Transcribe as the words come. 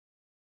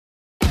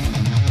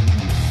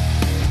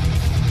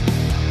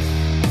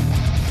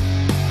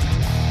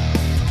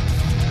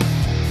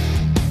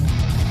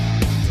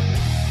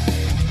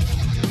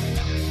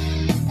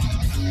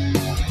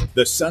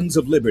The Sons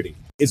of Liberty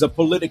is a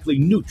politically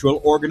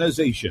neutral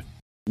organization.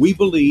 We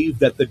believe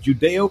that the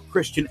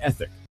Judeo-Christian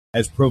ethic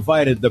has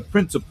provided the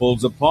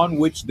principles upon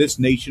which this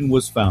nation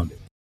was founded.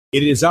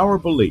 It is our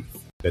belief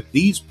that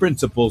these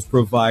principles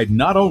provide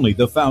not only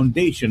the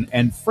foundation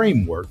and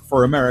framework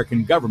for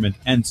American government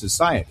and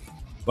society,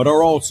 but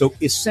are also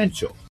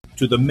essential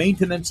to the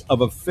maintenance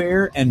of a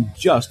fair and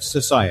just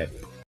society.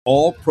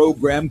 All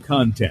program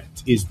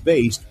content is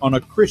based on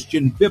a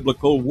Christian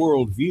biblical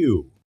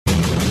worldview.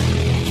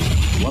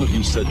 One of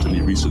you said to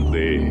me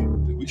recently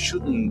that we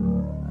shouldn't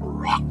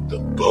rock the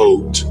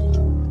boat.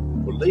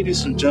 Well,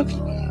 ladies and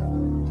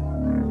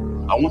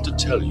gentlemen, I want to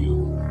tell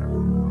you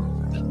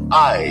that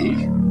I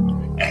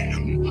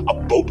am a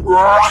boat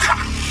rocker.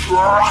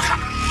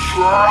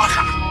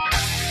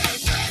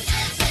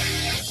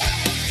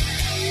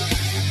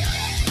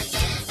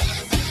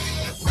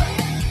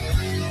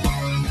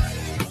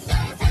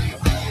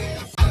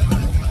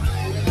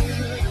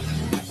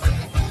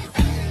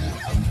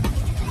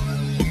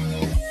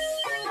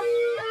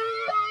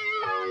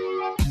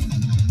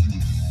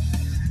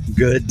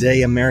 Good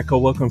day, America.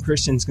 Welcome,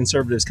 Christians,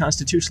 conservatives,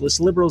 constitutionalists,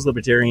 liberals,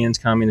 libertarians,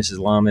 communists,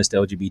 Islamists,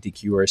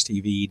 LGBTQ,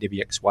 RSTV,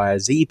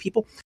 WXYZ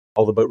people,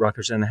 all the boat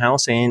rockers in the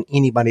house, and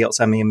anybody else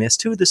I may have missed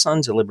to the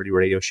Sons of Liberty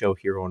radio show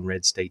here on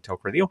Red State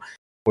Talk Radio,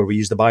 where we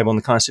use the Bible and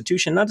the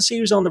Constitution not to see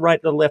who's on the right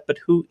or the left, but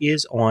who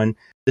is on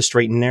the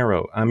straight and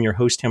narrow. I'm your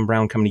host, Tim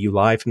Brown, coming to you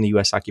live from the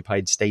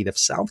U.S.-occupied state of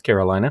South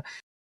Carolina,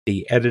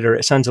 the editor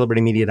at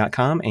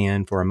sonsoflibertymedia.com,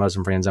 and for our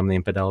Muslim friends, I'm the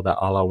infidel that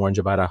Allah warns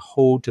you about. I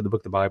hold to the book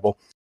of the Bible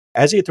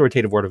as the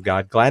authoritative word of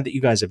God. Glad that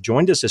you guys have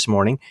joined us this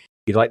morning.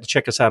 If you'd like to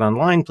check us out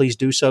online, please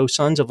do so,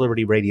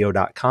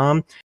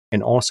 sonsoflibertyradio.com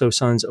and also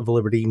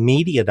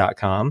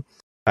sonsoflibertymedia.com.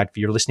 If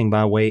you're listening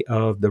by way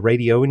of the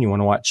radio and you want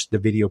to watch the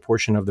video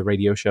portion of the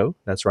radio show,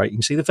 that's right, you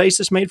can see the face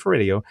that's made for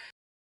radio.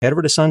 Head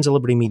over to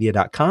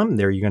sonsoflibertymedia.com.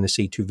 There you're going to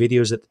see two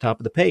videos at the top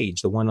of the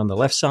page. The one on the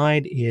left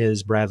side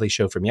is Bradley's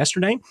show from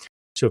yesterday.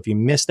 So if you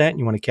missed that and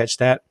you want to catch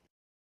that,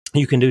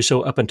 you can do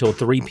so up until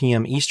 3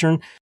 p.m.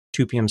 Eastern,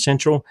 2 p.m.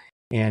 Central.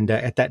 And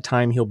at that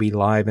time, he'll be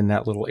live in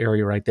that little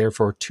area right there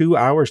for 2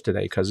 hours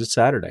today because it's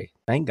Saturday.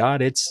 Thank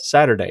God it's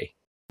Saturday.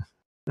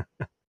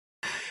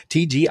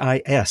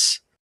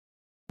 TGIS.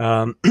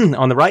 On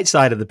the right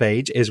side of the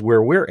page is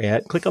where we're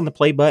at. Click on the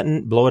play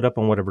button, blow it up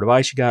on whatever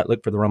device you got.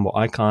 Look for the Rumble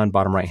icon,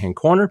 bottom right-hand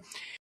corner,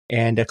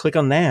 and click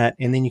on that.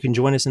 And then you can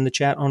join us in the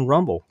chat on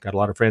Rumble. Got a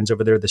lot of friends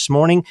over there this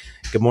morning.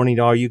 Good morning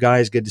to all you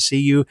guys. Good to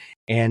see you.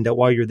 And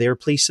while you're there,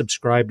 please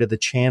subscribe to the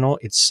channel.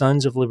 It's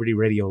Sons of Liberty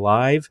Radio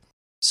Live.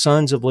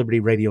 Sons of Liberty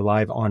Radio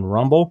Live on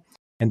Rumble,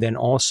 and then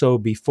also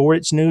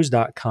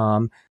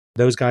beforeitsnews.com.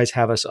 Those guys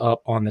have us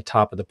up on the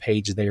top of the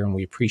page there, and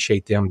we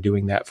appreciate them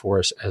doing that for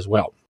us as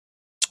well.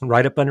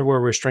 Right up under where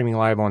we're streaming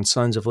live on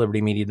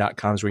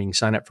sonsoflibertymedia.com is where you can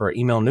sign up for our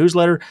email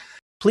newsletter.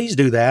 Please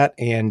do that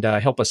and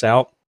help us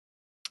out.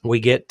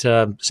 We get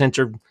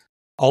censored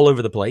all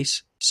over the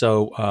place,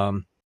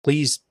 so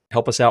please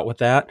help us out with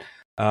that.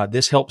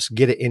 This helps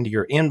get it into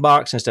your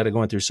inbox instead of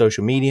going through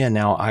social media.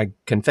 Now, I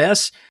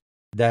confess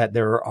that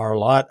there are a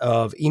lot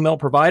of email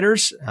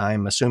providers.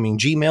 I'm assuming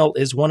Gmail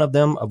is one of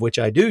them, of which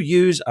I do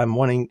use. I'm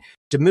wanting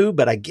to move,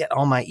 but I get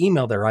all my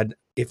email there.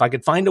 If I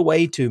could find a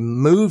way to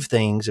move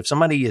things, if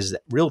somebody is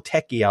real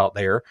techie out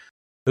there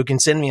who can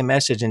send me a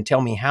message and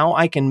tell me how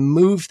I can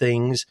move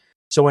things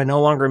so I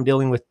no longer am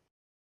dealing with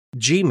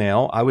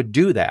Gmail, I would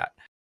do that.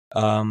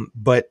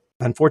 But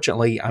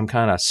unfortunately, I'm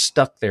kind of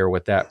stuck there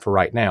with that for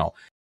right now.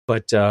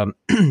 But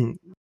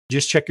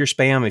just check your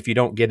spam if you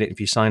don't get it.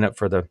 If you sign up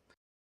for the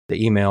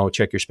email,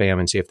 check your spam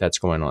and see if that's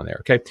going on there.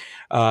 Okay.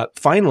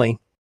 Finally,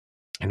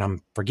 and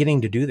I'm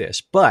forgetting to do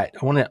this, but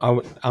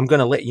I'm going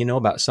to let you know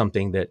about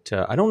something that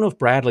I don't know if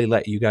Bradley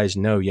let you guys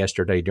know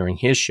yesterday during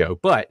his show,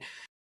 but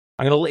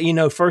I'm going to let you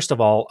know first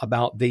of all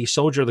about the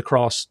Soldier of the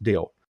Cross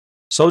deal.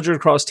 Soldier of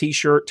the Cross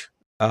t-shirt,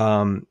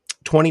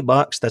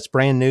 $20. That's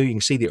brand new. You can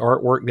see the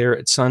artwork there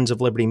at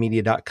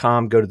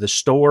sonsoflibertymedia.com. Go to the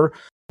store,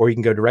 or you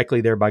can go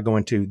directly there by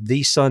going to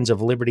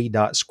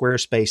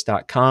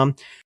thesonsofliberty.squarespace.com.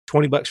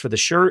 $20 for the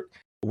shirt,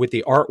 with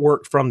the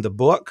artwork from the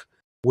book,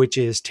 which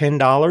is $10.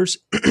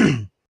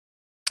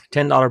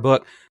 $10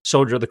 book,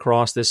 Soldier of the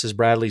Cross. This is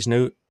Bradley's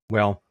new,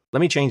 well,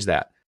 let me change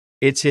that.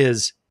 It's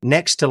his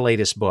next to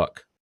latest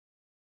book.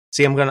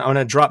 See, I'm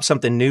gonna drop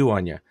something new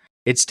on you.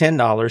 It's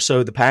 $10,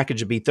 so the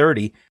package would be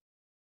 $30.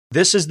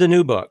 This is the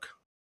new book.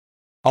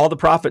 All the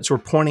profits were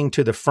pointing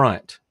to the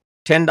front.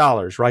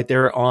 $10 right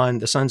there on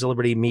the Sons of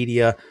Liberty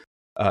Media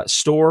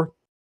store.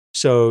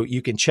 So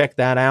you can check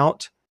that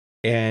out.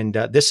 And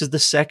this is the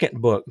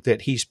second book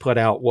that he's put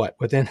out,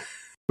 within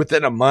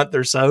a month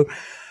or so.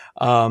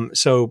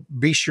 So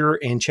be sure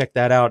and check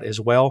that out as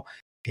well.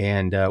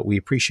 And we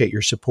appreciate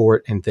your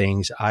support and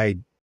things. I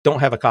don't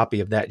have a copy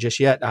of that just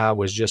yet. I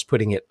was just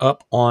putting it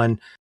up on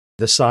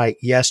the site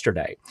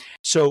yesterday.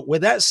 So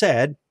with that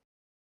said,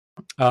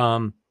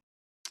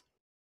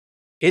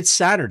 it's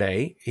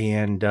Saturday.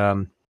 And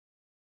of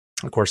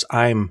course,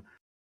 I'm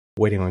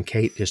waiting on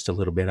Kate just a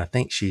little bit. I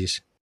think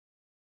she's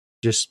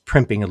just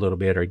primping a little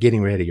bit or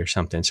getting ready or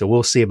something. So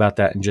we'll see about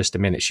that in just a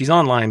minute. She's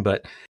online,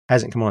 but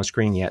hasn't come on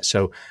screen yet.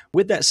 So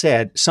with that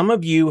said, some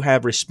of you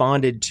have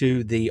responded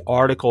to the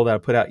article that I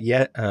put out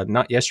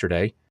not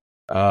yesterday.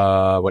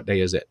 What day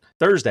is it?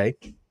 Thursday.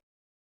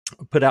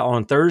 Put out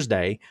on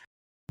Thursday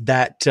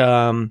that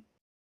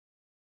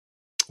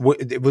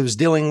it was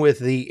dealing with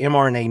the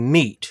mRNA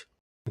meat.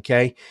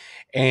 Okay.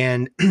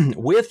 And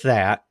with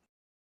that,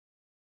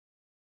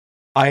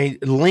 I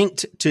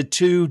linked to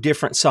two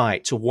different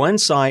sites. One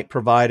site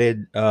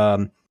provided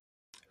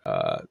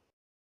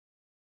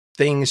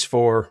things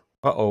for,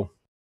 you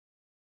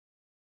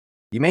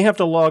may have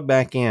to log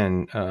back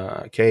in,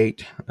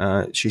 Kate.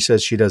 She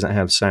says she doesn't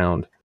have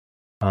sound.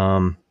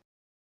 Sorry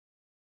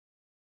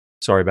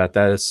about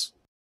that.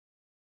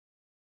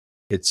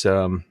 It's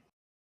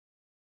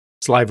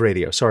live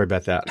radio. Sorry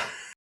about that.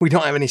 We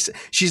don't have any,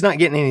 she's not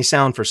getting any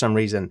sound for some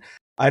reason.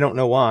 I don't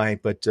know why,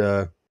 but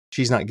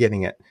she's not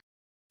getting it.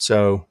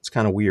 So it's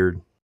kind of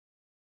weird,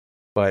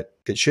 but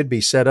it should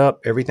be set up.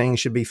 Everything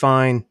should be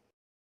fine.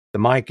 The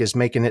mic is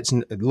making its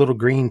little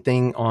green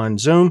thing on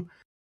Zoom.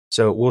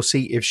 So we'll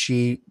see if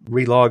she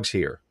relogs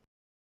here.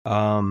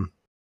 I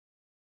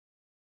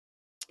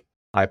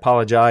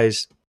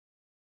apologize.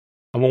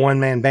 I'm a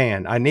one-man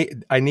band. I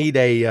need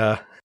a,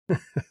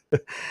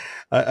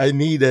 I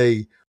need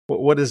a,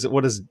 what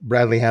does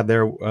Bradley have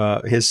there?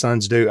 His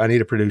sons do. I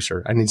need a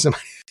producer. I need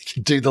somebody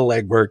to do the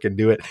legwork and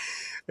do it.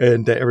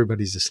 And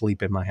everybody's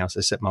asleep in my house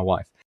except my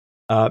wife.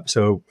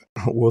 So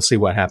we'll see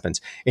what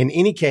happens. In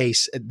any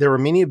case, there are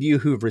many of you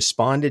who've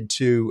responded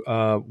to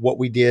what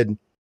we did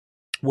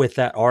with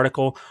that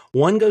article.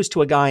 One goes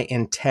to a guy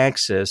in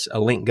Texas. A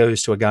link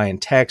goes to a guy in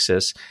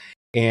Texas.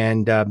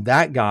 And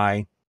that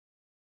guy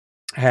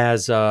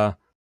has, and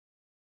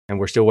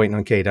we're still waiting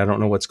on Kate. I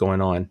don't know what's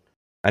going on.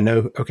 I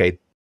know. Okay,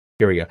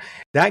 here we go.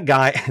 That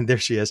guy, there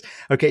she is.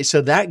 Okay,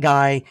 so that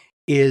guy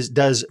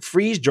does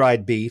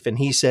freeze-dried beef, and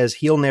he says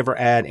he'll never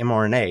add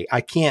mRNA.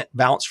 I can't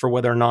vouch for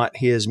whether or not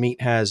his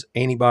meat has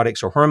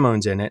antibiotics or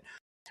hormones in it.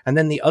 And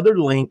then the other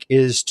link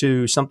is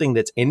to something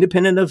that's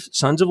independent of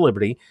Sons of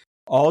Liberty,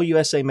 all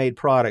USA-made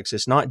products.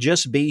 It's not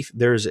just beef.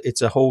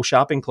 It's a whole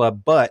shopping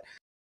club, but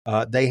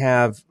they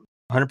have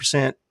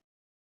 100%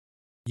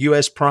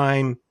 US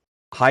prime,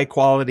 high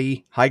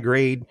quality, high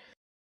grade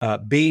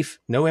beef,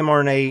 no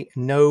mRNA,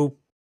 no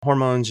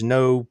hormones,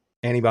 no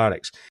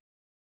antibiotics.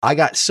 I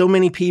got so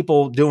many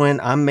people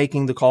I'm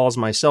making the calls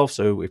myself.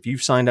 So if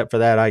you've signed up for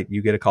that,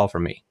 you get a call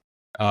from me.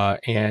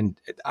 And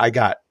I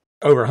got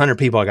over 100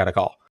 people I got a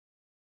call.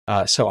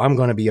 So I'm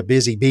going to be a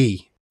busy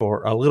bee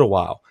for a little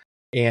while.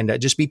 And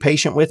just be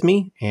patient with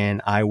me,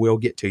 and I will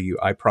get to you.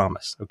 I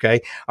promise.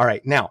 Okay. All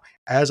right. Now,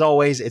 as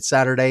always, it's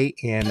Saturday,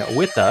 and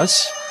with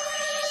us,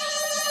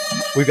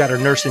 we've got our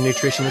nurse and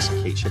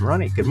nutritionist, Kate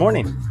Shemirani. Good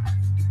morning.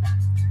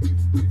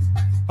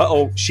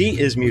 Uh-oh, she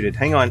is muted.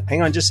 Hang on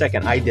just a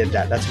second. I did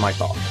that. That's my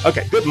fault.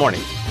 Okay, good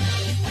morning.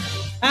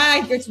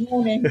 Hi, good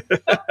morning.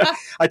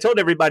 I told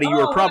everybody you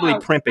were probably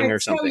primping or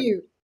something. I tell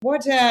you,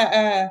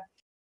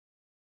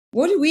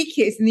 what a week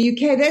it is in the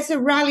UK. There's a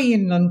rally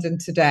in London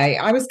today.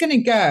 I was going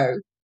to go.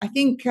 I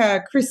think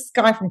Chris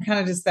Sky from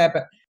Canada's there,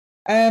 but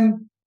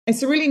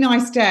it's a really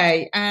nice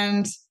day.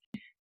 And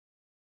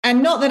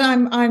not that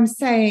I'm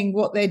saying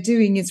what they're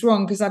doing is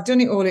wrong, because I've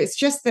done it all. It's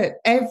just that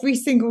every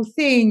single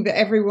thing that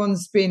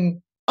everyone's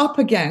been up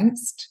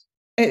against,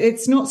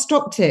 it's not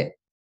stopped it.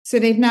 So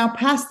they've now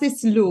passed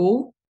this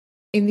law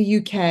in the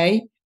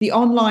UK, the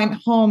online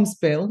harms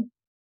bill.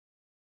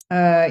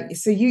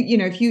 So you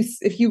know,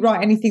 if you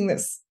write anything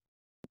that's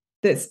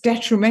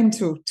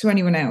detrimental to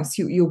anyone else,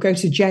 you'll go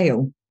to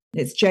jail.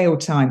 It's jail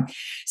time.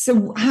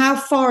 So how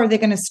far are they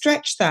going to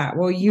stretch that?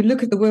 Well, you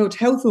look at the World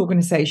Health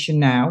Organization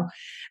now,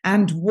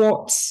 and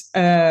what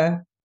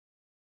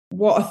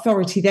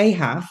authority they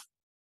have.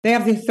 They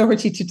have the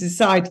authority to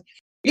decide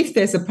if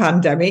there's a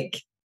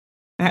pandemic.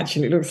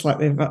 Actually, it looks like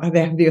they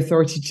have the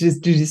authority to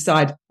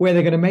decide where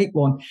they're going to make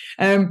one.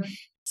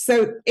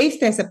 So if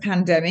there's a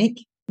pandemic,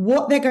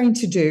 what they're going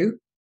to do.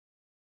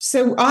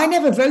 So I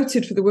never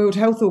voted for the World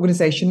Health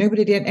Organization.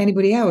 Nobody did,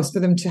 anybody else, for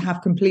them to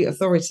have complete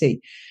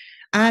authority.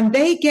 And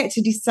they get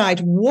to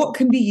decide what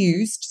can be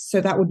used.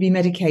 So that would be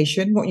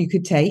medication, what you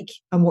could take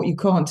and what you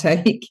can't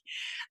take.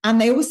 And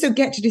they also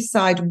get to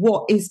decide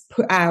what is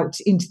put out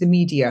into the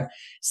media.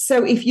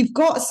 So if you've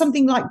got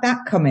something like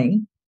that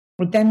coming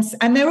with them,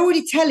 and they were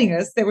telling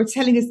us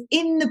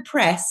in the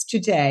press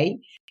today,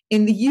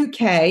 in the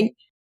UK,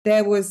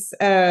 there was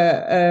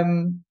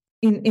in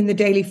the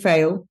Daily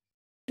Fail,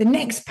 the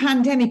next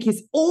pandemic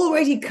is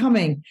already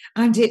coming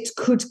and it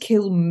could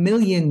kill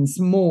millions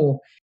more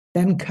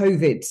than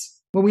COVID.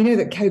 Well, we know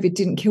that COVID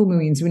didn't kill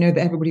millions. We know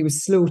that everybody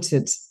was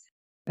slaughtered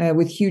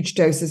with huge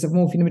doses of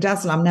morphine and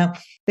midazolam. Now,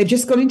 they've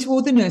just gone into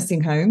all the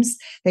nursing homes.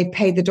 They've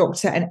paid the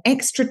doctor an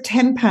extra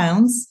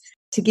 £10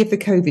 to give the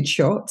COVID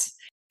shot.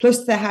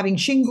 Plus, they're having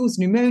shingles,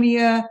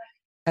 pneumonia,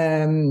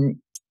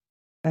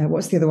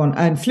 what's the other one?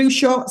 And flu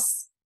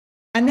shots.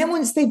 And then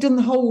once they've done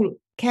the whole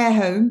care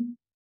home,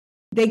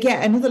 they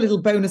get another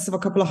little bonus of a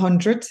couple of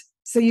hundred.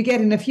 So you're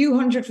getting a few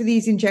hundred for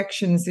these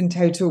injections in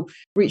total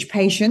for each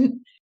patient.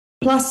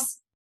 Plus,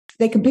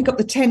 they can pick up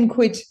the 10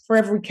 quid for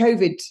every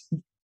COVID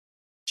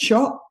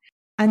shot.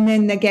 And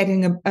then they're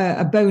getting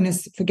a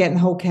bonus for getting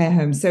the whole care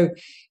home. So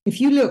if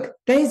you look,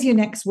 there's your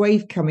next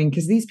wave coming,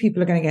 because these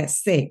people are going to get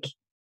sick,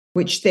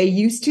 which they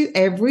used to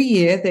every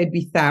year. There'd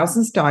be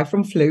thousands die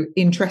from flu,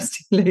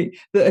 interestingly,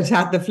 that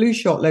had the flu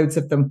shot, loads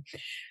of them.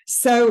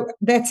 So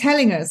they're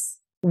telling us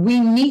we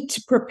need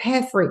to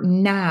prepare for it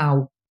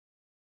now.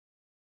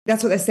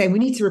 That's what they're saying. We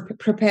need to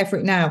prepare for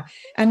it now.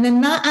 And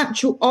then that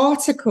actual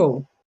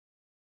article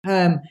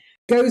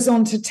goes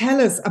on to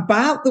tell us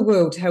about the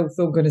World Health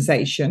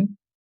Organization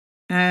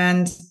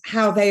and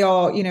how they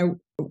are,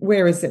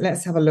 where is it?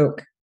 Let's have a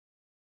look.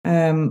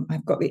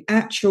 I've got the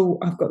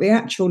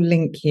actual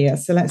link here.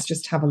 So let's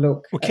just have a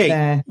look.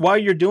 Okay. While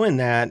you're doing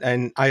that,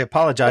 and I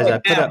apologize,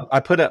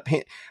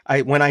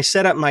 when I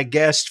set up my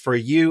guest for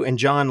you and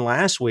John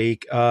last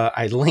week,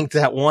 I linked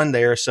that one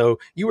there. So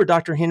you were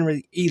Dr.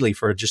 Henry Ely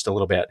for just a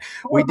little bit.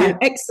 We did.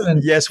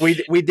 Excellent. Yes,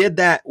 we did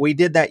that. We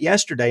did that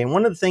yesterday. And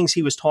one of the things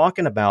he was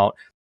talking about,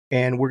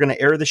 and we're going to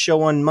air the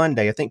show on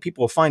Monday, I think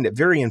people will find it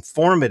very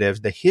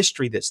informative, the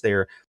history that's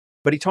there.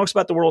 But he talks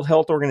about the World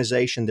Health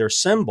Organization, their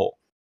symbol.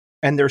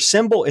 And their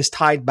symbol is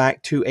tied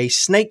back to a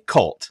snake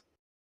cult.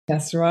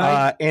 That's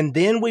right. And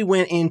then we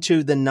went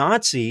into the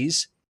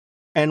Nazis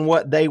and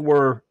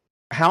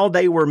how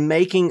they were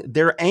making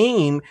their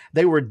aim.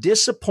 They were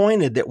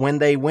disappointed that when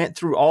they went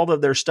through all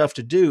of their stuff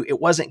to do, it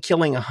wasn't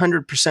killing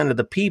 100% of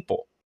the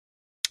people.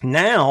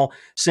 Now,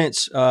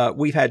 since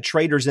we've had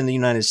traders in the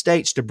United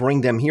States to bring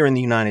them here in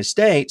the United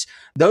States,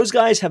 those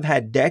guys have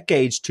had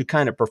decades to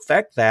kind of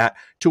perfect that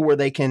to where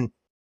they can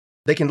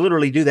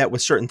literally do that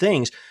with certain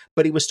things.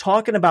 But he was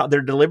talking about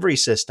their delivery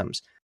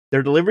systems.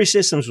 Their delivery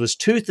systems was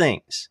two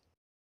things: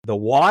 the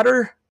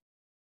water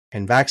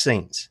and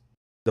vaccines.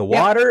 The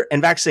water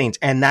and vaccines.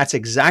 And that's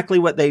exactly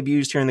what they've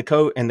used here in the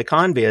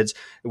convids.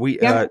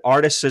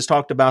 Artists has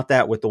talked about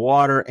that with the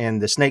water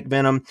and the snake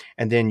venom.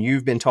 And then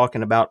you've been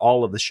talking about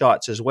all of the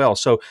shots as well.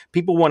 So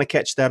people want to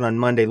catch that on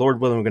Monday.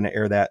 Lord willing, we're going to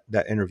air that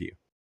interview.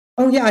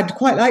 Oh, yeah, I'd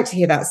quite like to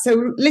hear that.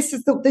 So this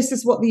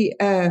is what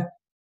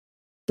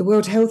the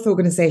World Health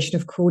Organization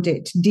have called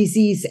it,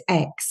 Disease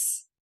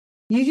X.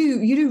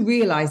 You do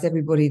realize,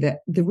 everybody, that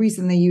the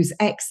reason they use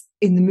X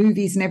in the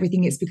movies and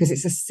everything is because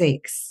it's a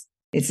 6.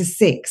 It's a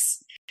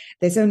 6.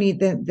 There's only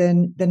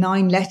the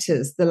 9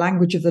 letters. The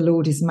language of the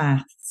Lord is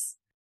maths.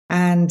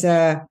 And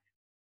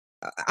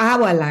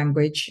our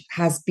language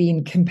has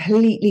been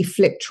completely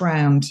flipped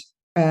around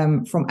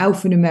from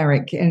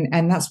alphanumeric.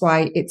 And that's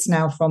why it's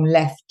now from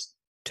left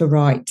to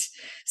right.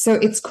 So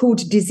it's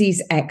called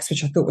Disease X,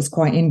 which I thought was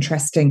quite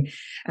interesting.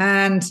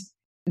 And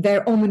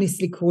they're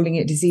ominously calling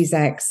it Disease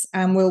X.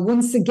 And we'll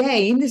once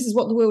again, this is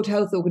what the World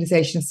Health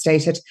Organization has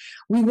stated,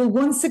 we will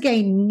once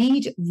again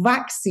need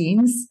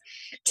vaccines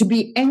to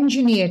be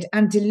engineered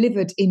and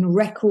delivered in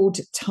record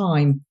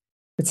time.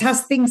 But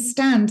as things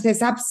stand,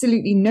 there's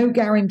absolutely no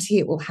guarantee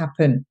it will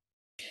happen.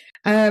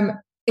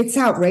 It's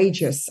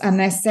outrageous. And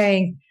they're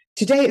saying,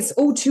 today, it's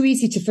all too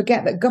easy to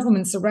forget that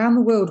governments around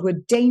the world were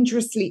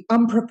dangerously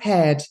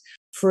unprepared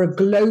for a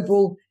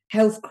global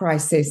health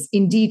crisis.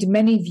 Indeed,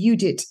 many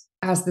viewed it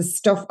as the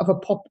stuff of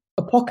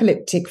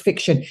apocalyptic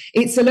fiction.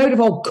 It's a load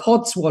of old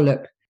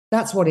codswallop.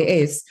 That's what it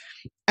is.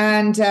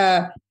 And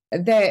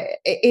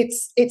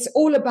it's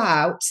all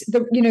about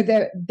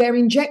they're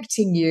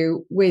injecting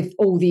you with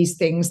all these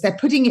things. They're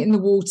putting it in the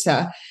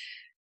water.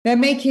 They're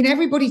making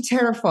everybody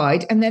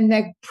terrified, and then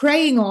they're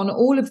preying on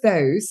all of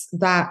those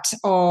that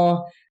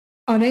are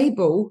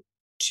unable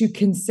to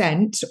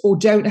consent or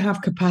don't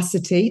have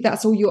capacity.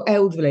 That's all your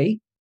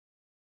elderly.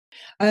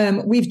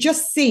 We've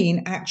just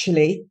seen,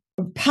 actually,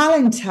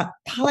 Palantir,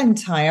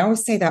 I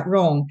always say that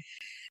wrong.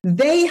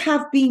 They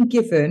have been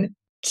given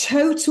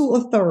total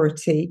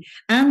authority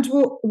and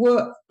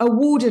were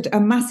awarded a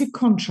massive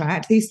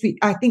contract.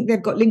 I think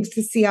they've got links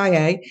to the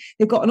CIA.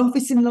 They've got an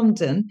office in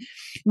London.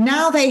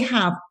 Now they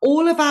have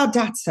all of our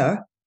data,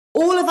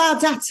 all of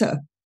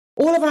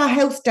our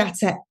health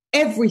data,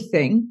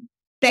 everything.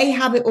 They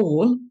have it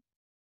all.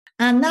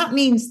 And that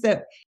means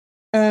that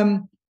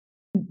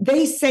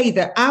they say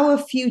that our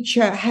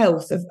future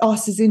health of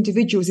us as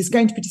individuals is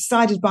going to be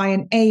decided by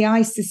an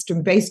AI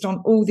system based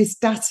on all this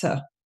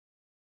data.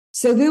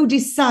 So they'll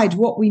decide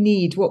what we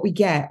need, what we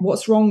get,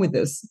 what's wrong with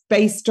us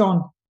based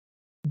on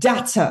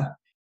data.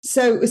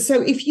 So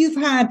if you've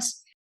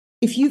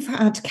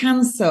had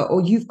cancer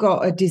or you've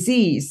got a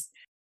disease,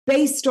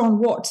 based on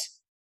what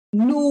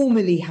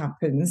normally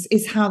happens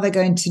is how they're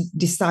going to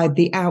decide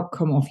the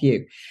outcome of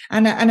you.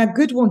 And a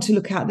good one to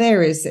look at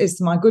there is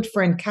my good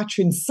friend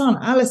Catherine's son,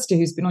 Alistair,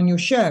 who's been on your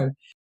show.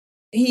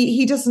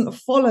 He doesn't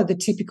follow the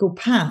typical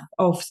path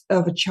of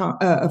a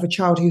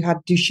child who had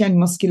Duchenne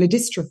muscular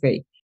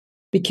dystrophy,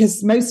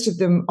 because most of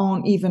them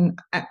aren't even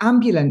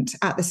ambulant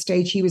at the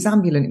stage he was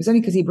ambulant. It was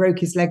only because he broke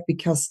his leg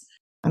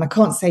and I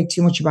can't say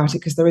too much about it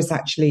because there is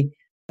actually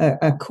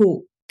a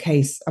court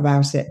case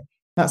about it.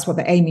 That's what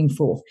they're aiming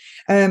for.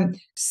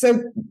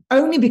 So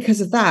only because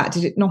of that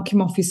did it knock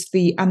him off his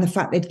feet, and the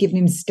fact they'd given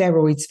him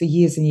steroids for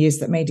years and years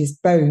that made his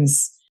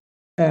bones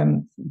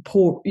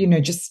poor,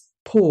 just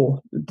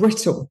poor,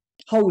 brittle,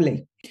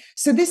 holy.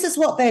 So this is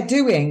what they're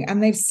doing,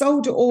 and they've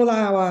sold all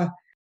of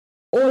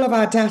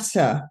our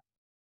data.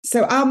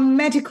 So our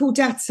medical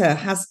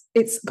data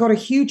it's got a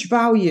huge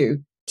value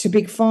to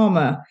Big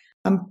Pharma,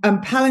 and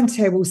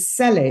Palantir will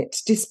sell it.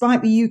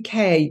 Despite the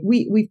UK,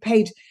 we've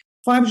paid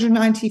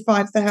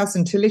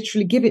 595,000 to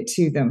literally give it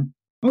to them.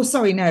 Oh,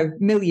 sorry, no,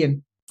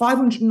 million.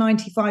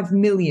 595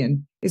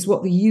 million is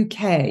what the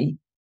UK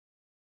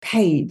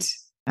paid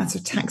out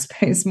of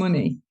taxpayers'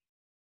 money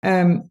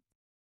to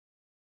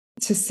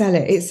sell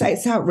it.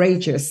 It's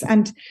outrageous.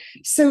 And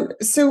so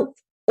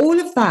all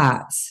of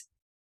that,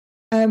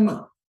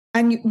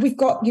 and we've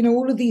got,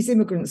 all of these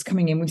immigrants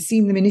coming in. We've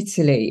seen them in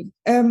Italy.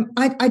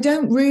 I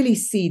don't really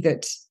see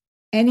that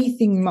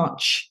anything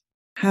much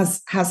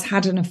has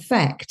had an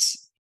effect.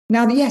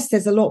 Now, yes,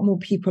 there's a lot more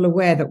people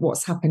aware that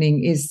what's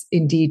happening is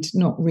indeed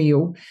not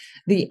real.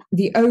 The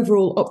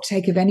overall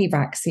uptake of any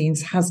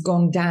vaccines has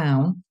gone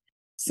down.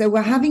 So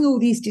we're having all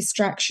these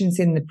distractions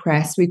in the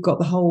press. We've got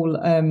the whole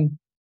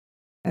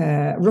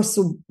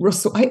Russell,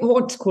 I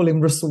want to call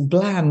him Russell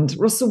Brand.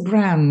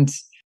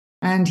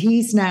 And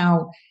he's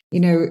now,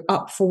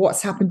 up for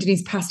what's happened in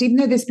his past. Even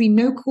though there's been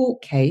no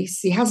court case,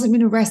 he hasn't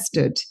been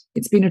arrested.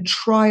 It's been a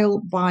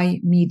trial by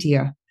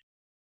media.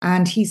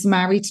 And he's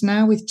married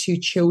now with 2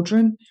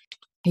 children.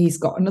 He's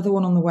got another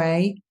one on the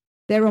way.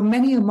 There are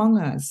many among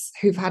us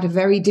who've had a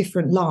very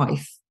different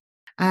life.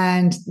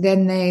 And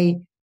then they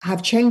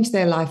have changed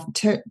their life,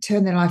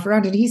 turned their life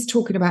around. And he's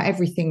talking about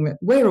everything that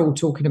we're all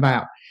talking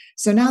about.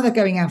 So now they're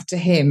going after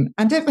him.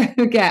 And don't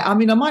forget, I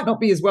might not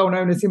be as well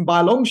known as him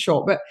by a long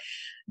shot, but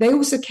they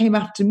also came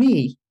after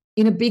me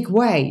in a big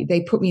way.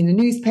 They put me in the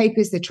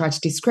newspapers. They tried to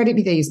discredit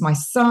me. They used my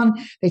son.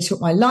 They took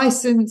my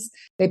license.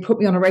 They put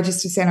me on a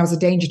register saying I was a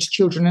danger to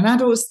children and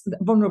adults,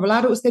 vulnerable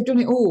adults. They've done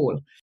it all.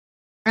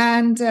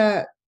 And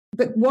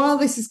but while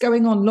this is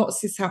going on,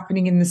 lots is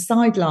happening in the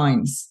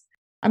sidelines.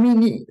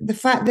 The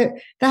fact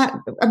that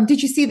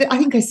did you see that? I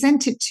think I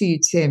sent it to you,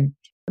 Tim.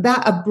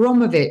 That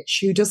Abramovich,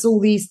 who does all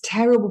these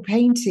terrible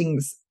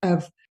paintings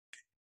of,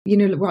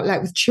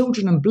 like with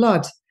children and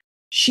blood,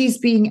 she's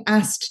being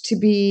asked to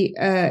be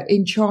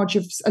in charge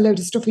of a load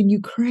of stuff in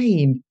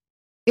Ukraine.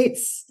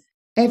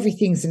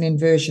 Everything's an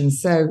inversion.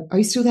 So, are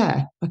you still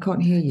there? I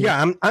can't hear you.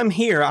 Yeah, I'm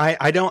here.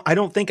 I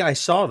don't think I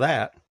saw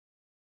that.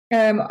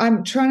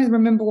 I'm trying to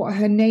remember what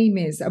her name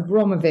is.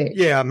 Abramovich.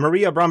 Yeah,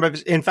 Maria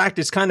Abramovich. In fact,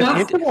 it's kind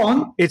of the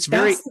one. It's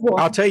very.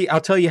 I'll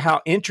tell you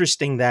how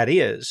interesting that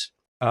is.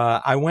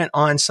 I went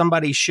on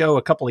somebody's show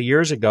a couple of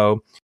years ago,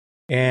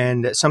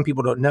 and some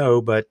people don't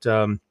know, but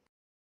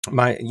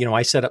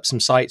I set up some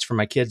sites for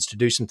my kids to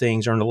do some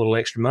things, earn a little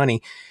extra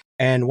money.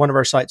 And one of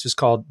our sites was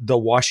called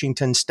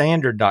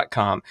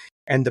thewashingtonstandard.com.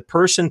 And the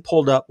person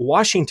pulled up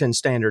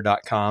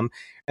washingtonstandard.com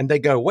and they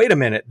go, wait a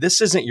minute,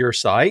 this isn't your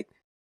site.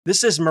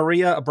 This is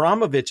Maria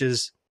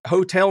Abramovich's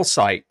hotel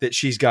site that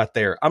she's got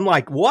there. I'm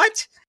like,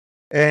 what?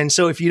 And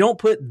so if you don't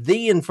put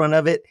the in front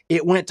of it,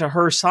 it went to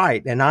her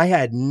site. And I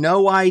had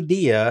no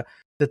idea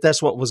that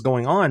that's what was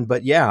going on.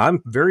 But yeah,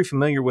 I'm very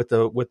familiar with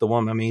the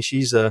woman.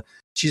 She's a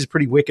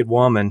pretty wicked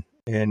woman.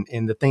 And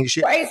the things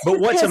she, but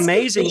what's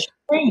amazing,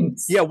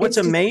 what's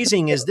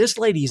amazing is this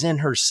lady's in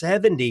her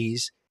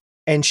 70s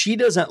and she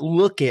doesn't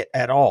look it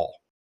at all.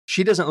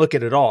 She doesn't look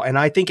it at all. And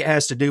I think it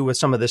has to do with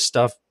some of this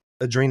stuff,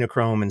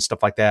 adrenochrome and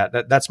stuff like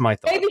that. That's my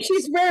thought. Maybe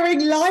she's wearing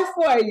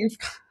LifeWave.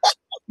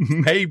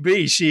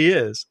 Maybe she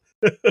is.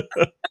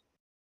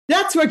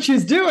 That's what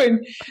she's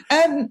doing.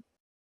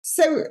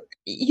 So,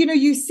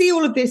 you see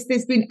all of this.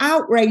 There's been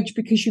outrage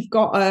because you've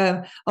got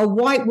a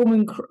white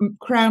woman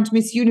crowned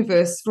Miss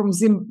Universe from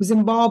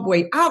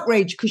Zimbabwe.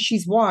 Outrage because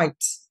she's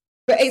white.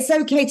 But it's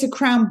okay to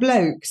crown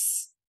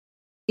blokes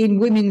in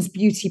women's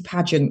beauty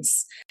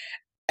pageants.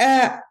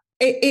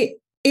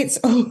 It's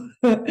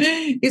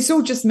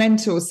all just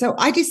mental. So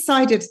I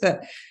decided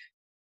that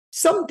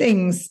some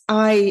things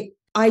I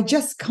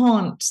just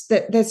can't,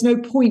 that there's no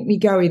point me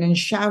going and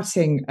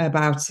shouting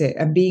about it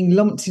and being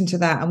lumped into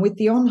that. And with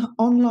the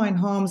online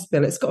harms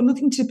bill, it's got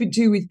nothing to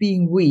do with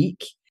being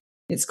weak.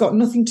 It's got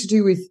nothing to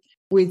do with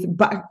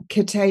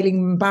curtailing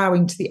and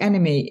bowing to the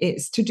enemy.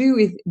 It's to do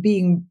with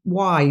being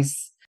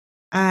wise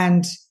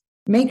and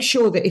make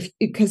sure that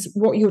because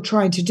what you're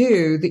trying to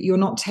do, that you're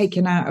not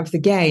taken out of the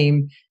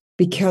game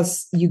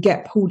because you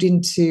get pulled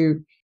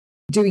into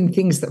doing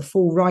things that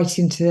fall right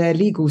into their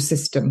legal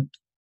system.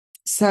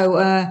 So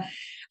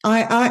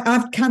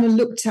I've kind of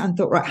looked at and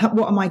thought, right,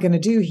 what am I going to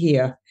do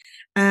here?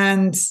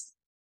 And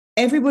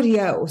everybody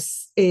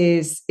else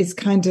is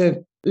kind of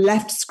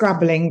left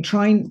scrabbling,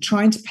 trying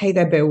to pay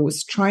their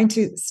bills, trying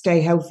to stay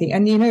healthy.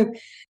 And I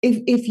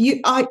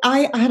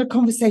had a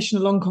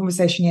long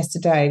conversation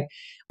yesterday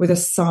with a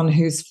son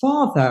whose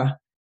father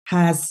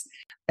has,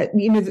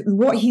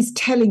 what he's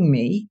telling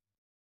me,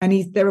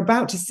 and they're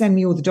about to send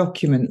me all the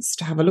documents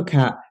to have a look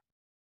at.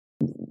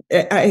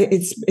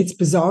 it's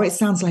bizarre. It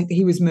sounds like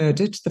he was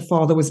murdered. The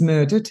father was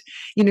murdered.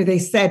 They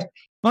said,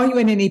 "Are you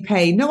in any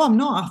pain?" "No, I'm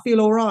not. I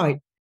feel all right."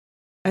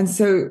 And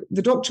so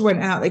the doctor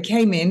went out. They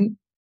came in,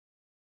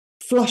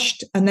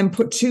 flushed, and then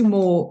put 2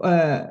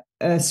 more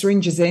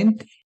syringes in.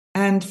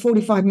 And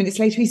 45 minutes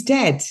later, he's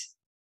dead.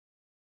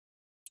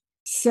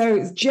 So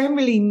it's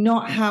generally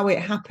not how it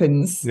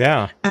happens.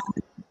 Yeah.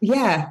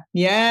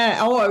 Yeah.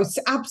 Oh, it was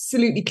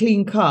absolutely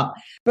clean cut.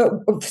 But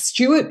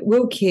Stuart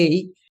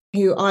Wilkie,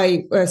 who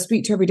I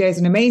speak to every day, is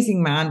an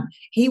amazing man.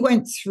 He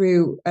went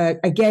through,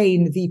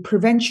 again, the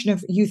Prevention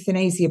of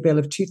Euthanasia Bill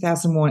of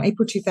 2001,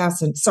 April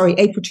 2000,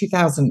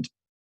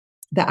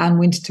 that Anne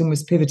Winterton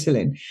was pivotal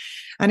in.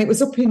 And it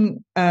was up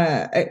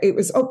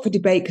for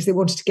debate because they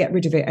wanted to get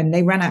rid of it, and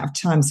they ran out of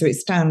time, so it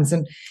stands.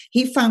 And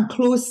he found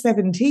clause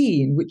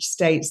 17, which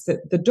states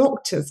that the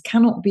doctors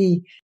cannot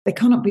be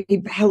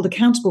held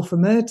accountable for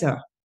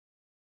murder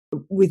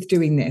with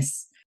doing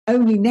this.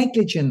 Only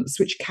negligence,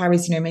 which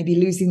carries, maybe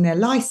losing their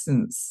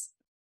license.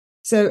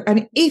 So,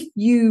 and if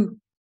you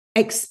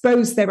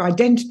expose their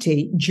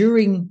identity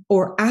during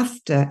or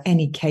after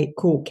any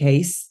court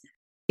case,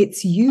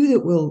 it's you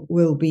that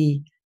will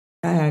be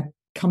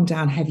come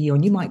down heavy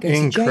on. You might go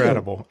to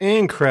jail.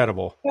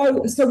 Incredible.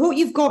 So what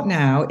you've got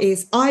now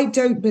is, I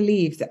don't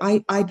believe that.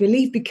 I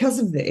believe because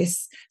of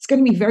this, it's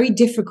going to be very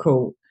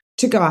difficult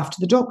to go after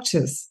the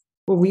doctors.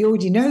 Well, we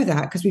already know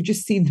that because we've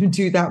just seen them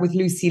do that with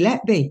Lucy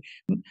Letby.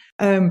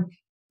 The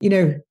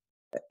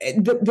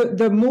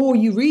more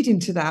you read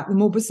into that, the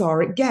more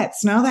bizarre it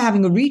gets. Now they're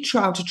having a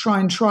retrial to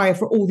try her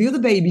for all the other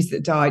babies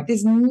that died.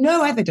 There's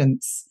no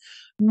evidence,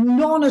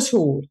 none at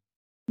all,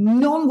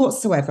 none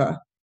whatsoever.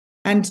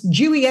 And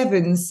Dewey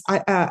Evans,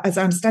 as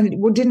I understand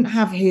it, didn't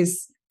have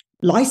his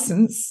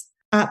license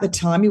at the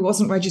time. He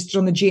wasn't registered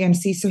on the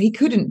GMC, so he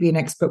couldn't be an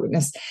expert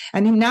witness.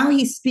 And now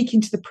he's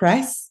speaking to the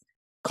press,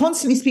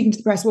 constantly speaking to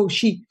the press. Well,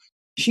 she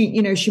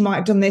might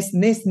have done this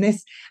and this and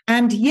this.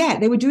 And yet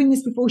they were doing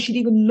this before she'd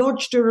even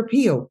lodged her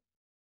appeal,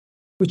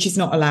 which is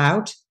not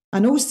allowed.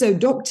 And also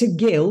Dr.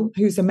 Gill,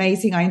 who's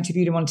amazing. I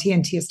interviewed him on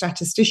TNT, a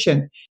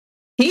statistician.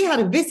 He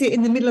had a visit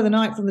in the middle of the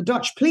night from the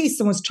Dutch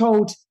police and was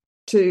told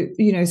to,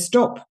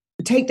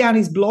 take down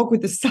his blog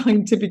with the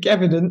scientific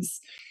evidence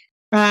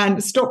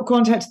and stop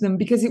contacting them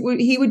because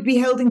he would be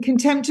held in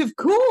contempt of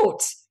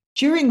court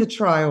during the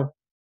trial.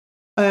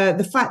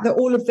 The fact that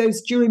all of those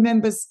jury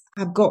members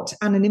have got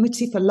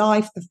anonymity for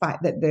life, the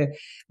fact that the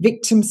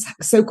victims,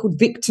 so-called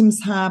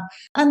victims, have,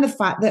 and the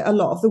fact that a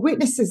lot of the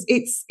witnesses,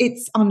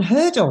 it's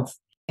unheard of.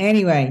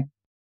 Anyway,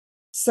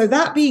 so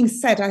that being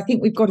said, I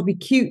think we've got to be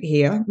cute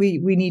here. We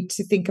need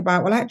to think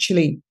about, well,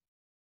 actually,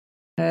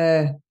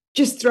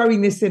 just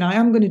throwing this in, I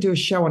am going to do a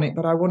show on it,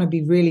 but I want to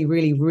be really,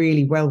 really,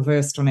 really well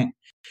versed on it.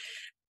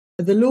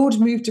 The Lord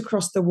moved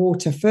across the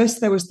water.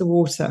 First there was the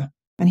water,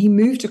 and he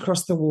moved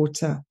across the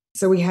water.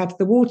 So we had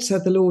the water,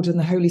 the Lord, and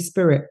the Holy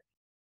Spirit,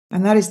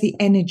 and that is the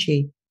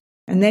energy.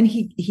 And then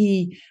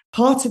he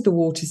parted the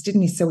waters,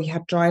 didn't he? So we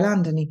had dry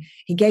land, and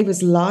he gave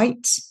us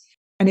light.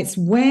 And it's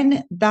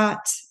when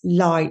that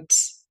light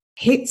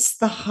hits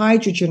the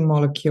hydrogen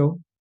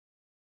molecule,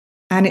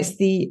 and it's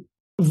the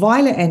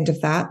violet end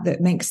of that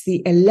makes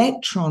the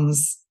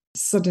electrons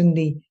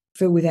suddenly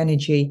fill with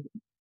energy,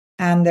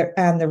 and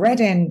the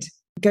red end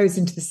goes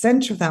into the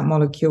center of that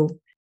molecule.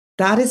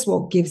 That is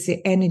what gives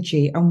it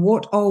energy. And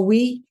what are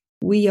we?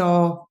 We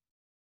are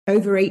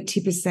over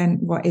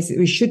 80%. What is it?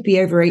 We should be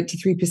over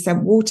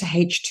 83% water,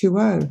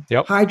 H2O,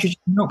 yep. Hydrogen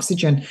and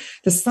oxygen.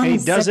 The sun.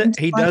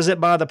 He does it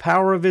by the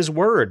power of his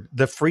word,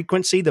 the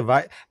frequency,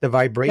 the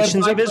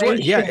vibrations of his word.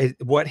 Yeah,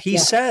 what he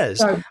says.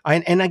 So,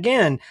 and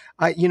again,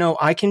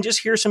 I can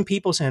just hear some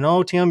people saying,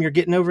 "Oh, Tim, you're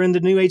getting over in the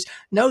New Age."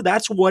 No,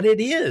 that's what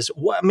it is.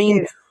 I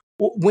mean,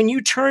 when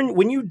you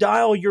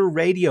dial your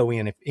radio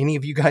in, if any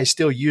of you guys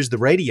still use the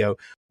radio,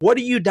 what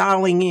are you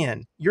dialing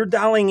in? You're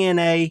dialing in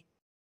a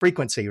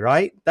frequency,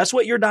 right? That's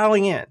what you're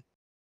dialing in.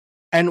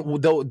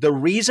 And the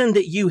reason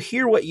that you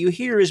hear what you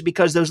hear is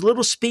because those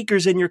little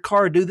speakers in your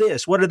car do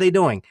this. What are they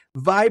doing?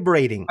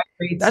 Vibrating.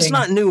 That's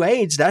not New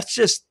Age. That's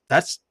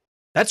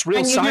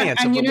real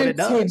science of what it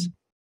does.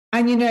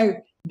 Tim,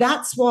 and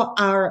that's what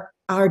our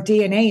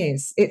DNA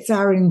is. It's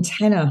our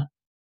antenna.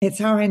 It's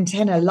our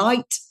antenna.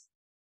 Light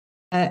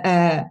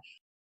and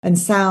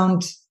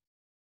sound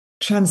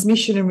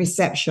transmission and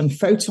reception.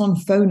 Photon,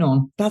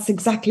 phonon. That's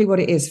exactly what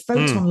it is.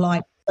 Photon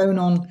light,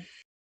 phonon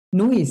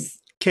noise.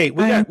 Kate,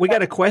 we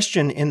got a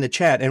question in the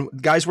chat, and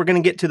guys, we're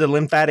going to get to the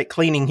lymphatic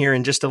cleaning here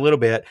in just a little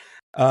bit.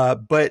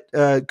 But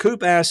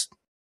Coop asked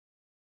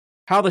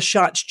how the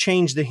shots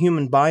change the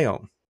human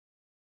biome.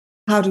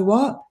 How do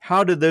what?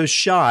 How do those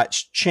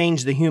shots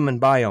change the human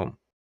biome?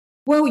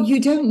 Well, you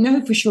don't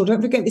know for sure.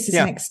 Don't forget, this is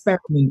an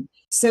experiment.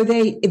 So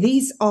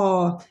these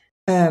are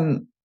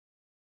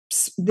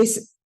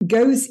this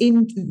goes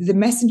in, the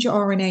messenger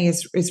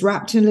RNA is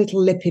wrapped in a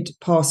little lipid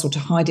parcel to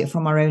hide it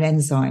from our own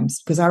enzymes,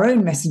 because our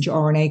own messenger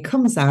RNA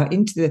comes out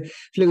into the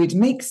fluid,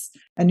 makes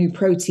a new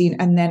protein,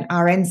 and then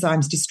our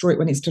enzymes destroy it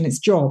when it's done its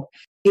job.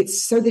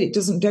 It's so that it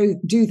doesn't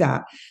do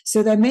that.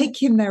 So they're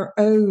making their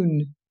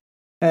own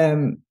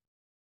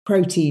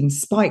proteins,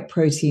 spike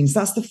proteins.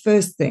 That's the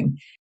first thing.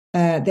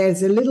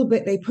 There's a little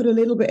bit, they put a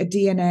little bit of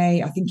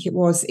DNA, I think it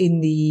was in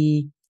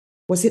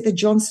was it the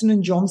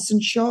Johnson &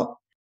 Johnson shot?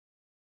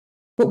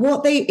 But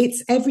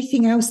it's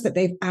everything else that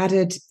they've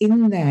added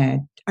in there.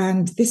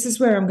 And this is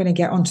where I'm going to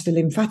get onto the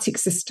lymphatic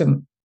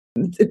system.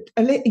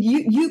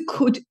 You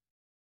could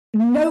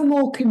no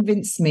more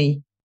convince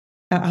me.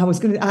 How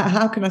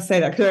can I say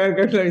that? Because I'm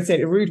going to say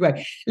it in a rude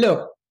way.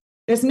 Look,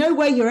 there's no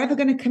way you're ever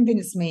going to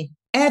convince me,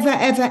 ever,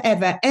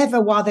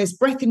 while there's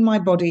breath in my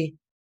body,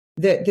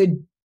 that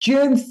the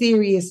germ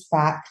theory is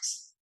fact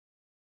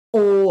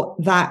or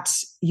that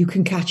you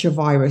can catch a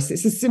virus.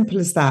 It's as simple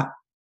as that.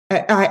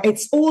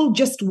 It's all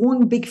just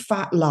one big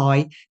fat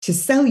lie to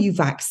sell you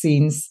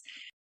vaccines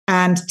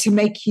and to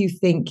make you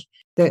think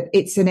that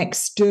it's an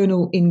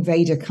external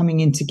invader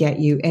coming in to get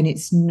you, and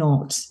it's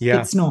not.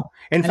 Yeah. It's not.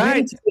 In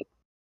fact,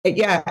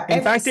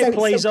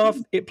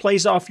 it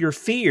plays off your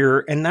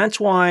fear, and that's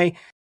why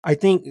I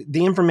think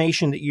the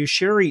information that you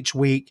share each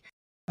week,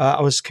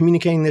 I was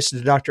communicating this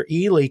to Dr.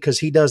 Ely because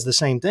he does the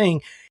same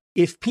thing.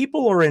 If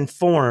people are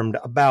informed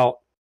about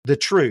the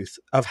truth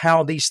of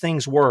how these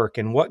things work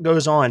and what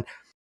goes on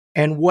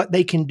and what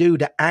they can do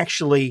to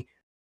actually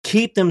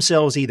keep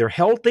themselves either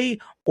healthy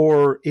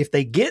or if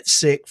they get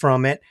sick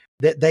from it,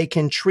 that they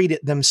can treat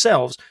it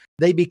themselves.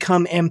 They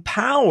become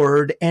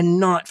empowered and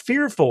not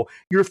fearful.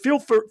 You're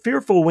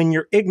fearful when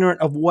you're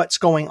ignorant of what's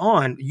going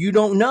on. You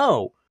don't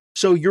know.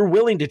 So you're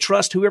willing to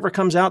trust whoever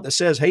comes out that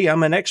says, hey,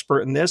 I'm an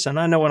expert in this and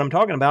I know what I'm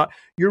talking about.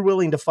 You're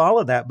willing to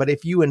follow that. But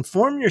if you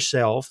inform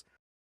yourself,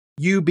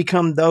 you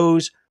become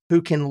those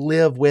who can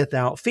live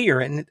without fear.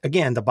 And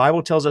again, the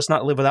Bible tells us not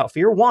to live without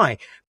fear. Why?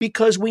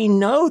 Because we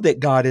know that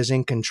God is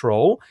in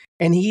control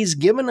and he's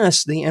given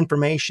us the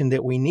information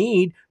that we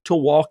need to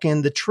walk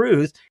in the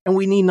truth, and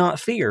we need not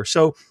fear.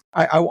 So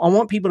I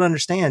want people to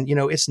understand,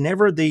 it's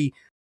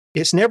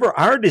never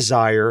our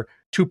desire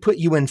to put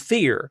you in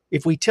fear.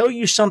 If we tell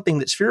you something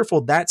that's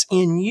fearful, that's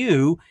in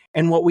you.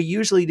 And what we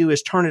usually do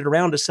is turn it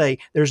around to say,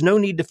 there's no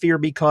need to fear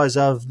because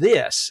of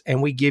this.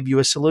 And we give you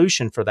a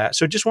solution for that.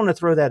 So just want to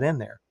throw that in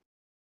there.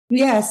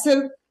 Yeah.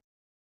 So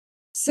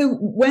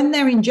when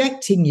they're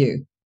injecting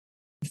you,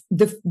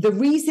 the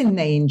reason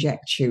they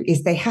inject you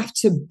is they have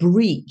to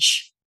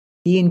breach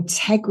the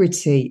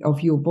integrity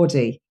of your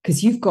body.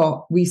 Because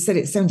we've said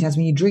it so many times,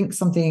 when you drink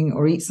something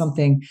or eat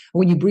something, or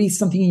when you breathe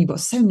something, you've got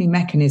so many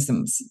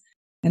mechanisms.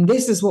 And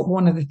this is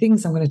one of the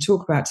things I'm going to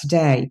talk about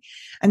today.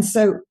 And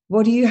so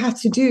what do you have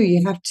to do?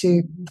 You have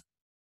to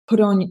put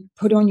on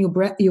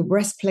your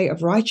breastplate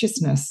of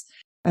righteousness,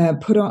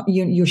 put on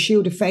your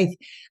shield of faith,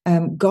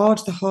 guard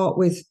the heart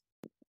with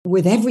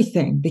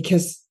everything,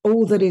 because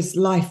all that is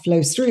life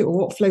flows through it, or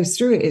what flows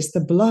through it is the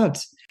blood.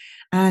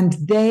 And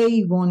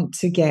they want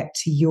to get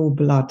to your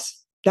blood.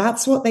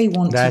 That's what they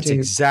want to do. That's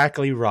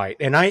exactly right.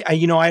 And I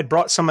had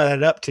brought some of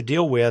that up to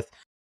deal with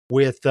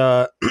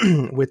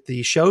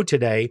the show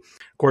today.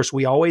 Of course,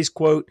 we always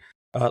quote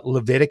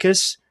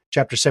Leviticus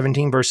chapter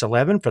 17, verse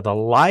 11, for the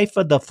life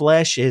of the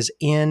flesh is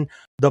in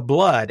the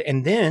blood.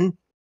 And then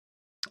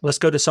let's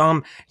go to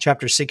Psalm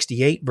chapter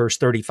 68, verse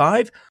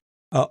 35.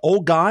 O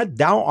God,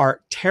 thou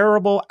art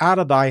terrible out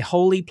of thy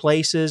holy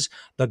places.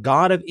 The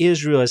God of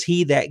Israel is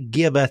he that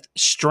giveth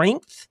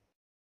strength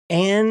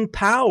and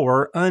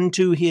power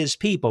unto his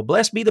people.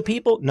 Blessed be the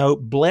people? No,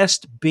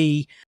 blessed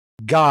be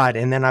God.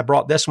 And then I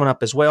brought this one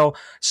up as well.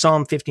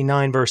 Psalm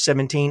 59, verse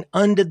 17.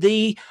 Unto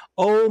thee,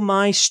 O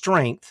my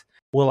strength,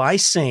 will I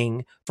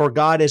sing, for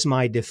God is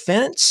my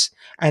defense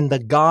and the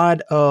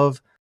God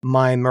of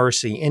my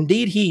mercy.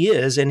 Indeed, he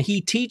is, and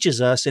he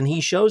teaches us and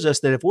he shows us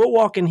that if we'll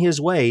walk in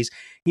his ways,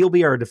 he'll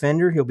be our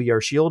defender, he'll be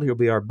our shield, he'll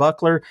be our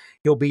buckler,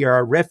 he'll be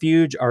our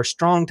refuge, our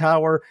strong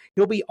tower.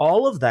 He'll be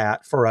all of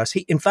that for us.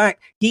 In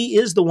fact, he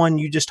is the one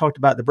you just talked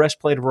about, the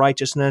breastplate of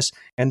righteousness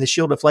and the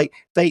shield of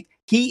faith.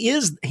 He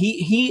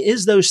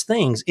is those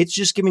things. It's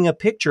just giving a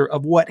picture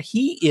of what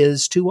he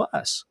is to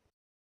us.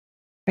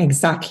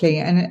 Exactly.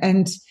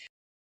 And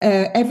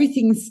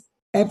everything's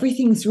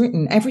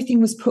written. Everything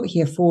was put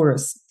here for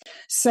us.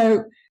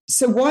 So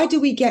why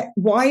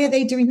are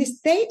they doing this?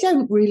 They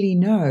don't really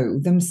know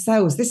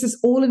themselves. This is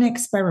all an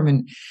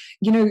experiment.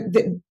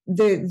 The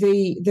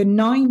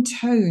 9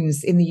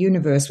 tones in the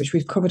universe, which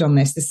we've covered on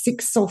this, the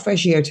 6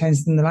 solfeggio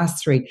tones in the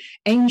last 3,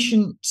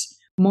 ancient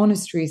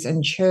monasteries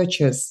and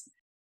churches,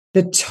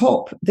 the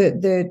top,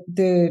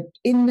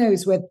 in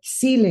those where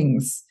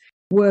ceilings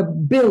were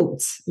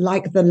built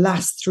like the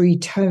last 3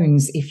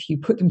 tones. If you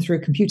put them through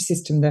a computer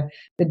system,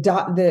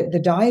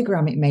 the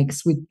diagram it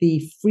makes with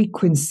the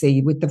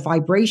frequency, with the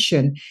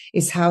vibration,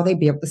 is how they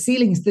built the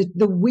ceilings.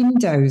 The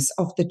windows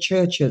of the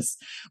churches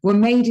were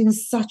made in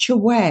such a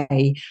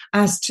way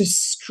as to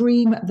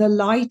stream the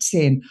light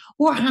in.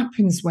 What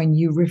happens when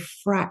you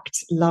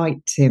refract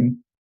light,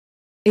 Tim?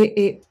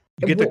 You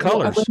get the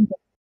colors.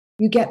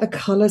 You get the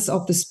colors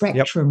of the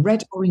spectrum: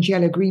 red, orange,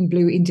 yellow, green,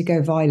 blue,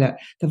 indigo, violet.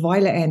 The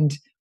violet end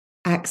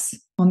acts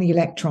on the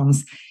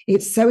electrons.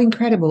 It's so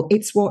incredible.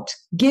 It's what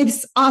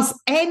gives us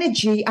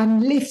energy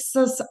and lifts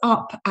us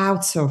up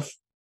out of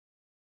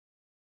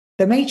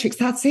The matrix,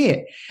 that's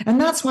it.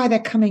 And that's why they're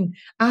coming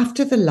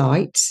after the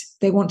light.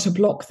 They want to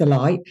block the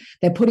light.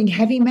 They're putting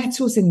heavy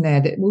metals in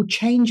there that will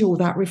change all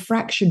that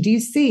refraction. Do you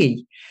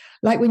see?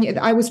 Like when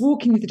I was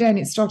walking the other day and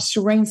it started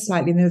to rain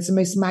slightly, and there's the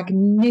most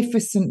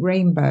magnificent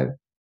rainbow.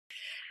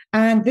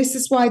 And this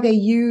is why they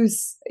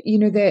use,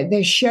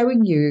 they show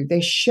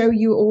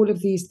you all of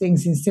these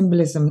things in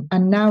symbolism.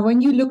 And now when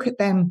you look at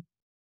them,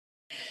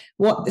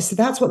 so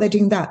that's what they're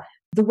doing, that.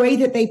 The way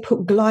that they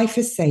put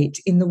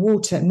glyphosate in the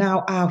water,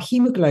 now our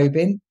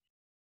hemoglobin,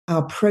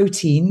 our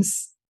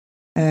proteins,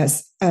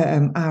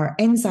 our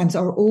enzymes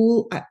are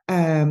all,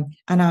 and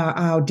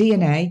our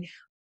DNA,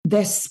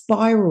 they're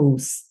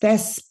spirals. They're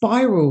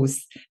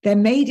spirals. They're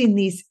made in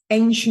these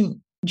ancient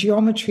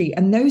geometry,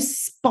 and those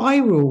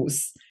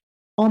spirals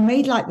are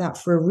made like that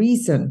for a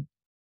reason.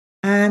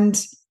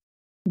 And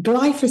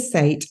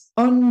glyphosate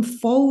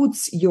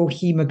unfolds your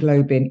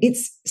hemoglobin.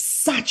 It's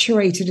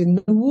saturated in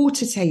the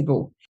water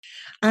table.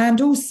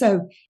 And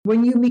also,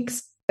 when you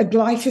mix a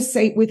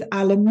glyphosate with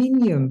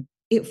aluminium,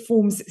 it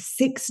forms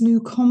 6 new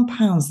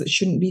compounds that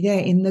shouldn't be there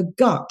in the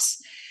gut.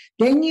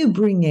 Then you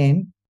bring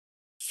in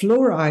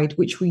fluoride,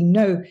 which we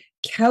know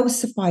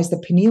calcifies the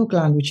pineal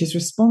gland, which is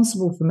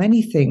responsible for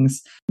many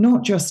things,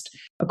 not just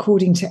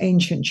according to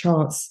ancient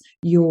charts,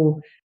 your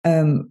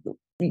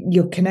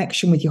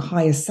connection with your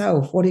higher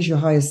self. What is your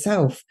higher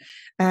self?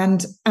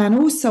 And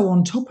also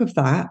on top of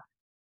that,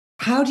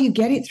 how do you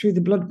get it through the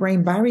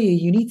blood-brain barrier?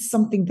 You need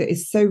something that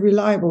is so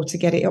reliable to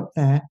get it up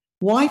there.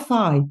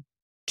 Wi-Fi,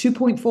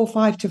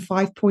 2.45 to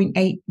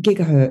 5.8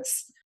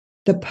 gigahertz,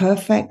 the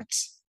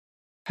perfect,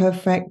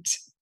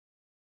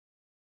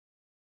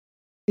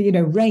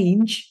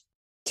 range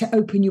to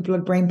open your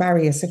blood-brain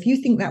barrier. So if you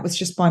think that was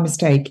just by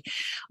mistake,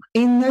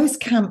 in those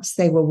camps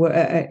they were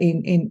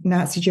in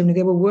Nazi Germany,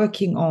 they were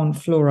working on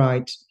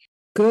fluoride.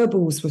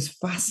 Goebbels was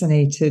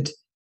fascinated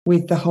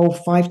with the whole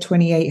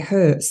 528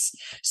 hertz.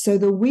 So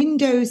the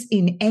windows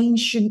in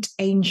ancient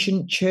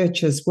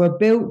churches were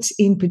built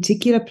in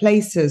particular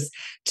places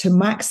to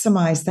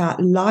maximize that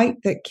light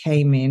that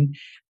came in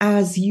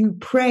as you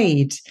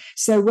prayed.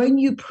 So when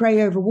you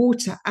pray over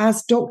water,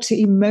 as Dr.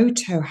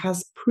 Emoto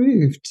has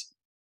proved,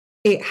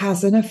 it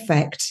has an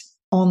effect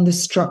on the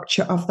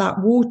structure of that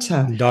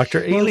water.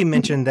 Dr. Ely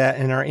mentioned that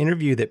in our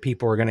interview that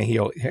people are going to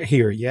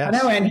hear. Yes. I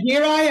know, and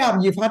here I am.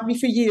 You've had me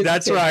for years.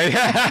 That's right.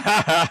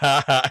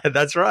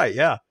 That's right.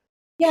 Yeah.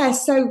 Yeah.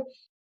 So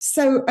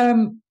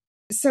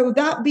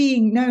that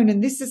being known,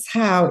 and this is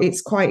how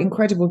it's quite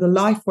incredible, the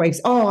life waves.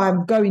 Oh,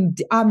 I'm doing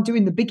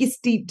the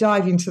biggest deep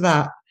dive into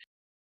that.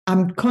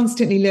 I'm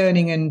constantly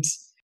learning, and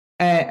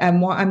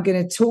what I'm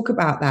going to talk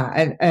about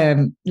that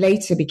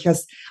later,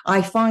 because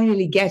I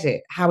finally get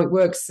it, how it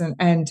works.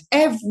 And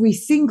every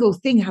single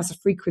thing has a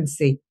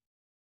frequency.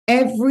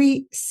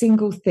 Every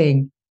single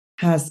thing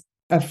has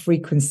a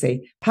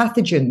frequency.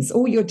 Pathogens,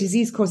 all your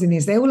disease-causing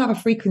things, they all have a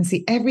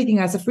frequency. Everything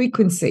has a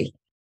frequency.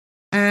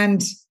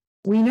 And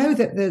we know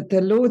that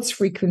the Lord's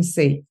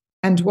frequency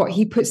and what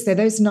he puts there,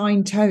 those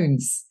 9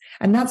 tones.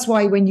 And that's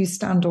why when you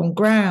stand on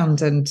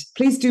ground, and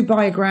please do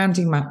buy a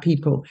grounding mat,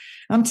 people.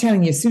 I'm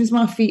telling you, as soon as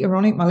my feet are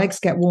on it, my legs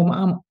get warm,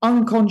 I'm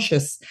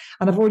unconscious.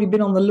 And I've already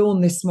been on the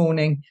lawn this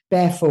morning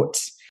barefoot.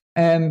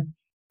 And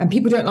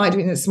people don't like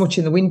doing it so much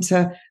in the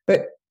winter.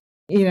 But,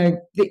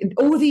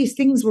 all these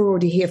things were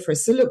already here for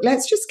us. So look,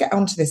 let's just get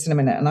onto this in a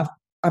minute. And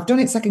I've done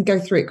it so I can go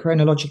through it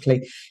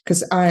chronologically,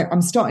 because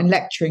I'm starting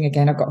lecturing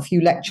again. I've got a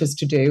few lectures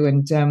to do.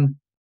 And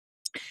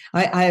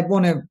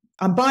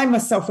I'm buying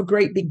myself a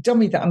great big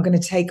dummy that I'm going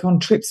to take on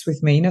trips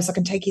with me, so I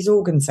can take his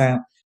organs out,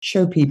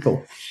 show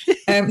people.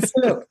 So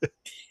look,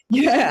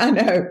 yeah, I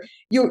know.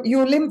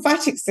 Your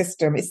lymphatic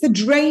system, it's the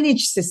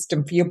drainage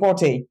system for your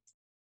body,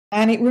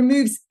 and it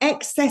removes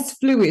excess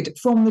fluid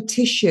from the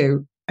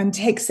tissue and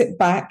takes it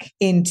back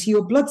into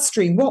your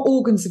bloodstream. What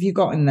organs have you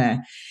got in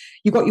there?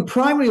 You've got your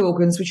primary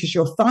organs, which is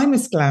your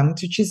thymus gland,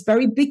 which is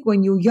very big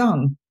when you're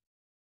young.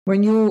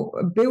 When you're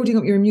building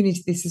up your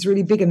immunity, this is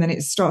really big, and then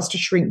it starts to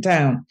shrink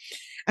down.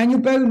 And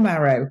your bone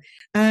marrow.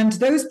 And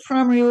those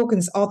primary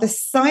organs are the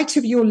site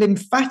of your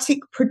lymphatic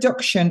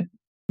production,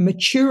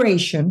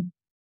 maturation,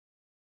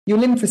 your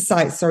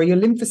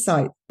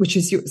lymphocyte, which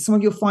is some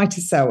of your fighter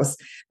cells.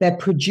 They're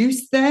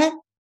produced there,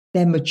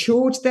 they're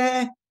matured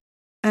there,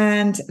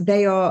 and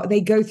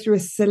they go through a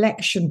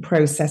selection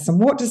process. And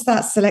what does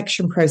that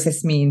selection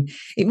process mean?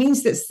 It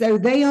means that so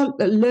they are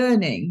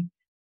learning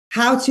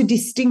how to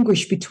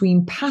distinguish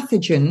between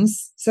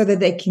pathogens so that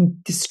they can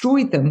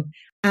destroy them,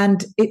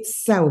 and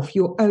itself,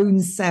 your own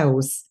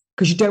cells,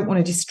 because you don't want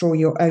to destroy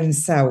your own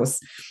cells.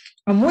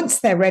 And once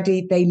they're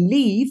ready, they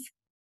leave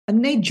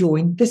and they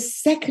join the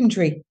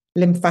secondary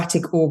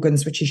lymphatic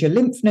organs, which is your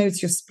lymph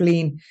nodes, your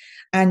spleen,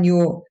 and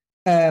your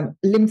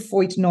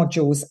lymphoid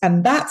nodules.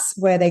 And that's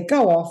where they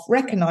go off,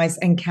 recognize,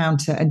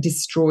 encounter, and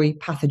destroy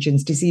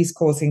pathogens,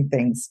 disease-causing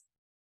things.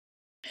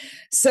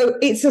 So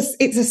it's a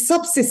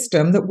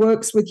subsystem that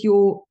works with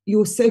your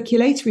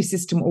circulatory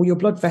system or your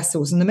blood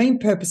vessels. And the main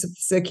purpose of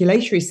the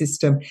circulatory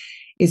system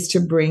is to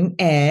bring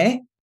air,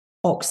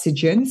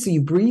 oxygen. So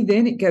you breathe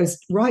in, it goes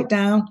right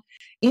down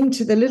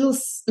into the little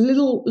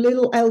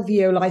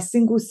alveoli,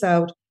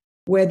 single-celled,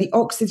 where the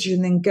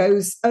oxygen then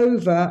goes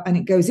over and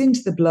it goes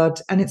into the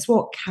blood, and it's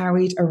what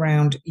carried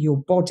around your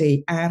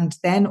body. And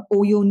then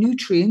all your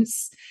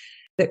nutrients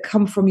that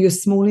come from your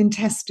small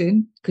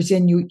intestine, because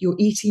then you're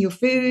eating your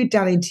food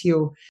down into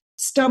your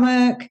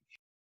stomach,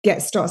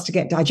 starts to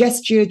get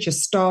digested, your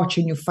starch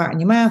and your fat in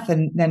your mouth,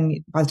 and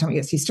then by the time it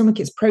gets to your stomach,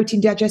 it's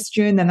protein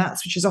digestion, then that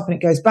switches off and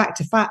it goes back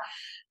to fat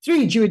through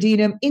your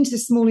duodenum into the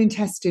small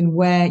intestine,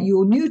 where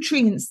your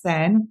nutrients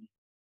then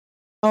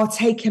are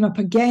taken up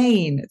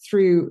again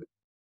through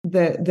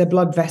the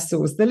blood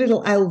vessels, the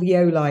little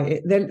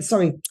alveoli,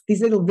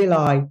 these little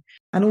villi,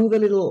 and all the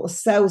little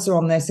cells are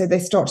on there, so they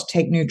start to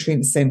take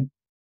nutrients in.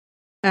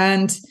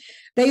 And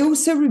they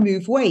also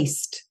remove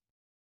waste.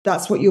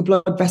 That's what your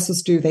blood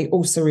vessels do. They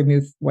also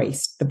remove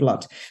waste, the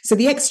blood. So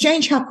the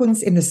exchange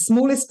happens in the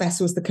smallest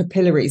vessels, the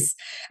capillaries,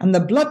 and the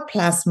blood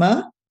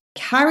plasma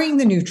carrying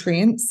the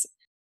nutrients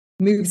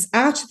moves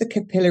out of the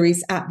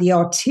capillaries at the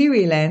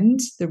arterial end,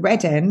 the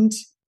red end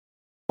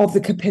of the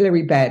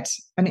capillary bed.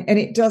 And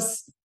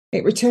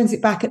it returns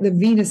it back at the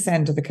venous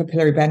end of the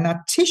capillary bed.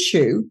 Now,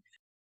 tissue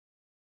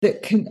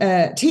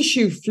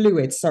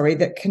fluid,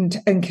 that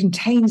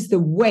contains the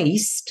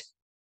waste,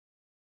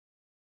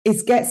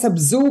 gets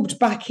absorbed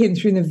back in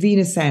through the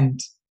venous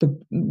end.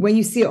 Where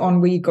you see it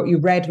on where you've got your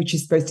red, which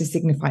is supposed to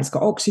signify it's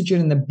got oxygen,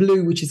 and the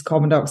blue, which is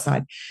carbon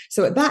dioxide.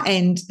 So at that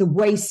end, the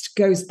waste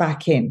goes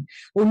back in.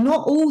 Well,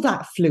 not all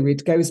that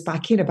fluid goes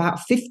back in. About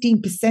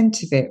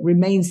 15% of it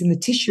remains in the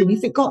tissue. And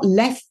if it got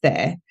left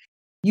there,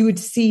 you would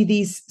see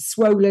these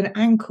swollen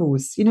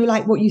ankles,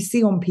 like what you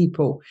see on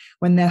people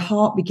when their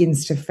heart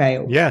begins to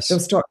fail. Yes. They'll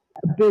start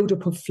a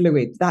buildup of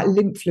fluid, that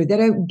lymph fluid. They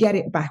don't get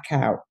it back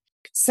out.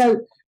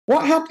 So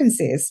what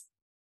happens is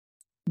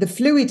the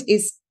fluid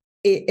it's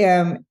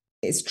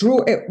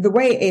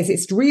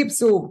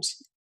reabsorbed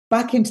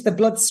back into the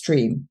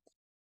bloodstream,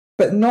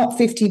 but not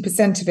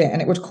 15% of it,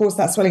 and it would cause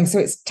that swelling. So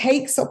it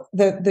takes up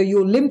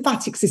your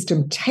lymphatic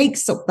system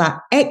takes up that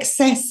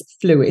excess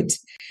fluid,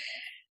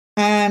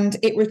 and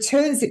it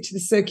returns it to the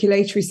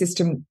circulatory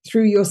system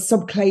through your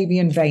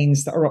subclavian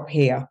veins that are up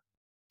here.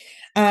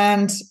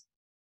 And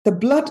the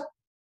blood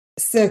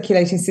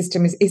circulating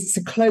system is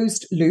a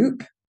closed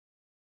loop,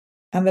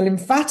 and the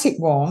lymphatic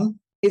one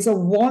is a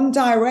one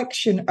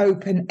direction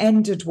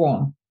open-ended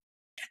one.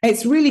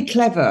 It's really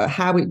clever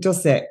how it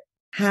does it,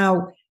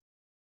 how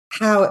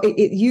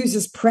it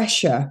uses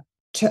pressure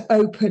to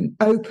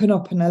open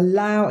up and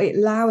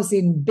allows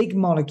in big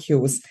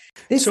molecules.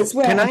 This is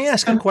where can I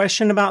ask a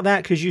question about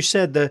that? Because you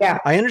said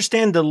I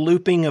understand the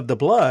looping of the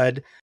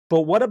blood,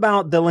 but what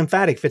about the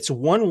lymphatic? If it's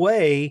one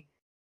way,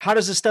 how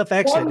does the stuff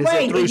exit? Is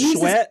it through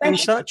sweat and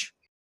such?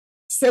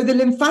 So the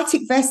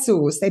lymphatic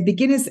vessels, they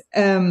begin as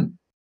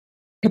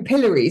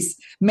capillaries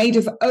made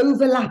of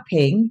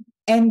overlapping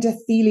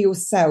endothelial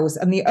cells,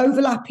 and the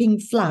overlapping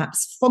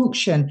flaps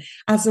function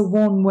as a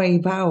one-way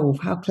valve.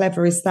 How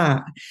clever is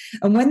that?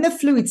 And when the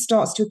fluid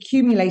starts to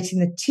accumulate in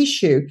the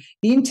tissue,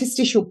 the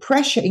interstitial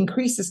pressure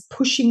increases,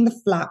 pushing the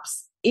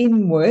flaps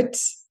inward,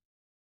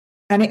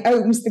 and it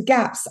opens the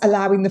gaps,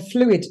 allowing the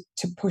fluid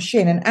to push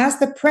in. And as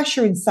the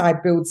pressure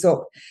inside builds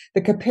up, the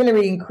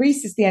capillary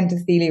increases, the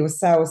endothelial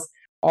cells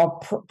are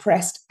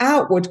pressed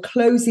outward,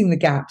 closing the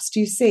gaps. Do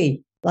you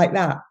see? Like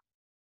that.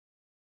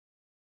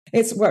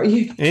 It's what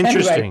you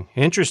interesting.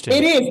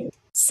 It is.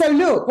 So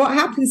look, what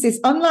happens is,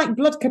 unlike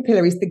blood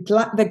capillaries,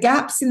 the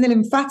gaps in the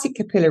lymphatic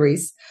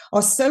capillaries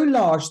are so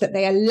large that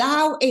they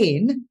allow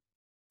in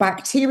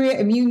bacteria,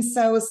 immune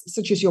cells,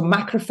 such as your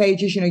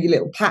macrophages, your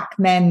little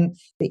Pac-Men,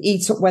 they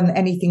eat up when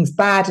anything's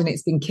bad and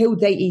it's been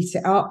killed, they eat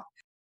it up.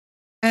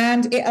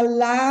 And it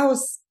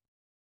allows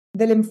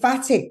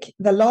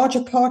the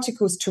larger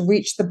particles to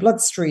reach the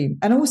bloodstream.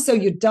 And also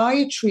your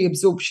dietary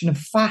absorption of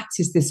fat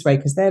is this way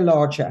because they're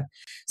larger.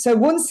 So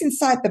once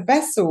inside the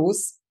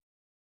vessels,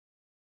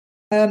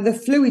 the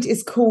fluid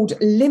is called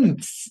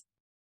lymph.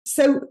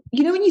 So,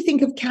 when you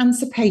think of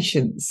cancer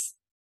patients,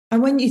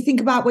 and when you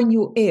think about when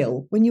you're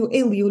ill,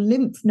 your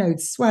lymph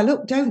nodes swell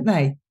up, don't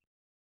they?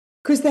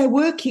 Because they're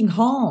working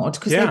hard,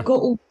 because they've got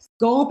all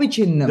garbage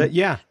in them.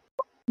 Yeah.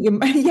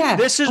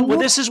 This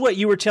is what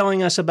you were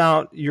telling us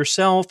about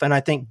yourself, and I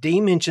think Dee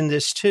mentioned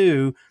this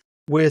too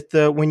with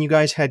when you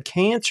guys had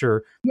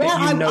cancer.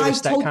 Yeah,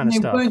 noticed that kind of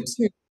stuff.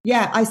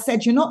 Yeah, I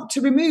said you're not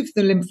to remove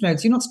the lymph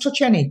nodes. You're not to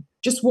touch any.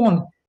 Just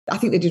one. I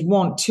think they did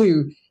 1,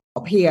 2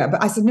 up here,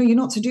 but I said no, you're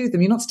not to do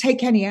them. You're not to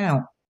take any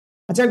out.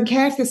 I don't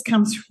care if there's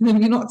cancer in them.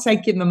 You're not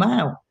taking them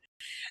out.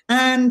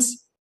 And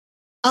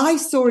I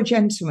saw a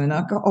gentleman.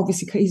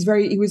 Obviously,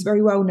 he was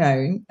very well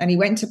known, and he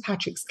went to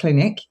Patrick's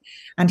clinic,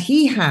 and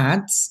he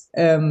had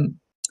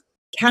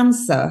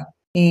cancer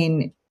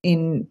in.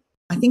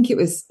 I think it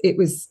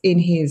was in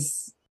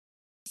his.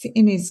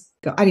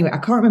 Anyway, I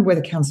can't remember where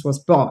the cancer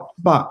was,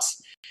 but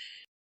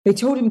they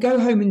told him go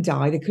home and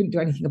die. They couldn't do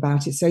anything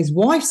about it, so his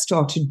wife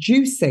started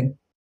juicing,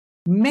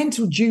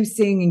 mental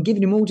juicing, and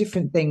giving him all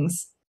different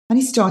things, and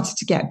he started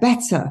to get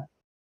better.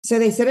 So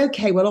they said,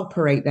 okay, we'll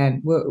operate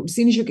then. Well, as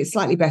soon as you get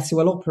slightly better,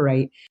 we'll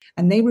operate.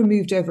 And they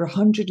removed over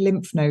 100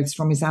 lymph nodes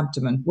from his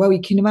abdomen. Well,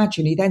 you can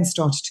imagine he then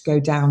started to go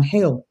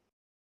downhill.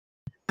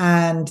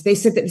 And they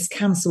said that this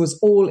cancer was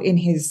all in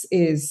his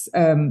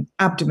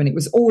abdomen. It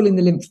was all in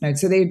the lymph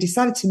nodes. So they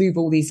decided to move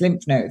all these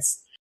lymph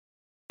nodes.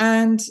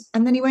 And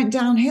then he went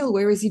downhill,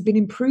 whereas he'd been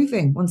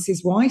improving once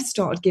his wife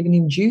started giving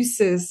him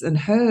juices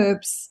and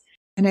herbs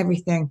and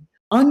everything.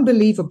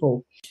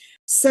 Unbelievable.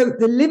 So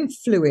the lymph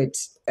fluid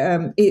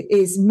it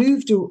is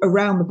moved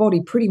around the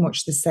body pretty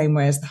much the same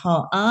way as the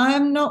heart.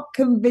 I'm not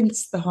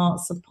convinced the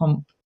heart's a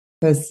pump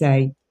per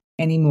se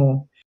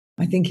anymore.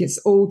 I think it's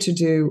all to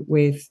do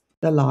with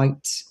the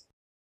light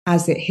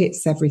as it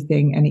hits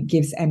everything and it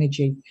gives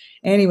energy.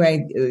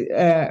 Anyway,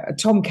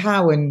 Tom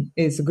Cowan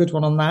is a good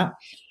one on that.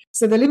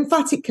 So the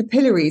lymphatic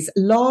capillaries,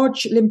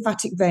 large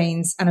lymphatic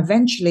veins, and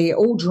eventually it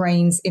all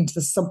drains into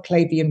the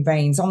subclavian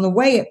veins. On the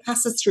way, it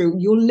passes through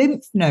your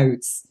lymph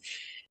nodes.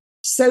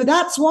 So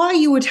that's why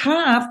you would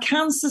have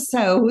cancer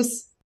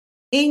cells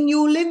in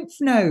your lymph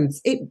nodes.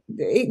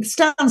 It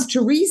stands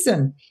to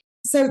reason.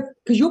 So,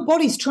 because your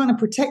body's trying to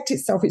protect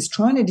itself, it's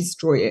trying to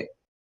destroy it.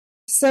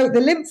 So the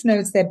lymph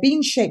nodes, they're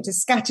bean-shaped, are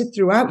scattered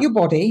throughout your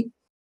body,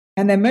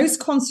 and they're most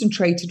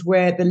concentrated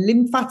where the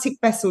lymphatic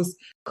vessels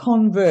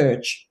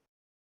converge.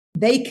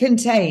 They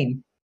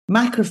contain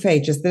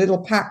macrophages, the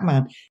little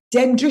Pac-Man,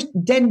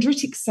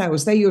 dendritic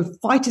cells, they're your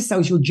fighter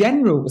cells, your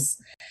generals,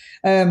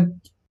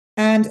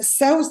 and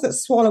cells that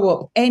swallow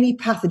up any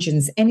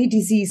pathogens, any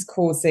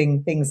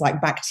disease-causing things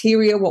like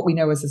bacteria, what we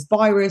know as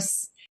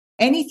virus,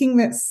 anything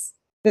that's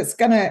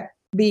going to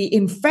be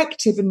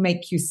infective and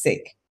make you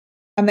sick.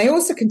 And they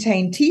also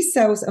contain T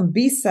cells and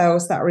B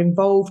cells that are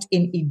involved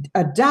in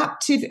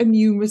adaptive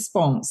immune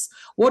response.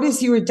 What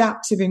is your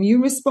adaptive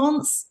immune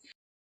response?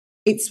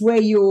 It's where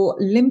your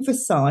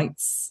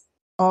lymphocytes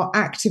are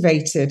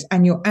activated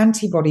and your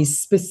antibodies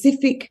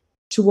specific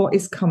to what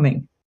is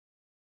coming.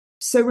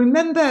 So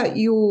remember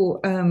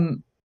your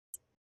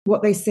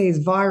what they say is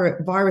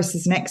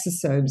viruses and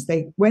exosomes.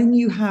 When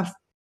you have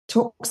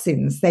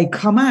toxins, they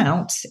come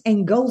out,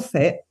 engulf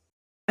it,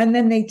 and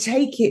then they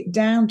take it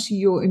down to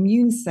your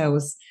immune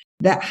cells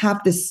that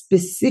have the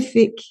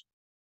specific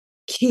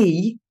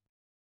key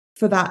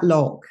for that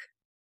lock.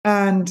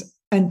 And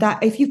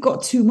that if you've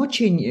got too much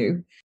in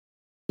you,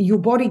 your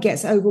body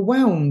gets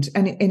overwhelmed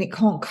and it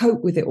can't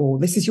cope with it all.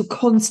 This is your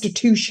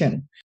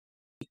constitution.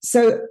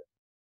 So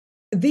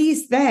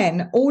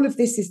all of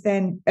this is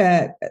then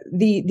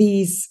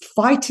these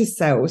fighter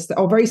cells that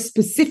are very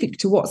specific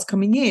to what's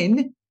coming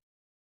in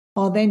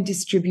are then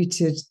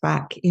distributed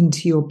back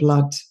into your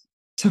blood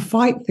to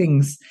fight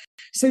things.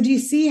 So do you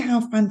see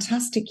how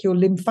fantastic your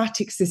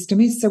lymphatic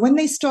system is? So when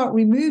they start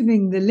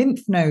removing the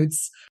lymph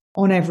nodes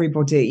on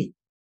everybody,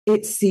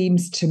 it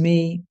seems to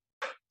me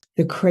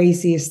the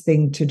craziest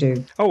thing to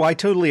do. Oh, I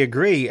totally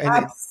agree.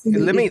 And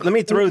let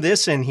me throw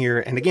this in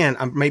here. And again,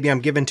 maybe I'm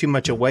giving too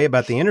much away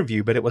about the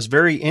interview, but it was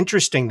very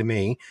interesting to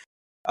me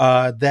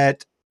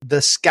that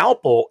the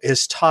scalpel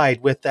is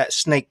tied with that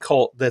snake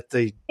cult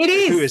who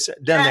is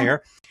done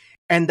there.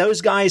 And those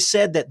guys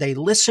said that they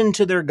listened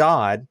to their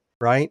God,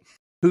 right,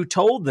 who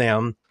told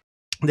them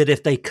that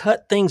if they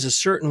cut things a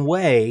certain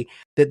way,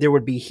 that there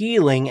would be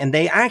healing. And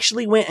they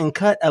actually went and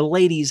cut a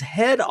lady's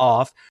head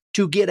off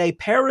to get a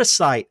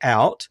parasite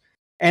out.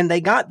 And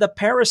they got the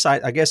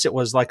parasite, I guess it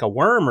was like a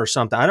worm or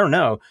something, I don't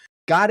know,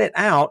 got it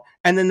out.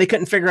 And then they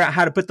couldn't figure out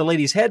how to put the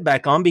lady's head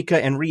back on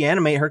and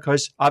reanimate her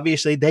because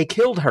obviously they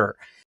killed her.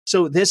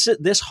 So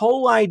this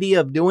whole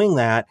idea of doing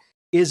that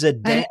is a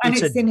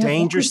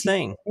dangerous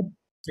thing.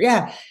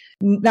 Yeah.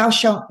 Thou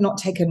shalt not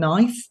take a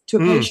knife to a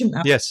patient.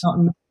 Thou shalt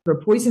not administer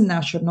a poison.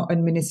 Thou shalt not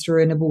administer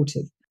an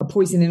abortive, a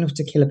poison enough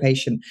to kill a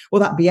patient.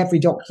 Well, that'd be every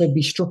doctor would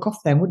be struck off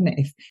then, wouldn't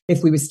it?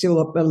 If we were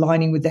still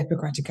aligning with the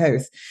Hippocratic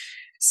Oath.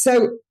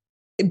 So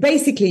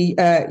basically,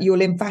 your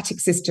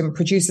lymphatic system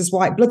produces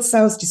white blood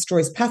cells,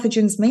 destroys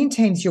pathogens,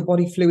 maintains your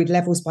body fluid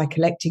levels by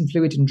collecting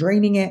fluid and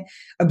draining it,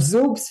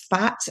 absorbs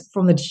fat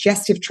from the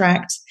digestive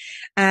tract,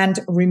 and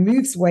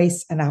removes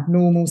waste and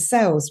abnormal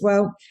cells.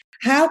 Well,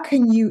 how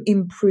can you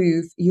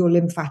improve your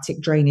lymphatic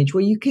drainage?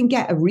 Well, you can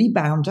get a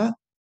rebounder,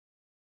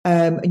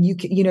 and you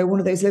can, one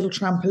of those little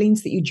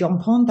trampolines that you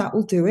jump on, that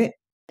will do it.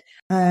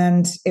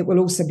 And it will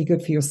also be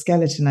good for your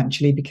skeleton,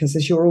 actually, because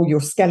as all your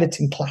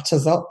skeleton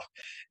clatters up,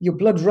 your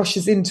blood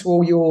rushes into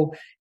all your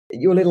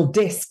little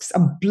discs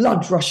and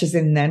blood rushes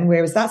in then,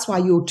 whereas that's why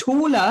you're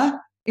taller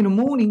in the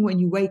morning when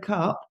you wake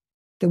up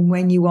than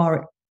when you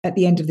are at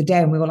the end of the day.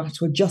 And we will have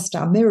to adjust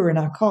our mirror in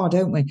our car,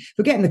 don't we? If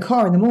we get in the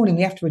car in the morning,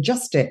 we have to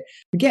adjust it.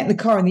 If we get in the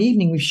car in the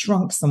evening, we've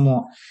shrunk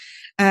somewhat.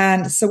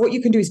 And so what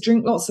you can do is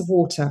drink lots of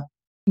water.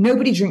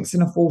 Nobody drinks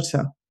enough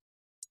water.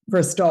 For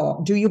a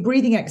start, do your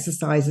breathing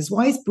exercises.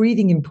 Why is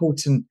breathing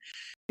important?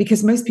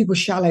 Because most people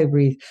shallow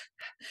breathe.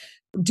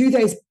 Do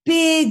those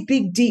big,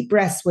 big, deep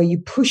breaths where you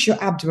push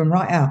your abdomen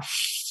right out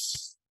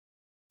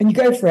and you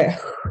go for it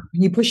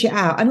and you push it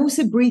out, and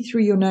also breathe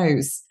through your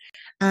nose.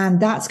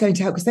 And that's going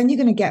to help, because then you're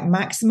going to get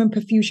maximum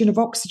perfusion of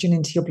oxygen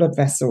into your blood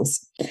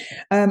vessels.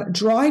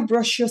 Dry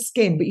brush your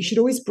skin, but you should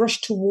always brush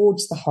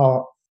towards the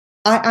heart.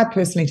 I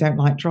personally don't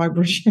like dry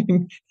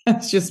brushing.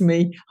 That's just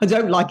me. I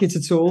don't like it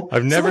at all.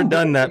 I've never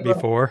done that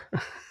before.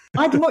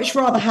 I'd much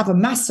rather have a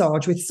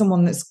massage with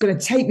someone that's going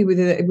to take me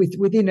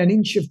within an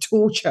inch of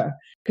torture,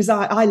 because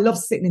I love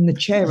sitting in the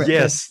chair at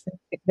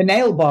the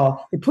nail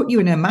bar. They put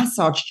you in a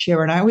massage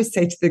chair, and I always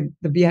say to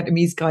the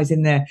Vietnamese guys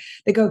in there,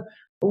 they go,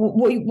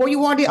 what you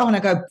want it on? I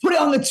go, put it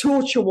on the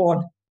torture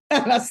one.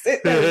 And I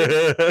sit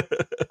there.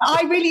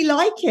 I really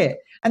like it.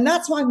 And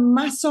that's why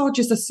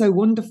massages are so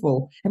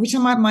wonderful. Every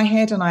time I have my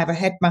head and I have a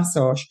head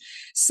massage.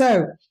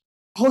 So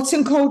hot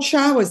and cold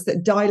showers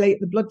that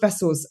dilate the blood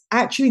vessels.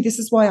 Actually, this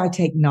is why I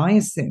take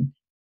niacin,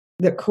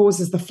 that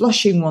causes the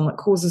flushing one, that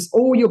causes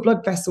all your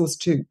blood vessels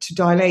to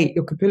dilate,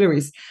 your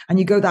capillaries. And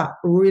you go that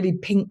really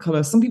pink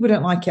color. Some people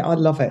don't like it. I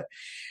love it.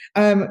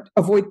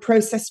 Avoid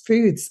processed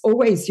foods.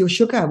 Always your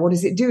sugar. What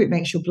does it do? It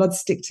makes your blood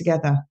stick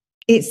together.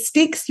 It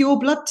sticks your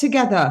blood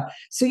together.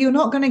 So you're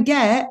not going to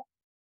get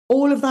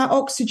all of that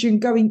oxygen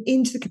going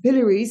into the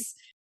capillaries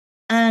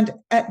and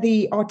at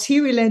the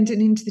arterial end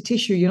and into the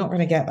tissue. You're not going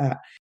to get that.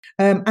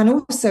 And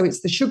also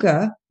it's the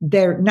sugar,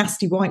 their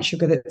nasty white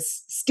sugar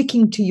that's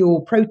sticking to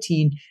your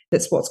protein.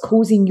 That's what's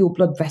causing your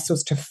blood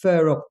vessels to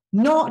fur up,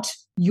 not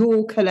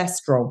your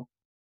cholesterol.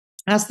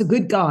 That's the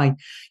good guy.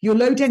 Your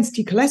low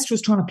density cholesterol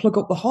is trying to plug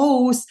up the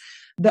holes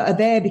that are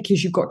there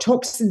because you've got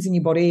toxins in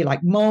your body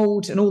like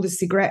mold and all the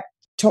cigarette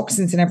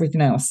toxins and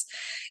everything else.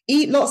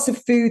 Eat lots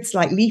of foods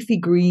like leafy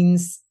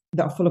greens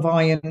that are full of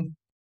iron,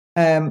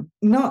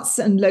 nuts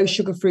and low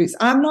sugar fruits.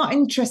 I'm not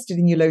interested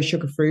in your low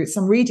sugar fruits.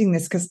 I'm reading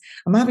this because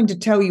I'm having to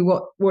tell you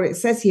what it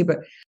says here, but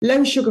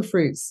low sugar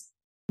fruits.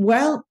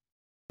 Well,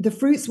 the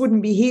fruits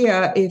wouldn't be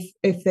here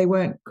if they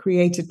weren't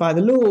created by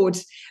the Lord.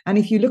 And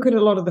if you look at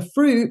a lot of the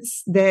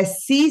fruits, they're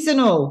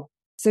seasonal.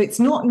 So it's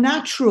not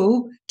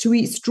natural to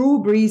eat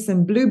strawberries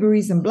and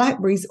blueberries and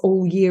blackberries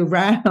all year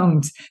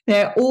round.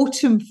 They're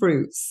autumn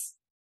fruits.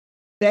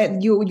 They're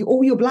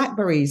all your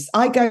blackberries.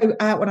 I go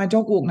out when I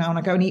dog walk now and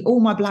I go and eat all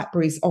my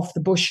blackberries off the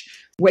bush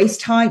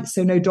waist height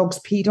so no dogs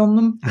peed on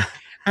them.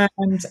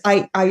 And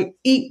I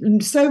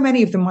eat so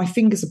many of them, my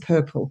fingers are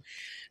purple.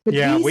 But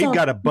yeah, we've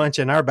got a bunch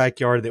in our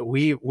backyard that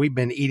we've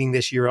been eating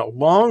this year,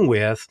 along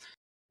with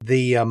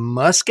the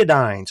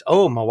muscadines.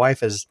 Oh, my wife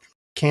has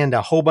canned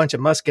a whole bunch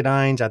of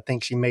muscadines. I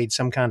think she made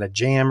some kind of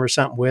jam or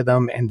something with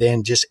them, and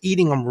then just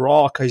eating them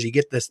raw because you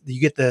get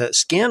the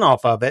skin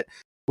off of it,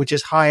 which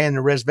is high in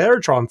the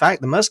resveratrol. In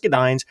fact, the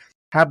muscadines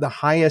have the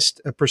highest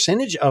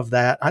percentage of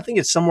that. I think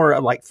it's somewhere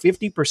like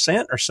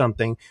 50% or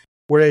something,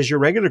 whereas your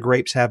regular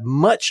grapes have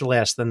much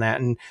less than that.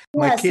 And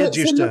my kids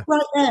used to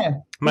right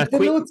there. The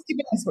Lord's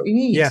giving us what you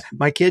need. Yeah,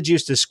 my kids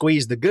used to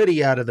squeeze the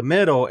goodie out of the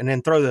middle and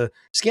then throw the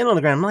skin on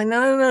the ground. I'm like,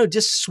 no,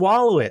 just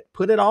swallow it.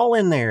 Put it all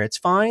in there. It's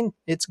fine.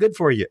 It's good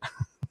for you.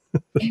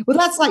 Well,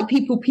 that's like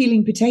people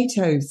peeling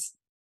potatoes.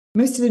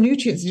 Most of the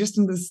nutrients are just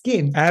under the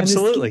skin.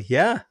 Absolutely,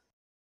 yeah.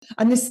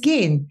 And the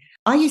skin,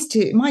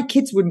 my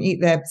kids wouldn't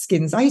eat their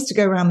skins. I used to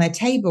go around their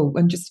table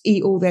and just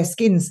eat all their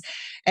skins.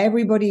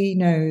 Everybody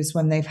knows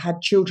when they've had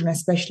children,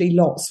 especially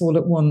lots all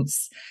at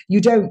once,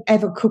 you don't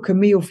ever cook a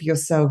meal for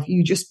yourself.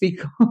 You just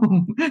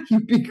become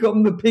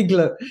the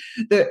piglet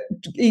that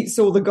eats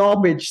all the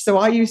garbage. So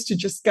I used to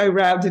just go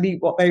around and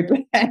eat what they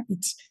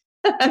left.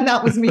 And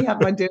that was me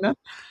having my dinner.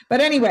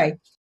 But anyway,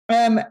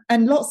 and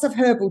lots of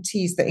herbal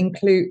teas that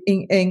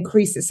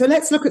increase it. So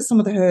let's look at some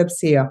of the herbs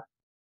here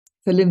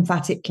for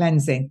lymphatic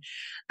cleansing.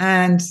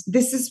 And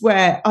this is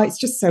where it's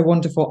just so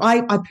wonderful.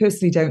 I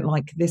personally don't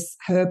like this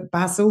herb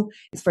basil.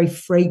 It's very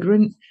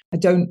fragrant. I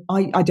don't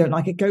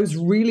like it. It goes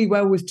really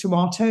well with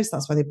tomatoes.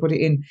 That's why they put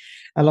it in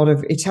a lot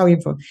of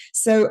Italian food.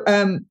 So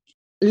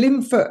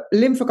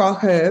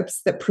lymphatic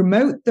herbs that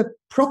promote the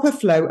proper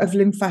flow of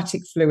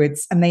lymphatic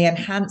fluids, and they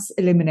enhance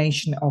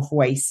elimination of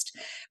waste.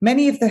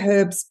 Many of the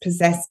herbs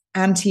possess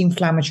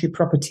anti-inflammatory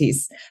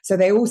properties, so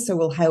they also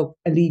will help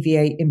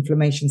alleviate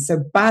inflammation.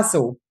 So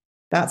basil,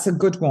 that's a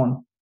good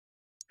one.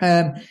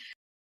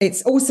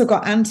 It's also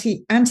got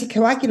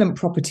anticoagulant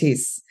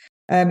properties.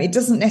 It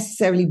doesn't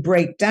necessarily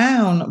break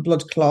down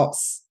blood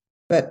clots,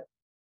 but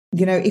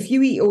if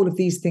you eat all of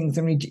these things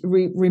and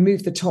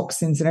remove the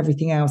toxins and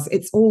everything else,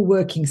 it's all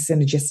working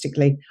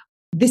synergistically.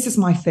 This is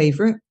my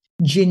favorite,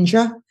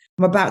 ginger.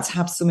 I'm about to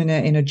have some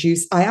in a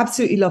juice. I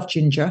absolutely love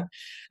ginger.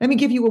 Let me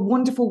give you a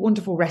wonderful,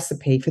 wonderful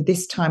recipe for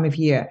this time of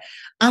year.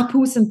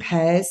 Apples and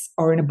pears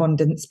are in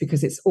abundance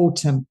because it's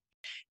autumn.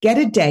 Get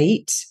a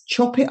date,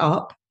 chop it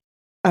up,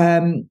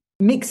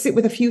 mix it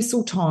with a few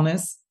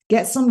sultanas,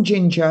 get some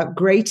ginger,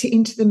 grate it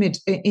into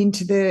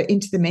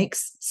the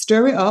mix,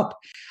 stir it up,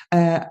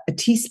 a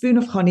teaspoon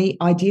of honey,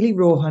 ideally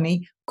raw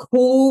honey,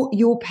 core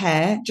your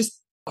pear,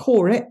 just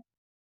core it,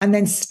 and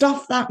then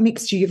stuff that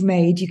mixture you've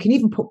made. You can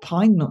even put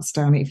pine nuts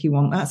down it if you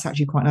want. That's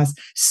actually quite nice.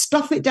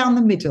 Stuff it down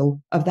the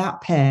middle of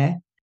that pear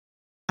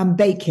and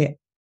bake it.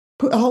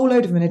 Put a whole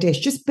load of them in a dish.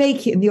 Just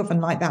bake it in the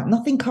oven like that.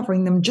 Nothing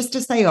covering them, just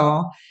as they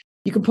are.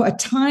 You can put a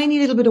tiny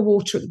little bit of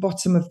water at the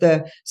bottom of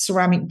the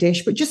ceramic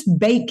dish, but just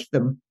bake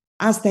them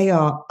as they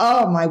are.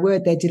 Oh, my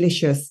word, they're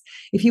delicious.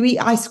 If you eat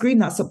ice cream,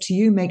 that's up to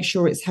you. Make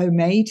sure it's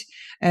homemade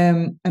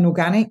and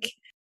organic.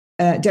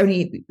 Don't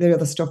eat the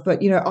other stuff.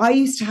 But, I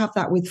used to have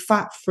that with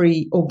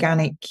fat-free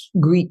organic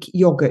Greek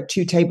yogurt,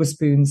 2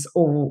 tablespoons,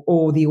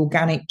 or the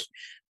organic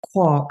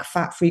quark,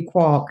 fat-free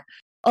quark.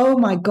 Oh,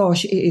 my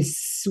gosh, it is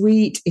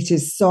sweet. It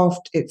is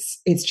soft.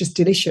 It's just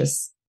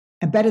delicious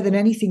and better than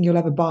anything you'll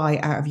ever buy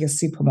out of your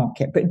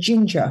supermarket. But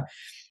ginger,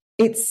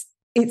 it's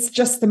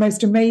just the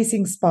most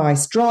amazing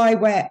spice. Dry,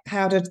 wet,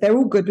 powdered, they're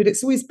all good, but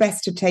it's always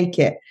best to take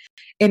it.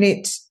 And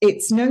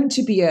it's known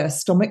to be a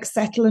stomach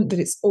settlant, but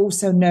it's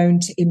also known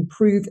to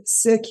improve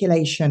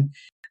circulation,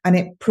 and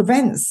it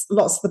prevents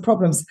lots of the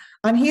problems.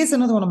 And here's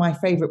another one of my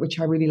favorite, which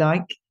I really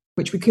like,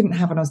 which we couldn't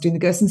have when I was doing the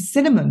Gerson,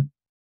 cinnamon.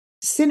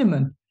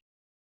 Cinnamon.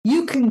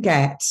 You can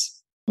get,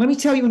 let me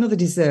tell you another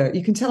dessert.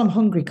 You can tell I'm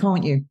hungry,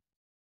 can't you?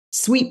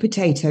 Sweet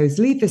potatoes,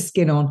 leave the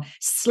skin on,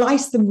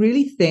 slice them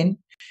really thin.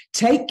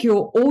 Take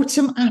your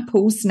autumn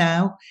apples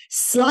now,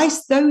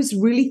 slice those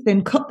really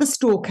thin, cut the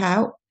stalk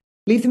out,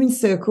 leave them in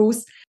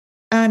circles,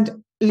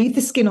 and leave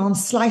the skin on,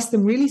 slice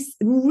them really,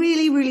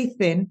 really, really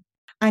thin,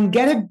 and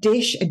get a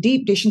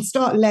deep dish, and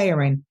start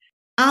layering.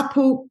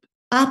 Apple,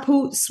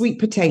 sweet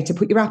potato,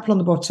 put your apple on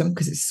the bottom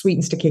because it's sweet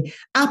and sticky.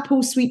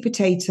 Apple, sweet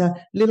potato,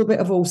 little bit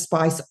of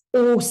allspice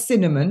or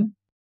cinnamon,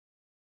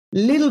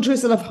 little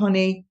drizzle of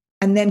honey,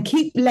 and then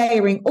keep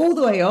layering all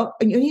the way up.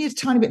 And you need a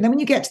tiny bit. And then when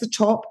you get to the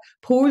top,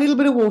 pour a little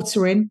bit of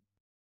water in,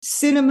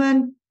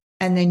 cinnamon,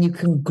 and then you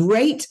can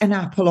grate an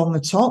apple on the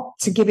top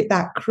to give it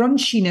that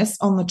crunchiness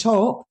on the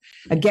top.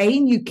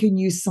 Again, you can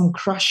use some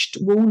crushed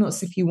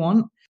walnuts if you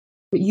want,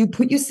 but you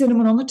put your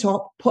cinnamon on the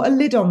top, put a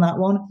lid on that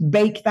one,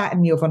 bake that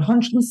in the oven,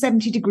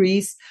 170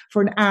 degrees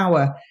for an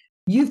hour.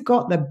 You've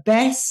got the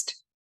best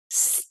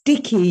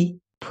sticky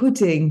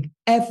pudding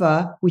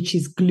ever, which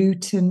is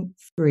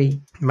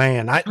gluten-free.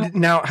 Man,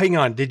 now hang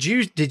on. Did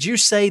you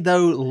say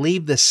though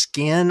leave the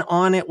skin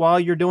on it while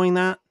you're doing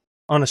that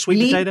on a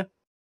sweet potato?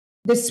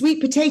 The sweet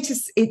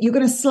potatoes, you're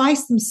going to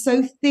slice them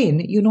so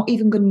thin you're not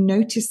even going to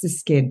notice the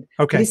skin.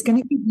 Okay, but it's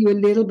going to give you a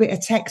little bit of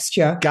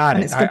texture.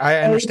 Got it.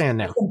 I understand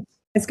now.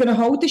 It's going to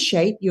hold the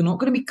shape. You're not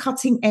going to be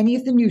cutting any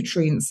of the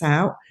nutrients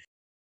out.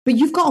 But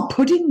you've got a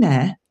pudding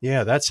there.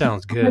 Yeah, that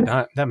sounds good.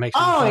 That makes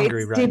me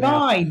hungry right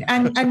divine.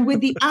 now. And with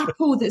the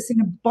apple that's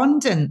in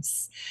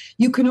abundance,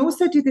 you can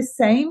also do the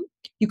same.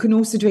 You can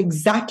also do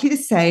exactly the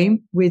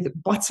same with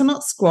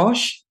butternut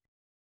squash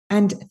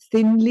and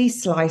thinly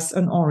slice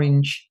an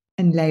orange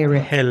and layer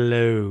it.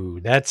 Hello.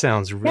 That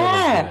sounds really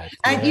good.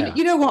 And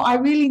you know what I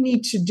really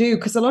need to do,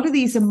 because a lot of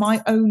these are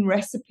my own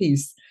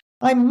recipes.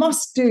 I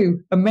must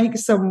do and make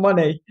some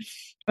money.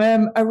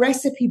 A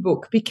recipe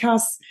book,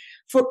 because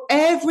for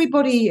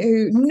everybody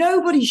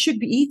nobody should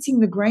be eating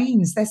the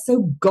grains. They're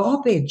so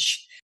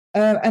garbage.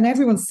 And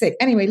everyone's sick.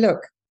 Anyway,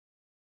 look,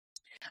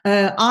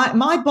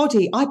 my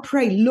body, I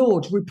pray,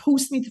 Lord,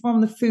 repulse me from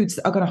the foods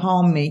that are going to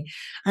harm me.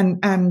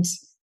 And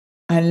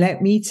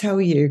let me tell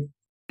you,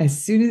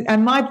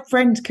 and my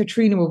friend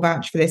Katrina will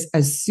vouch for this,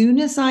 as soon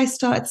as I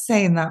started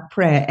saying that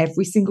prayer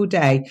every single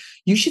day,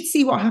 you should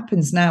see what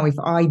happens now if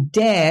I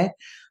dare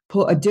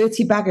put a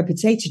dirty bag of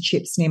potato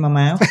chips near my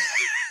mouth.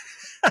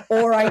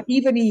 Or I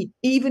even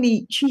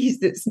eat cheese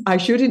that's I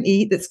shouldn't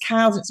eat, that's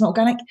cows, it's not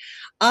organic.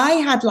 I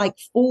had like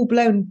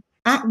full-blown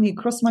acne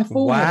across my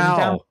forehead and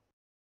down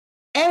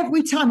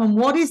every time. And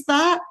what is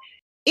that?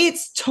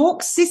 It's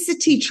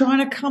toxicity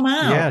trying to come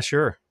out. Yeah,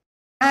 sure.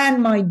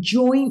 And my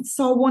joints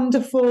are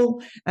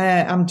wonderful.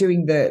 I'm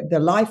doing the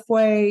Life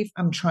Wave.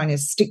 I'm trying to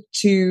stick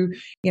to,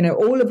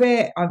 all of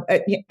it.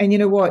 And you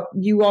know what?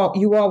 You are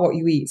what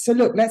you eat. So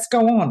look, let's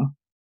go on.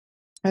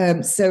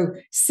 So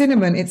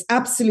cinnamon, it's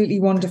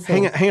absolutely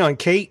wonderful. Hang on,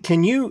 Kate.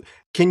 Can you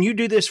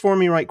do this for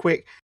me right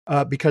quick?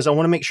 Because I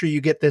want to make sure you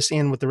get this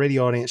in with the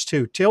radio audience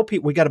too. Tell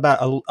people, we got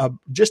about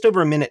just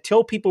over a minute.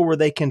 Tell people where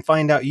they can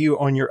find out you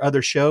on your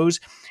other shows,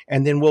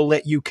 and then we'll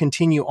let you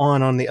continue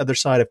on the other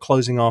side of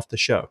closing off the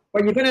show.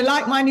 Well, you're going to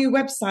like my new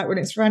website when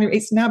it's around.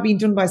 It's now being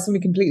done by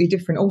somebody completely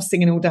different, all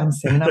singing, all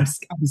dancing, and I'm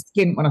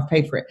skint when I've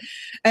paid for it.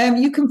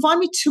 You can find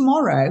me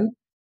tomorrow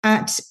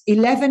at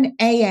 11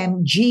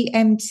 a.m.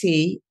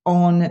 GMT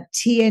on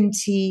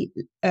TNTlive.com,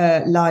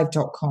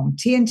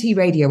 TNT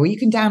Radio, where you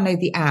can download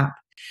the app.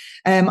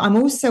 I'm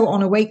also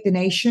on Awake the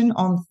Nation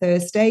on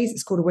Thursdays.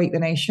 It's called Awake the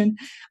Nation.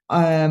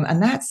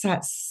 And that's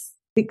at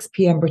 6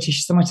 p.m.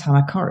 British summertime.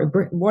 I can't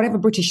remember, whatever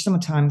British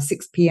summertime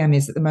 6 p.m.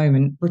 is at the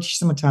moment, British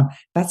summertime.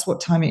 That's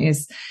what time it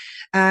is.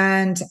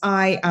 And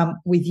I am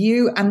with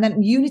you. And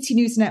then Unity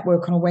News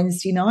Network on a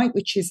Wednesday night,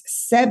 which is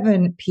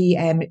 7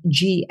 p.m.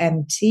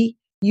 GMT,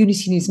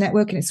 Unity News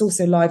Network. And it's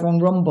also live on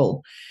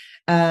Rumble.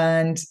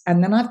 And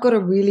then I've got a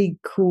really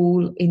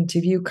cool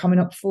interview coming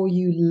up for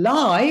you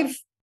live.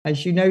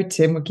 As you know,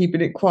 Tim, we're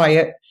keeping it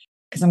quiet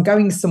because I'm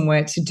going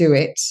somewhere to do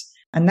it.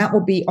 And that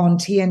will be on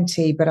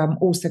TNT, but I'm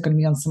also going to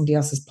be on somebody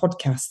else's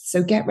podcast.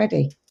 So get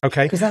ready.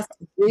 Okay. Because that's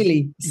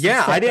really...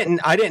 Yeah, I didn't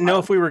know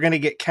if we were going to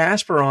get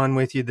Casper on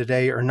with you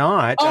today or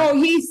not. Oh,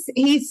 he's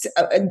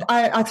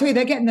I tell you,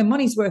 they're getting their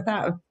money's worth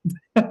out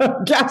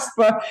of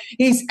Casper.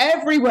 He's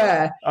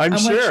everywhere. I'm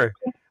sure.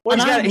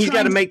 Well, he's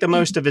got to make the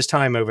most of his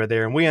time over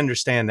there, and we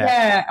understand that.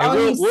 Yeah,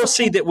 and we'll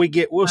see that we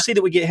get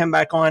him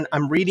back on.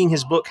 I'm reading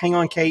his book. Hang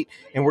on, Kate,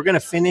 and we're going to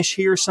finish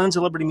here.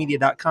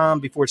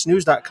 sonsoflibertymedia.com before it's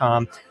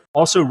news.com.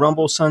 Also,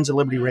 Rumble, Sons of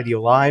Liberty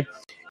Radio Live,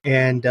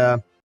 and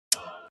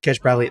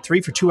catch Bradley at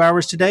 3 for 2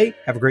 hours today.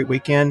 Have a great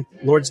weekend.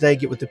 Lord's Day.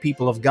 Get with the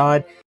people of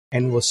God,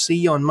 and we'll see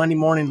you on Monday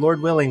morning,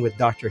 Lord willing, with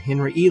Dr.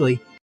 Henry Ely.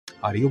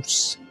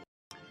 Adios.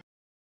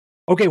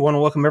 Okay, want to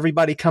welcome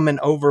everybody coming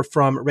over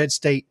from Red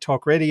State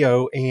Talk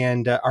Radio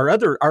and our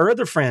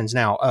other friends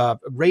now.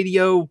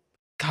 Radio,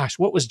 gosh,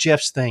 what was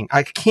Jeff's thing?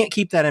 I can't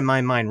keep that in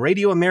my mind.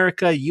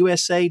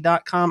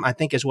 RadioAmericaUSA.com, I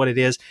think is what it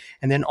is.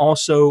 And then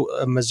also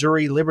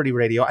Missouri Liberty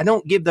Radio. I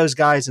don't give those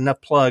guys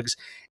enough plugs.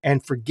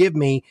 And forgive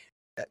me,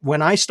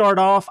 when I start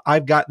off,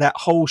 I've got that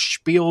whole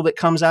spiel that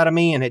comes out of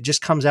me, and it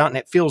just comes out, and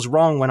it feels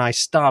wrong when I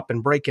stop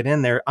and break it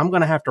in there. I'm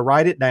going to have to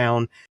write it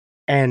down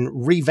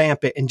and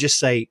revamp it and just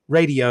say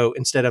radio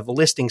instead of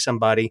listing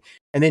somebody,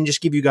 and then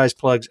just give you guys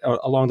plugs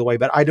along the way.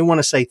 But I do want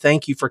to say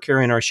thank you for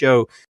carrying our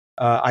show.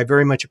 I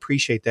very much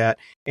appreciate that.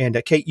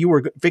 And Kate, you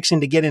were fixing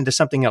to get into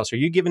something else. Are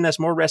you giving us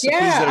more recipes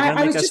that are going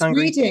to make us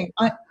hungry? Reading.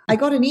 I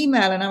got an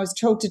email, and I was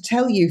told to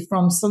tell you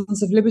from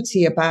Sons of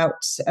Liberty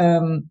about,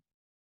 I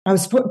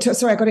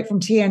got it from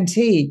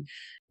TNT.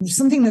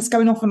 Something that's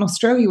going off in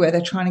Australia where they're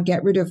trying to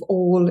get rid of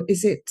all,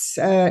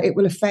 it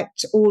will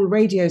affect all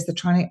radios. They're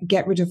trying to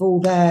get rid of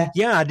all their...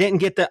 Yeah, I didn't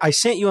get that. I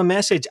sent you a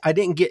message. I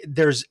didn't get,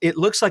 it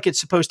looks like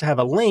it's supposed to have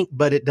a link,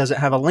 but it doesn't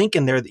have a link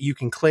in there that you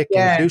can click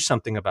and do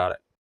something about it.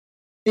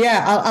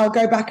 Yeah, I'll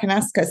go back and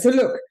ask her. So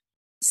look,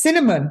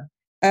 cinnamon,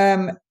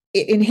 it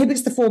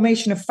inhibits the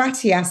formation of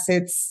fatty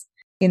acids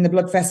in the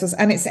blood vessels,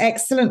 and it's an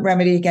excellent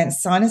remedy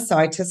against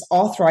sinusitis,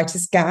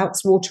 arthritis,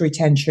 gouts, water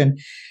retention.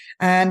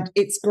 And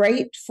it's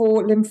great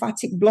for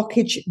lymphatic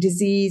blockage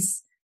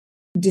diseases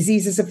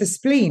of the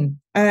spleen.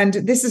 And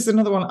this is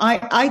another one.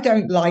 I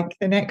don't like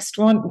the next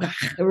one.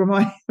 It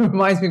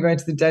reminds me of going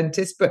to the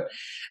dentist. But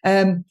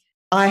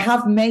I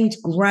have made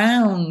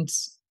ground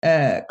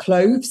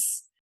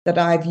cloves that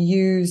I've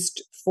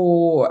used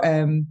for,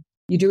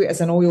 you do it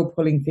as an oil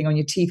pulling thing on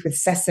your teeth with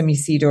sesame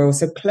seed oil.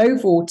 So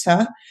clove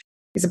water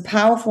is a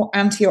powerful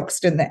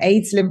antioxidant that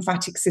aids the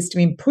lymphatic system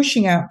in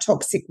pushing out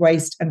toxic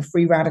waste and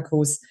free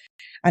radicals.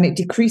 And it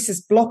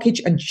decreases blockage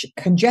and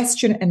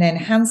congestion and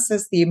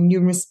enhances the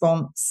immune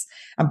response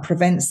and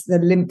prevents the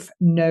lymph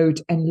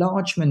node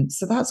enlargement.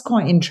 So that's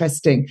quite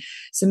interesting.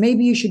 So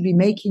maybe you should be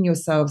making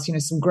yourselves,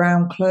 some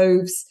ground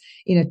cloves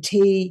in a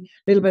tea,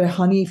 a little bit of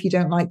honey if you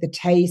don't like the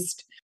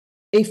taste.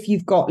 If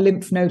you've got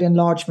lymph node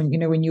enlargement,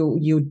 when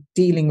you're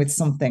dealing with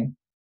something.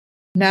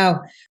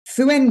 Now,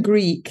 Fuen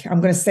Greek,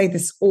 I'm going to say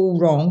this all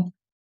wrong,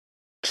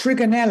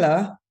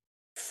 Trigonella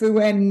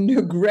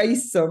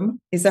fuenograsum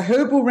is a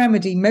herbal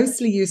remedy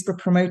mostly used for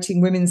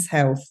promoting women's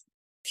health.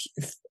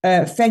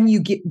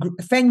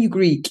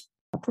 Fenugreek,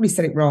 I probably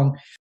said it wrong.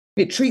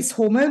 It treats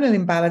hormonal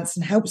imbalance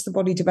and helps the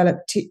body develop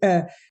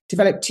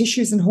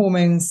tissues and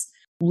hormones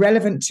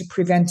relevant to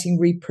preventing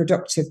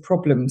reproductive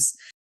problems.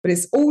 But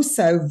it's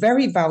also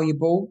very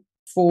valuable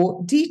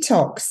for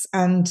detox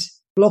and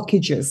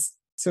blockages.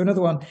 So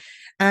another one.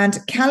 And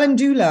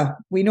calendula,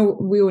 we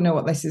all know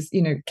what this is,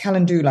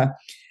 calendula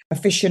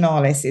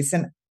officinalis. It's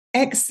an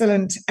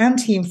excellent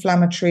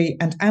anti-inflammatory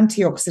and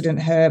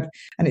antioxidant herb,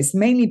 and it's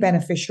mainly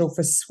beneficial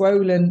for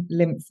swollen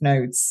lymph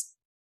nodes.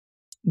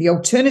 The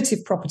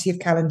alternative property of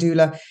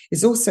calendula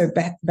is also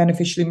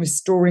beneficial in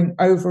restoring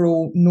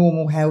overall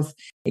normal health.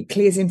 It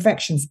clears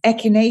infections.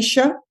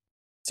 Echinacea,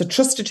 it's a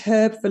trusted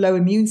herb for low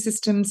immune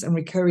systems and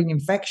recurring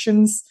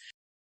infections.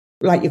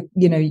 I don't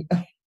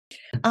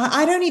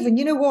even,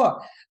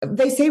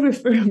 they say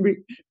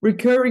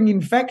recurring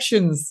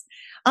infections.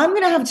 I'm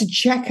going to have to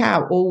check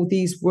out all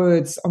these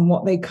words and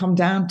what they come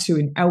down to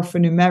in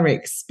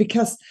alphanumerics,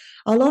 because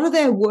a lot of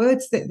their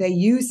words that they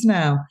use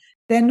now,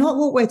 they're not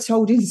what we're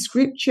told in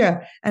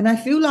scripture. And I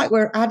feel like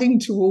we're adding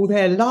to all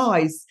their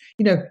lies,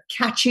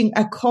 catching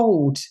a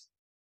cold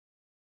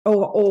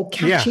or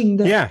catching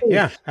the flu.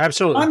 Yeah,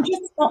 absolutely. I'm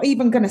just not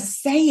even going to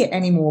say it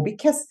anymore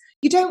because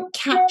you don't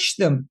catch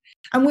them.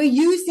 And we're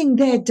using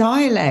their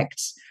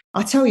dialect.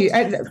 I tell you.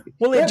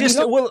 It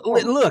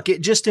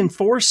just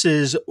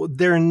enforces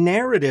their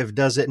narrative,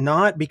 does it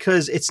not?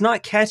 Because it's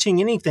not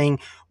catching anything.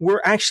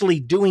 We're actually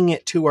doing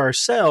it to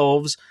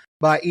ourselves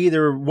by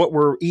either what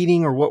we're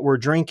eating or what we're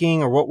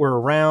drinking or what we're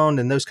around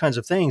and those kinds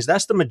of things.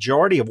 That's the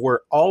majority of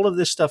where all of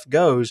this stuff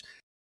goes.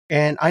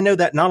 And I know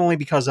that not only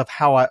because of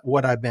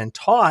what I've been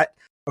taught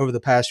over the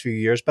past few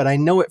years, but I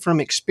know it from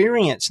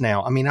experience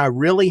now. I mean, I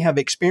really have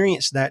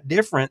experienced that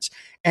difference,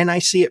 and I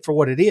see it for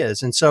what it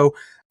is. And so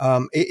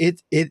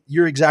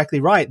you're exactly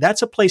right.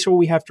 That's a place where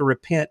we have to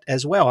repent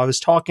as well. I was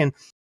talking,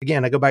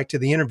 again, I go back to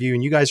the interview,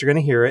 and you guys are going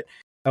to hear it.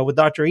 with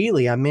Dr.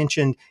 Ely, I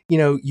mentioned,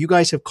 you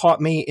guys have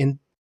caught me in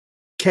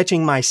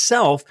catching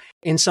myself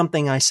in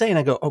something I say. And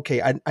I go,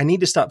 okay, I need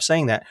to stop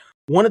saying that.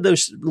 One of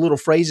those little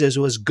phrases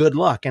was good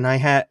luck. And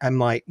I'm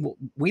like, well,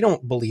 we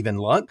don't believe in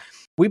luck.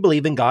 We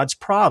believe in God's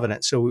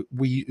providence. So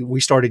we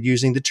started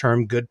using the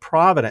term good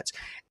providence.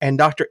 And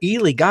Dr.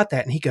 Ely got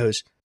that. And he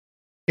goes,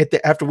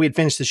 after we had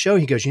finished the show,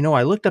 he goes,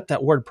 I looked up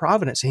that word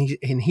providence.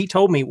 And he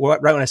told me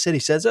right when I said, he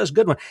says, that's a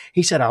good one.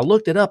 He said, I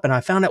looked it up and I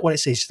found out what it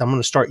says. He said, I'm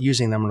going to start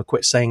using them. I'm going to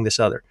quit saying this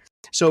other.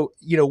 So,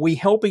 we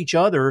help each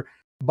other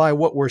by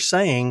what we're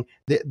saying,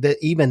 that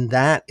even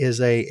that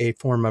is a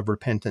form of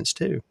repentance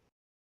too.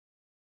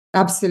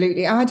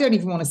 Absolutely. I don't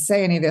even want to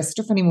say any of this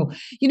stuff anymore.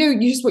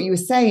 Just what you were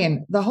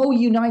saying, the whole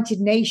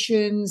United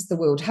Nations, the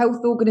World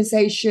Health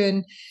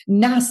Organization,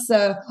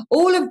 NASA,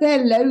 all of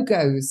their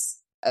logos,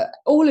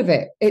 all of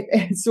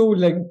it's all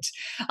linked.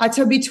 I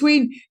tell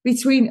between,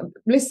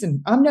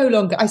 listen,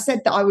 I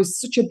said that I was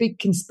such a big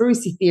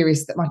conspiracy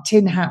theorist that my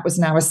tin hat was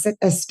now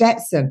a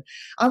Stetson.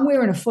 I'm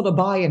wearing a full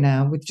abaya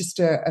now with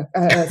just a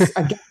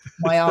gap in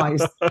my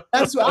eyes.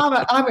 That's what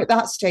I'm at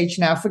that stage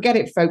now. Forget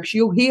it, folks.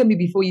 You'll hear me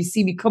before you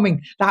see me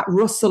coming, that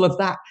rustle of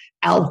that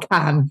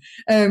Alcan.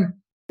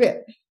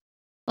 But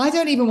I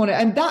don't even want to,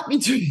 and that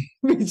between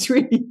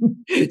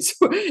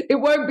so it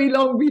won't be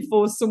long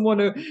before someone,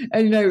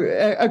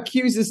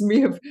 accuses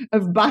me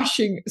of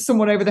bashing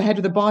someone over the head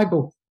with the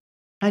Bible.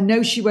 I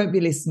know she won't be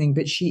listening,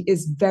 but she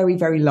is very,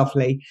 very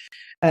lovely.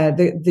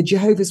 The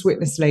Jehovah's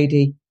Witness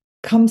lady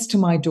comes to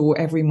my door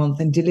every month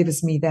and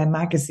delivers me their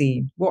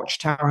magazine,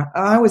 Watchtower.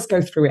 I always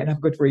go through it and have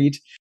a good read.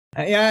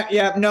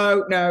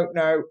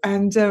 No.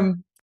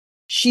 And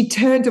she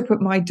turned up at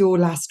my door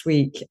last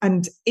week,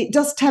 and it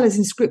does tell us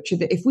in scripture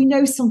that if we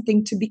know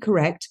something to be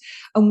correct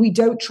and we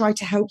don't try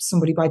to help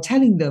somebody by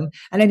telling them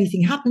and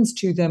anything happens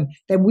to them,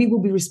 then we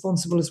will be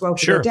responsible as well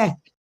for their death.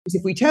 Because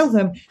if we tell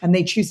them and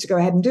they choose to go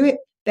ahead and do it,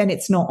 then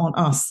it's not on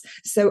us.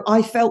 So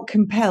I felt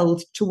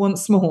compelled to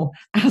once more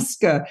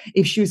ask her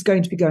if she was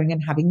going to be going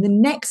and having the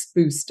next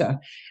booster.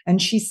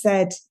 And she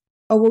said,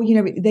 oh, well,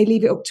 they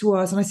leave it up to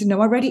us. And I said,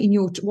 no, I read it in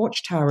your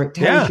Watchtower. It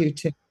tells you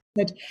to.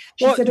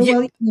 She said,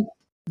 oh, well,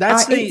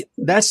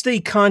 that's the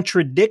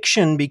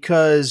contradiction,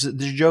 because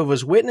the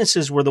Jehovah's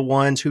Witnesses were the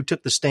ones who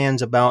took the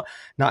stands about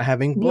not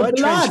having blood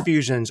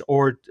transfusions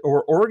or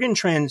organ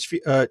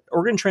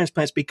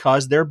transplants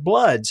because they're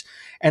bloods.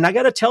 And I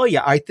got to tell you,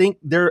 I think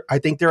they're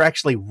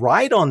actually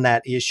right on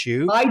that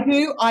issue. I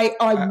do.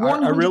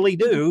 I really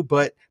do.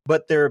 But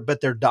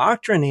their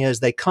doctrine is,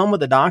 they come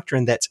with a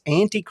doctrine that's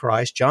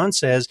antichrist. John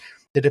says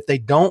that if they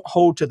don't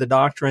hold to the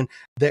doctrine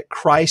that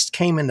Christ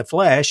came in the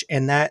flesh,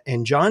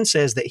 and John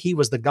says that he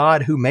was the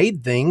God who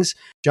made things,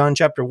 John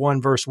chapter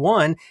 1, verse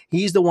 1,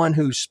 he's the one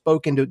who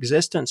spoke into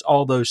existence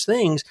all those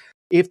things.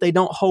 If they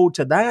don't hold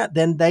to that,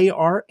 then they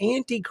are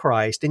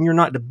antichrist, and you're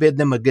not to bid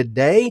them a good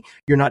day.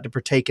 You're not to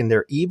partake in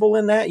their evil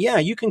in that. Yeah,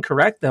 you can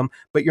correct them,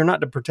 but you're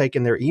not to partake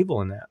in their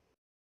evil in that.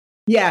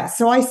 Yeah.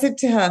 So I said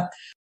to her,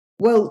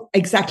 well,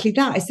 exactly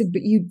that. I said,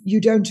 but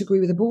you don't agree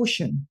with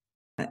abortion.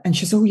 And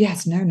she says, oh,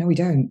 yes, no, we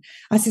don't.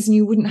 I says, and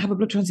you wouldn't have a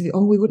blood transfusion?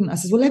 Oh, we wouldn't. I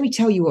says, well, let me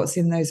tell you what's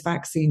in those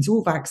vaccines,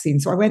 all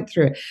vaccines. So I went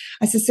through it.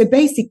 I said, so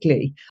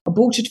basically,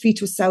 aborted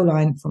fetal cell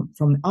line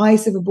from the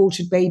eyes of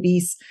aborted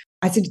babies.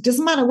 I said, it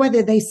doesn't matter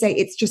whether they say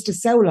it's just a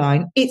cell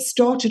line. It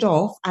started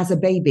off as a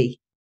baby.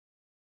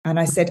 And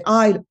I said,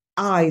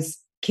 eyes,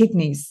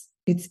 kidneys,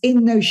 it's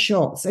in those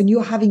shots, and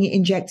you're having it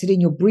injected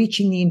in, you're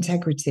breaching the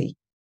integrity.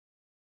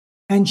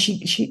 And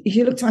she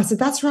looked at me. I said,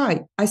 that's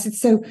right. I said,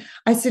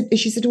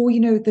 she said, oh,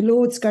 the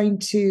Lord's going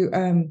to,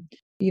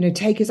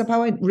 take us up. I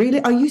went, really?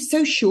 Are you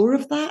so sure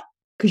of that?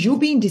 Because you're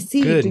being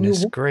deceived.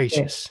 Goodness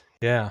gracious.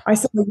 Yeah. I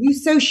said, are you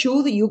so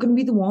sure that you're going to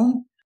be the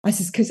one? I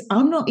said, because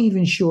I'm not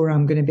even sure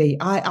I'm going to be.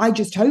 I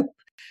just hope,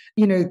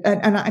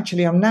 and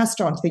actually I'm now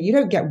starting to think you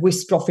don't get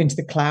whisked off into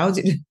the clouds.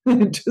 It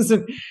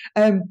doesn't.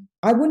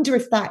 I wonder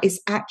if that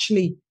is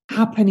actually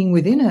happening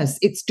within us.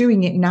 It's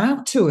doing it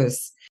now to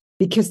us,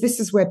 because this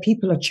is where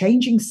people are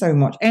changing so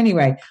much.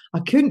 Anyway, I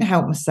couldn't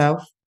help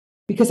myself,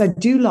 because I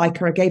do like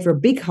her. I gave her a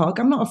big hug.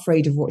 I'm not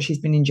afraid of what she's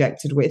been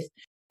injected with,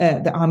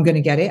 that I'm going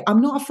to get it.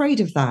 I'm not afraid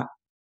of that.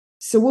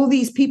 So all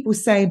these people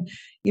saying,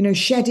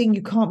 shedding,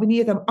 you can't be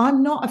near them.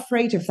 I'm not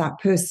afraid of that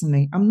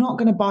personally. I'm not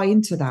going to buy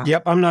into that.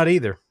 Yep, I'm not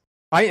either.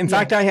 In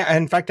fact, I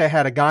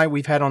had a guy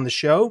we've had on the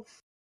show.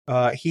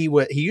 He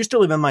used to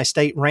live in my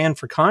state, ran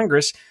for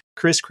Congress.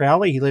 Chris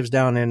Crowley, he lives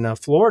down in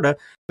Florida,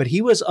 but he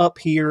was up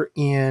here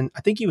I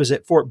think he was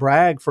at Fort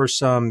Bragg for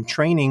some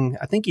training.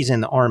 I think he's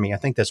in the Army. I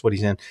think that's what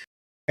he's in.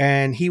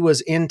 And he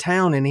was in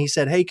town, and he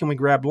said, hey, can we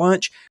grab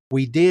lunch?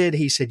 We did.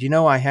 He said,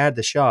 I had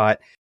the shot.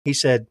 He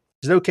said,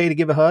 is it okay to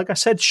give a hug? I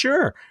said,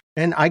 sure.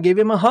 And I gave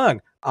him a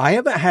hug. I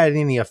haven't had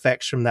any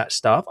effects from that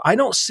stuff. I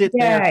don't sit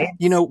there.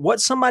 What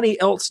somebody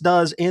else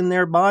does in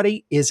their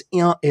body is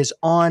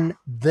on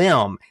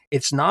them.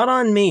 It's not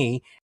on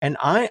me. And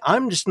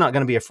I'm just not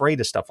going to be afraid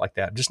of stuff like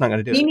that. I'm just not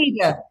going to do it. Me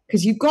neither,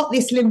 because you've got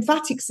this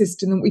lymphatic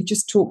system that we've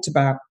just talked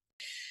about.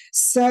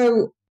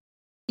 So,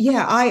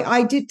 yeah,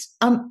 I did.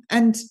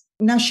 And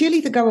now she'll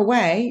either go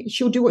away,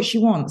 she'll do what she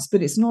wants,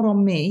 but it's not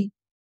on me.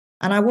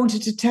 And I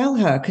wanted to tell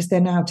her, because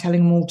they're now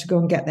telling them all to go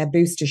and get their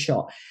booster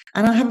shot.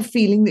 And I have a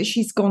feeling that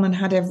she's gone and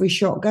had every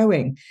shot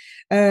going.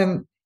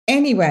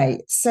 Anyway,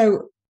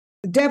 so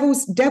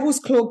Devil's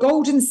Claw,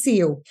 Golden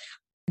Seal.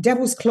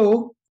 Devil's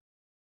Claw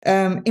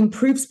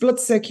improves blood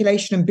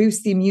circulation and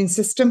boosts the immune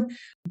system.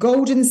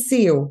 Golden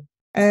Seal.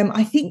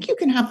 I think you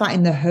can have that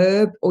in the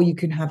herb, or you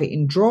can have it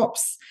in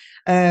drops.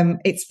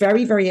 It's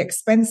very, very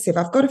expensive.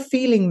 I've got a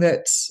feeling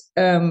that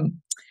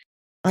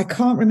I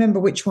can't remember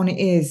which one it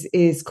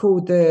is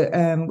called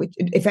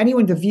if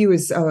anyone, the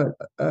viewers or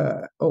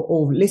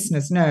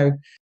listeners know,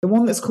 the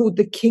one that's called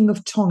the King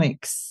of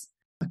Tonics.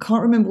 I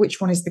can't remember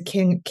which one is the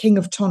King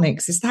of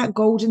Tonics. Is that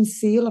Golden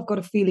Seal? I've got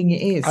a feeling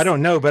it is. I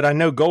don't know, but I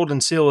know Golden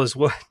Seal is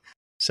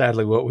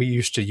sadly what we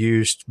used to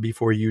use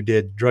before you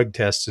did drug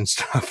tests and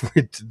stuff.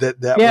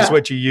 that was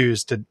what you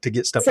used to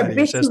get stuff out of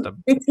your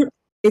system.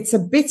 It's a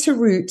bitter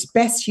root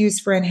best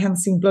used for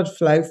enhancing blood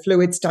flow,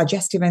 fluids,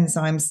 digestive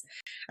enzymes,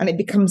 and it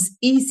becomes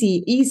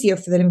easier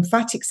for the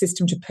lymphatic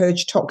system to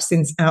purge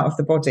toxins out of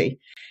the body.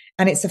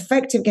 And it's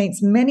effective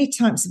against many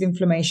types of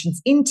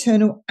inflammations,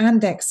 internal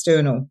and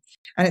external.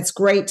 And it's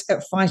great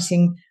at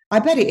fighting. I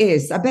bet it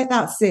is. I bet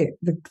that's it.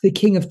 The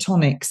King of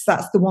Tonics.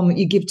 That's the one that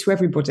you give to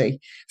everybody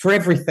for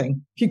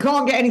everything. If you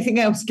can't get anything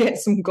else, get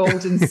some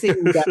Golden Seal.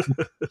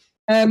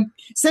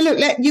 So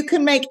look, you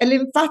can make a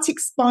lymphatic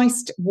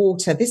spiced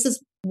water. This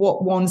is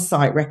what one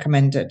site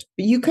recommended,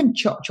 but you can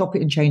chop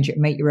it and change it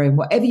and make your own,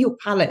 whatever your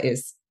palate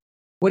is,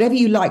 whatever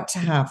you like to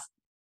have.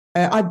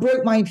 I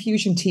broke my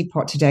infusion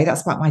teapot today.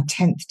 That's about my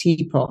 10th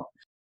teapot.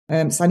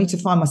 So I need to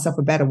find myself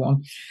a better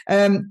one.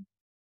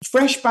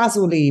 Fresh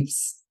basil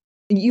leaves.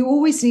 You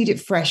always need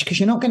it fresh because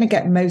you're not going to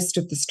get most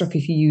of the stuff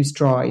if you use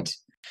dried.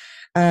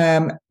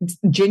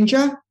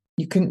 Ginger,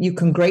 you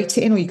can grate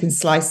it in, or you can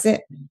slice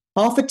it.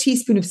 Half a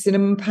teaspoon of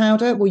cinnamon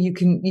powder. Well, you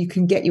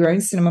can get your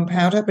own cinnamon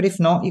powder, but if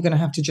not, you're going to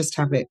have to just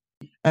have it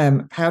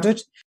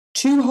powdered.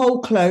 2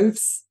 whole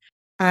cloves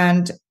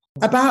and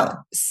about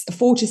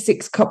 4 to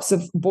 6 cups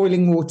of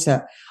boiling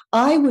water.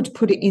 I would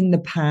put it in the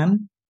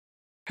pan.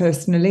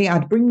 Personally,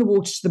 I'd bring the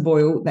water to the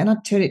boil, then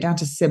I'd turn it down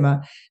to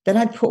simmer, then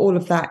I'd put all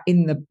of that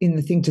in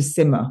the thing to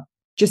simmer,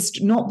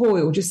 just not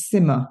boil, just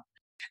simmer,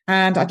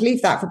 and I'd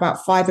leave that for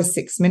about 5 or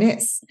 6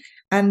 minutes,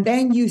 and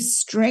then you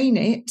strain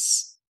it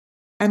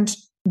and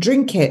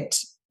drink it.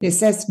 It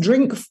says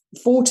drink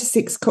 4 to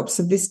 6 cups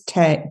of this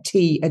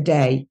tea a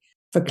day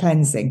for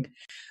cleansing.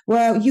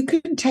 Well, you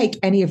can take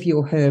any of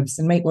your herbs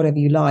and make whatever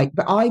you like,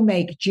 but I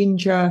make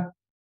ginger,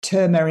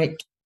 turmeric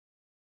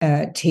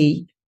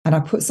tea. And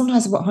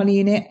sometimes I put honey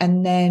in it,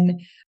 and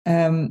then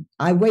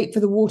I wait for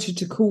the water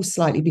to cool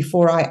slightly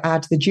before I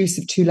add the juice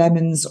of 2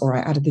 lemons, or I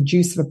added the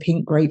juice of a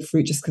pink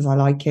grapefruit just because I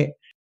like it.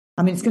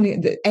 I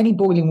mean, any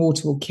boiling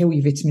water will kill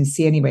you vitamin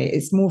C anyway.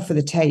 It's more for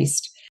the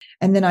taste.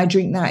 And then I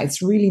drink that.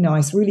 It's really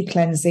nice, really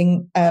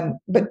cleansing.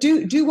 But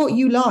do what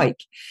you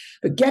like.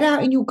 But get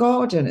out in your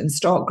garden and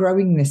start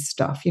growing this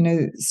stuff. You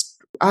know,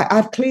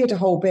 I've cleared a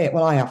whole bit.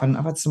 Well, I haven't.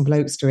 I've had some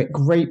blokes do it.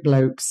 Great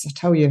blokes. I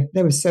tell you,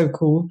 they were so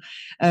cool.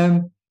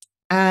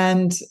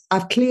 And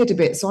I've cleared a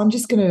bit, so I'm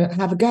just going to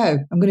have a go.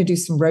 I'm going to do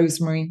some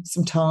rosemary,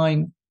 some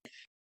thyme.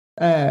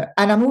 And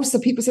I'm also,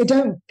 people say,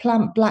 don't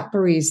plant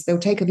blackberries. They'll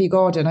take over your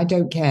garden. I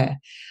don't care.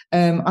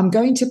 I'm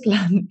going to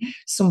plant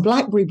some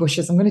blackberry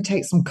bushes. I'm going to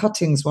take some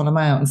cuttings when I'm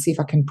out and see if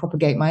I can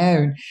propagate my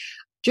own.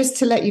 Just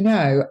to let you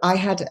know, I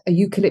had a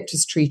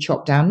eucalyptus tree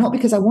chopped down, not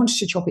because I wanted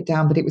to chop it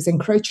down, but it was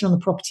encroaching on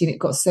the property and it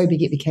got so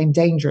big it became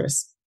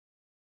dangerous.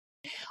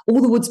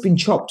 All the wood's been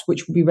chopped,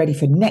 which will be ready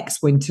for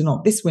next winter,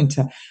 not this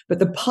winter. But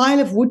the pile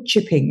of wood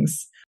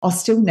chippings are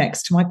still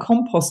next to my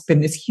compost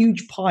bin, this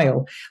huge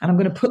pile, and I'm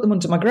going to put them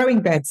under my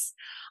growing beds.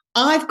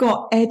 I've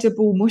got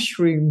edible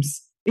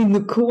mushrooms in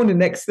the corner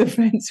next to the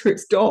fence where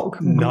it's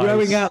dark, nice.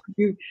 growing out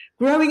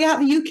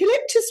the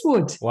eucalyptus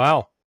wood.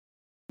 Wow.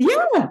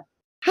 Yeah.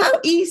 How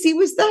easy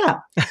was that?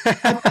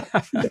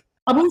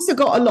 I've also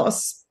got a lot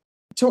of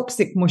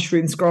toxic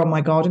mushrooms grow on my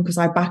garden because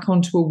I back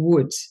onto a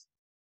wood.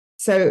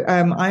 So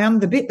I am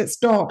the bit that's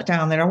dark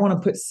down there. I want to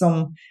put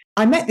some.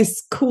 I met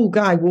this cool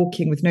guy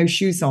walking with no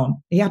shoes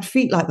on. He had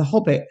feet like the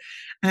Hobbit,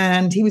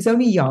 and he was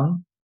only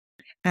young,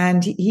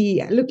 and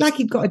he looked like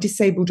he'd got a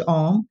disabled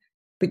arm.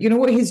 But you know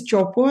what his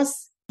job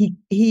was?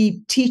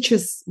 He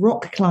teaches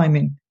rock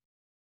climbing.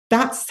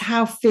 That's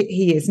how fit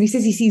he is. And he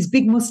says he sees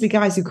big muscly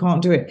guys who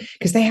can't do it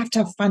because they have to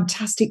have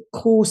fantastic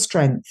core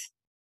strength.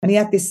 And he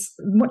had this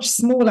much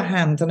smaller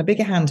hand and a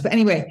bigger hand. But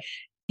anyway,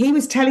 he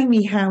was telling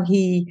me how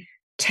he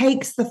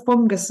takes the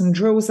fungus and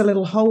drills a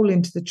little hole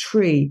into the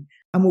tree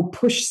and will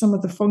push some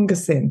of the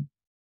fungus in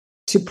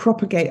to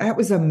propagate. That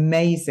was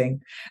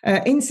amazing.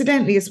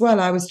 Incidentally, as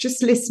well, I was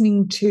just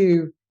listening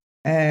to,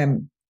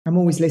 I'm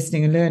always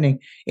listening and learning.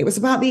 It was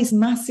about these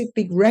massive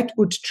big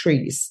redwood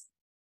trees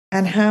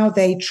and how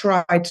they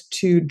tried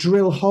to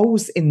drill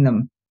holes in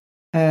them.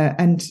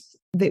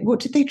 What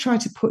did they try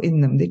to put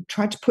in them? They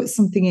tried to put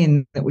something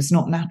in that was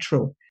not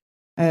natural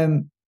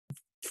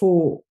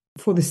for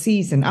the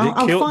season.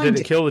 Did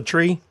it kill the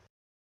tree?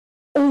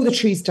 All the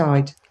trees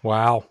died.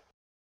 Wow.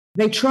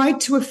 They tried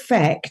to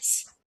affect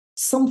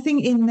something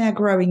in their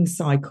growing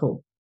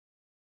cycle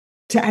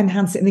to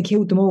enhance it, and they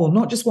killed them all.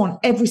 Not just one,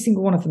 every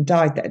single one of them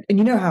died. And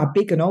you know how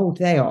big and old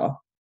they are.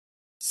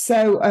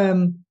 So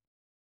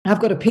I've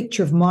got a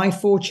picture of my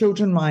 4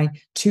 children, my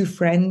 2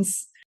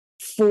 friends.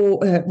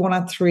 One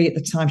had 3 at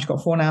the time. She's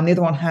got 4 now. And the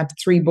other one had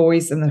 3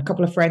 boys and a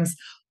couple of friends.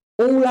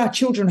 All our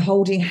children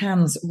holding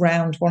hands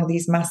round one of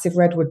these massive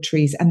redwood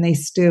trees, and they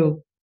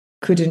still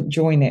couldn't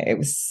join it. It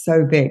was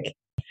so big.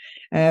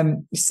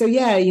 So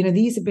yeah,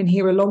 these have been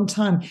here a long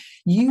time.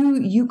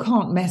 You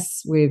can't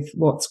mess with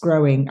what's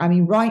growing. I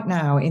mean, right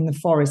now in the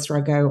forest where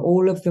I go,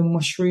 all of the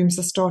mushrooms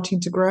are starting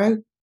to grow,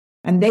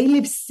 and they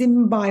live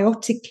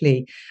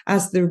symbiotically.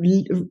 As the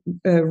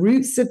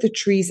roots of the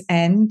trees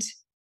end,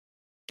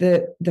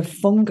 the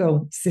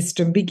fungal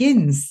system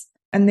begins,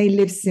 and they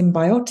live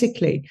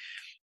symbiotically.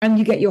 And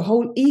you get your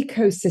whole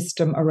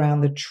ecosystem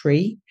around the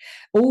tree.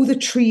 All the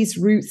trees'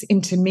 roots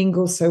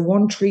intermingle. So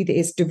one tree that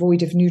is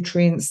devoid of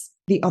nutrients,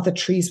 the other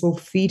trees will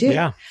feed it.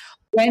 Yeah.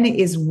 When it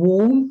is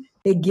warm,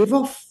 they give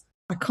off,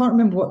 I can't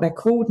remember what they're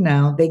called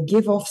now. They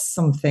give off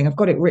something. I've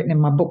got it written in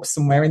my book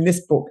somewhere, in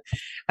this book,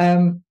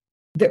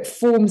 that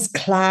forms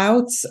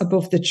clouds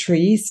above the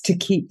trees to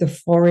keep the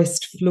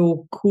forest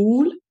floor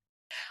cool.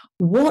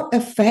 What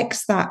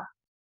affects that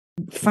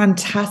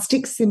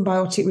fantastic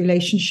symbiotic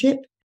relationship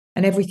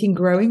and everything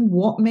growing?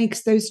 What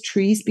makes those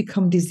trees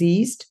become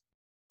diseased?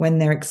 When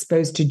they're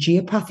exposed to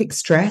geopathic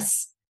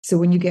stress. So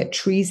when you get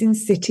trees in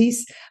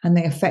cities and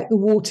they affect the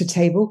water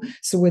table,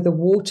 so where the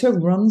water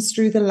runs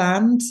through the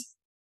land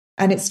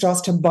and it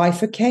starts to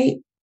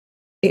bifurcate,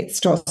 it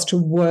starts to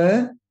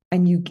whir,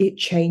 and it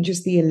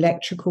changes the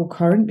electrical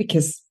current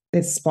because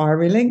it's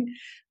spiraling.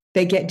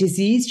 They get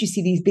diseased. You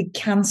see these big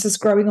cancers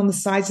growing on the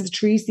sides of the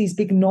trees, these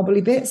big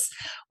knobbly bits.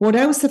 What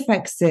else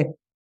affects it?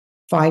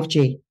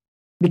 5G.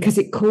 Because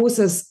it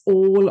causes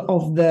all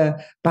of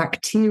the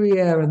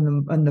bacteria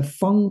and the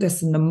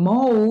fungus and the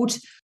mold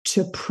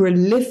to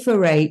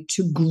proliferate,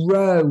 to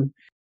grow,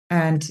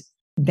 and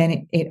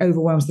then it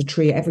overwhelms the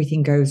tree.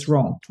 Everything goes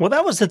wrong. Well,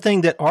 that was the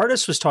thing that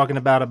Artis was talking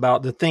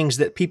about the things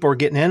that people are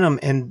getting in them,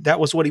 and that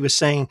was what he was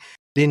saying.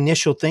 The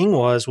initial thing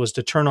was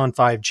to turn on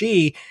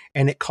 5G,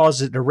 and it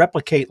caused it to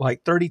replicate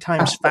like 30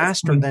 times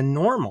faster than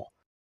normal.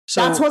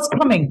 So that's what's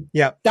coming.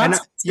 Yeah,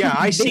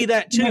 I see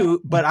that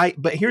too. But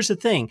here's the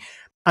thing.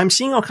 I'm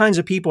seeing all kinds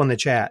of people in the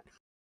chat.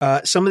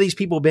 Some of these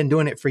people have been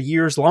doing it for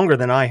years, longer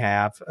than I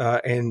have,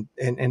 and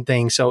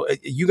things. So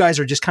you guys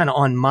are just kind of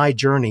on my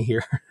journey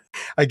here,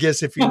 I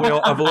guess, if you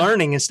will, of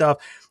learning and stuff.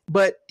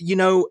 But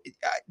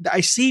I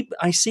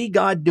see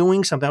God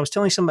doing something. I was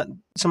telling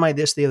somebody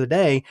this the other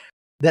day,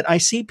 that I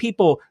see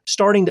people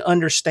starting to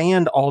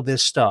understand all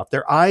this stuff.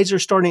 Their eyes are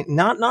starting.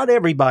 Not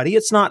everybody.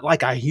 It's not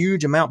like a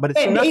huge amount, but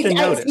it's enough to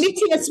notice. It's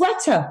knitting a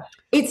sweater.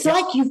 It's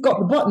like you've got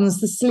the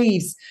buttons, the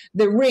sleeves,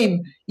 the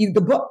rim,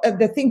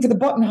 the thing for the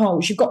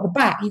buttonholes. You've got the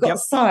back, you've got the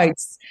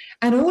sides,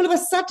 and all of a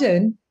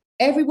sudden,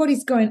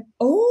 everybody's going,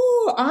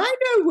 "Oh, I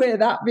know where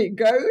that bit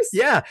goes."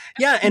 Yeah,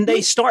 and they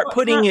start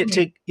putting it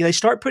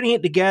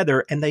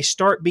together, and they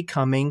start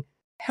becoming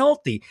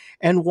healthy.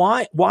 And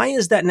why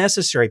is that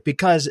necessary?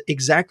 Because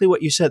exactly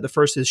what you said at the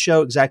first of the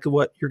show, exactly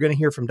what you're going to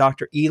hear from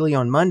Dr. Ely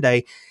on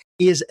Monday,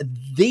 is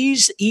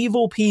these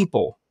evil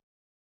people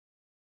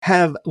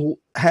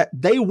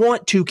they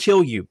want to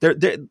kill you.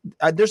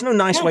 There's no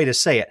nice way to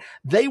say it.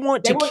 They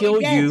want to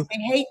kill you. They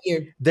hate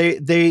you.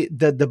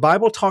 The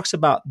Bible talks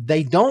about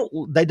they don't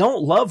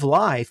love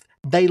life.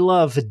 They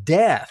love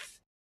death,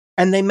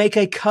 and they make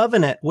a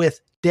covenant with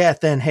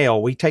death and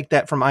hell. We take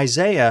that from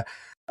Isaiah.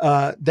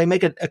 They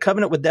make a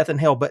covenant with death and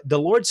hell, but the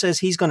Lord says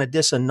he's going to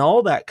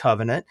disannul that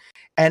covenant.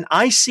 And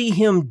I see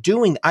him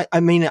doing, I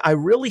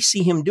really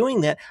see him doing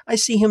that. I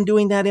see him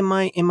doing that in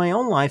my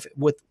own life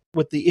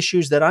with the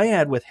issues that I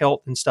had with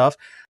health and stuff.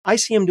 I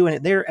see him doing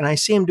it there, and I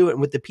see him do it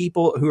with the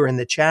people who are in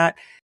the chat,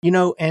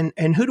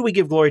 and who do we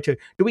give glory to?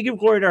 Do we give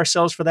glory to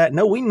ourselves for that?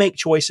 No, we make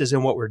choices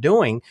in what we're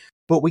doing,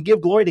 but we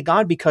give glory to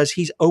God because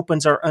he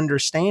opens our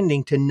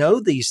understanding to know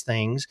these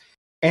things.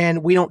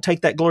 And we don't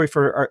take that glory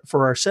for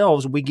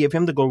ourselves. We give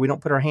him the glory. We don't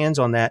put our hands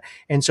on that.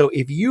 And so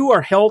if you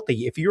are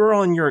healthy, if you're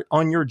on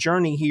your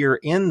journey here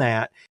in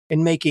that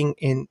and making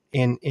in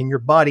your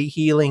body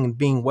healing and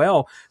being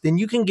well, then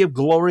you can give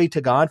glory to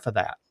God for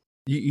that.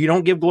 You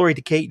don't give glory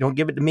to Kate. You don't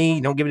give it to me.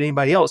 You don't give it to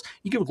anybody else.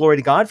 You give glory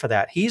to God for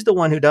that. He's the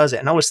one who does it.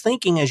 And I was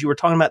thinking, as you were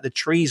talking about the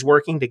trees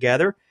working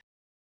together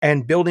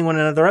and building one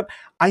another up,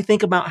 I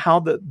think about how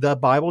the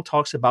Bible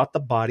talks about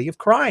the body of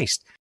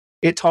Christ.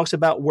 It talks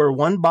about we're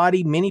one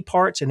body, many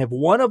parts, and if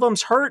one of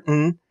them's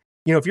hurting,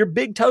 if your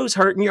big toe's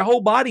hurting, your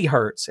whole body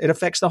hurts. It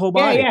affects the whole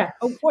body. Yeah.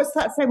 Oh, what's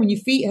that saying? When your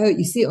feet hurt,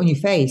 you see it on your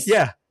face.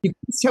 Yeah. You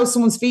can tell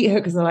someone's feet hurt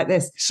because they're like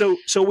this. So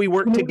we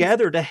work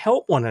together to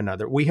help one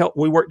another. We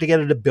work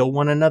together to build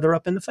one another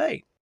up in the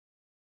faith.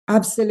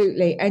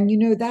 Absolutely. And,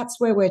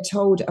 that's where we're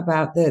told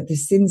about the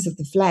sins of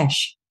the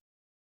flesh.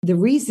 The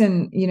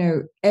reason,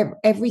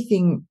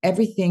 everything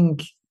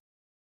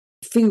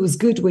feels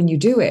good when you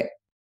do it.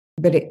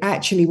 but it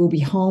actually will be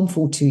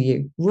harmful to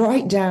you,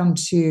 right down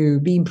to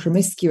being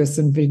promiscuous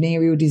and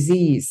venereal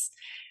disease.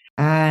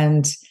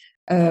 And,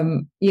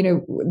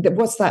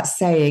 what's that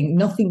saying?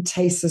 Nothing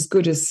tastes as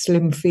good as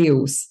slim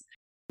feels.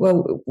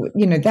 Well,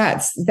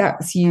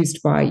 that's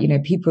used by,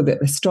 people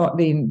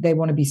that they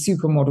want to be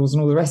supermodels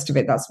and all the rest of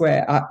it. That's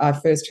where I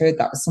first heard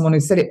that was someone who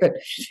said it. But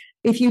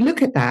if you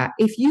look at that,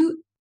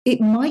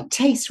 it might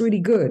taste really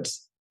good.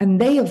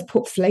 And they have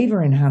put flavor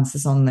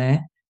enhancers on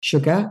there,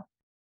 sugar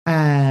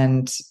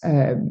and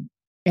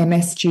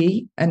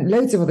MSG and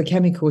loads of other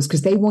chemicals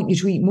because they want you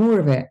to eat more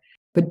of it.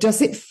 But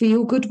does it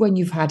feel good when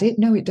you've had it?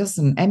 No, it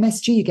doesn't.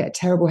 MSG, you get a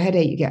terrible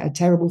headache, you get a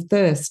terrible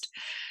thirst.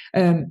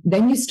 Then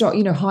you start,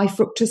 high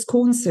fructose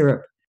corn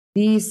syrup,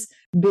 these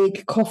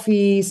big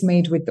coffees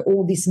made with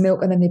all this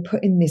milk, and then they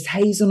put in this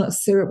hazelnut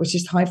syrup, which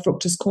is high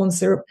fructose corn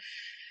syrup.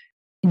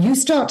 You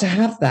start to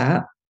have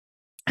that,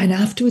 and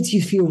afterwards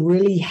you feel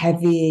really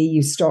heavy.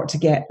 You start to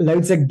get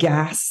loads of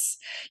gas.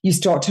 You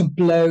start to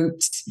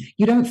bloat.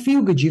 You don't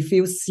feel good. You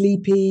feel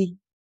sleepy.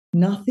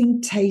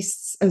 Nothing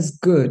tastes as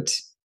good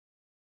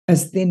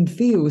as thin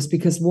feels,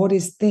 because what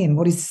is thin?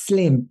 What is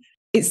slim?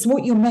 It's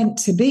what you're meant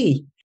to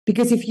be.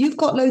 Because if you've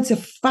got loads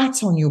of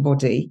fat on your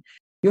body,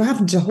 you're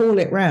having to haul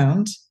it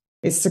round.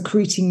 It's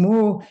secreting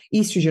more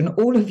estrogen.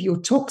 All of your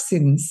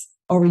toxins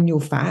are in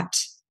your fat.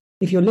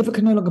 If your liver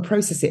can no longer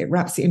process it, it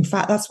wraps it in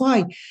fat. That's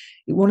why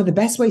one of the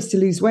best ways to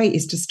lose weight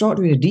is to start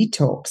doing a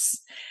detox.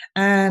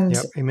 And,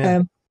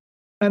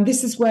 and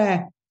this is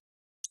where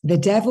the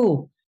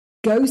devil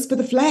goes for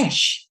the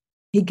flesh.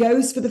 He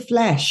goes for the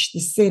flesh, the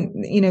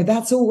sin.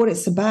 That's all what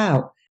it's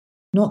about,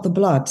 not the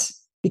blood.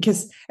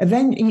 Because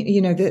eventually,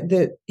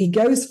 he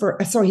goes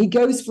for us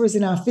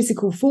in our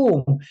physical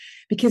form,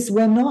 because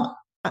we're not,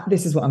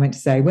 this is what I meant to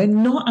say, we're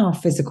not our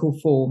physical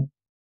form,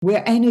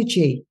 we're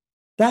energy.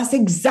 That's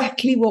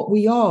exactly what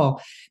we are.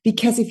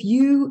 Because if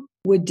you're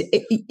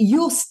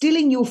still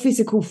in your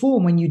physical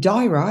form when you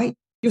die, right?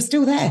 You're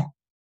still there.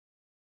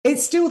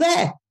 It's still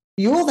there.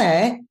 You're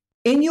there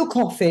in your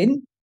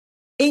coffin,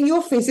 in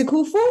your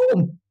physical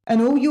form. And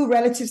all your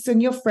relatives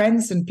and your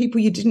friends and people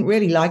you didn't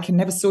really like and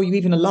never saw you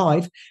even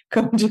alive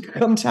come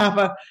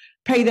to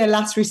pay their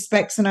last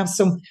respects and have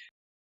some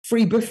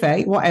free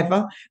buffet,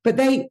 whatever. But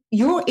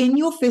you're in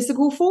your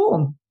physical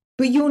form,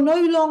 but you're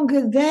no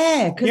longer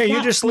there. Yeah,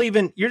 you're just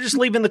leaving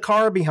the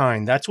car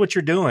behind. That's what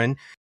you're doing.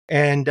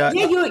 And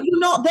you're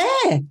not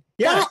there.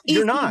 Yeah,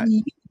 you're not.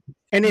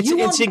 And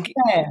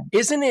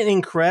isn't it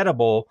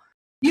incredible?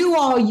 You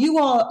are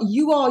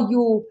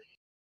your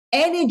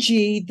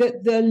energy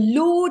that the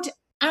Lord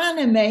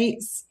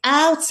animates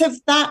out of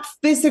that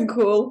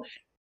physical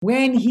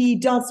when he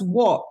does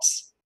what?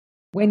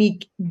 When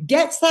he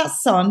gets that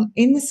sun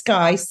in the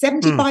sky,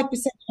 75%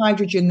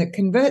 hydrogen that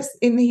converts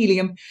in the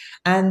helium,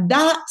 and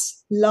that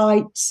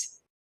light,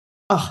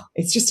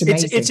 it's just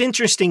amazing. It's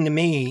interesting to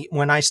me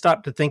when I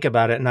stop to think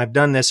about it, and I've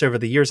done this over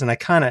the years, and I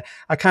kind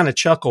of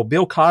chuckle.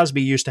 Bill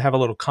Cosby used to have a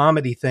little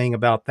comedy thing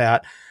about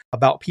that,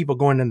 about people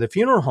going to the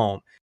funeral home,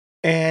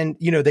 and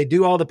they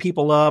do all the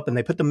people up and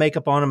they put the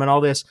makeup on them and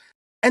all this,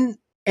 and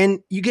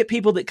you get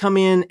people that come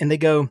in and they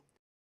go,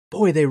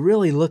 boy, they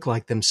really look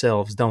like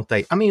themselves, don't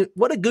they? I mean,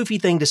 what a goofy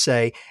thing to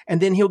say.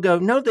 And then he'll go,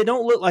 no, they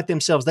don't look like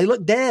themselves. They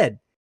look dead.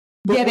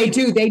 But they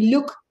do. They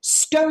look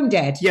stone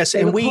dead. Yes,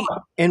 and we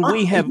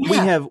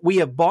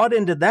have bought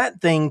into that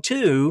thing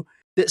too,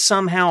 that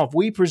somehow if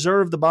we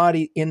preserve the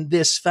body in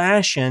this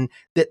fashion,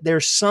 that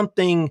there's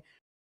something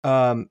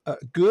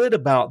good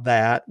about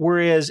that.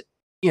 Whereas,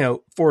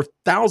 for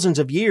thousands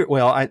of years,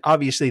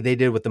 obviously they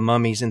did with the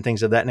mummies and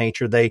things of that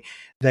nature. They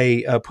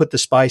put the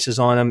spices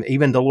on them.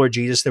 Even the Lord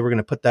Jesus, they were going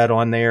to put that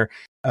on there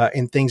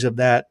and things of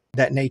that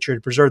nature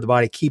to preserve the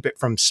body, keep it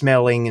from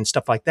smelling and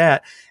stuff like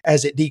that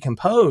as it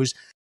decomposed.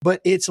 But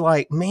it's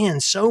like, man,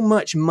 so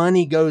much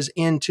money goes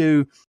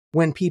into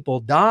when people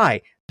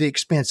die, the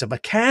expense of a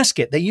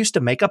casket. They used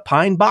to make a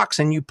pine box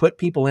and you put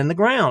people in the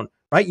ground,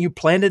 right? You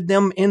planted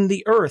them in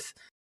the earth,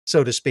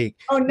 so to speak.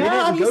 Oh,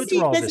 no, here's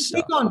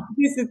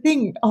the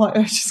thing. Oh, I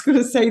was just going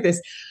to say this.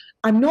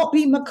 I'm not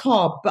being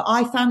macabre, but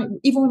I found it,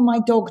 even when my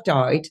dog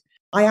died,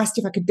 I asked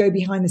if I could go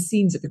behind the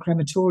scenes at the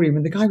crematorium,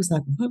 and the guy was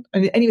like, what?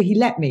 And anyway, he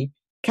let me.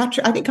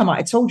 I think I might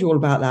have told you all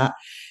about that.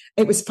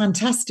 It was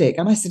fantastic.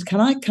 And I said,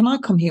 can I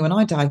come here when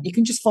I die? You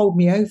can just fold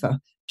me over,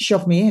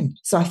 shove me in.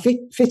 So I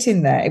fit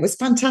in there. It was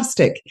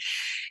fantastic.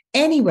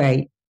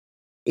 Anyway,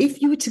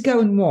 if you were to go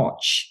and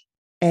watch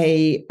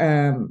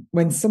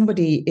when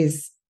somebody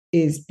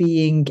is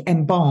being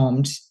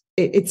embalmed,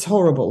 it's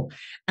horrible.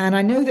 And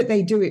I know that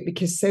they do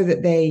it so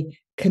that they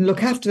can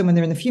look after them when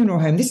they're in the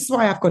funeral home. This is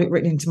why I've got it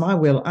written into my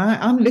will.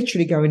 I'm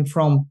literally going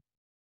from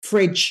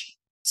fridge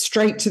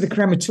straight to the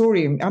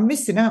crematorium. I'm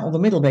missing out on the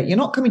middle bit. You're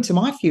not coming to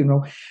my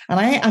funeral.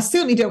 And I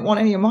certainly don't want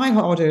any of my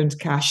hard-earned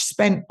cash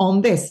spent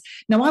on this.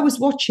 Now, I was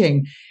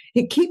watching.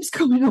 It keeps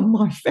coming on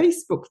my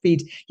Facebook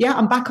feed. Yeah,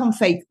 I'm back on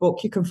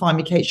Facebook. You can find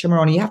me, Kate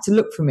Shemirani. You have to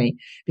look for me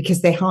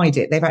because they hide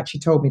it. They've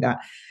actually told me that.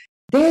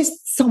 There's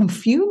some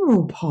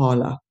funeral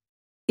parlor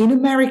in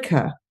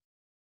America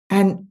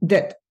and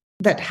that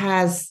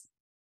has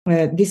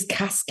this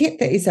casket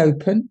that is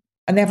open,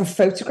 and they have a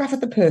photograph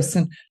of the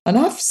person. And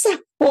I've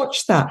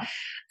watched that.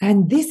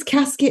 And this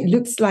casket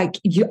looks like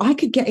I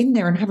could get in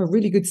there and have a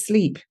really good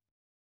sleep.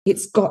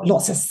 It's got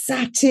lots of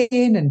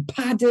satin and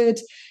padded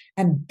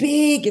and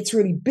big. It's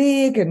really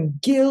big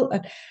and gilt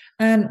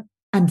and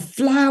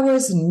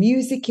flowers and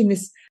music in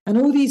this. And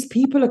all these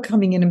people are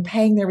coming in and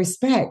paying their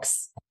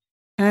respects.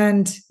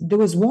 And there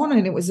was one,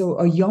 and it was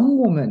a young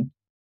woman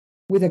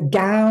with a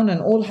gown,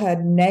 and all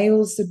her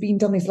nails had been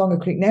done, these long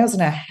acrylic nails,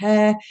 and her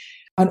hair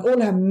and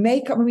all her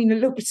makeup. I mean, it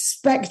looked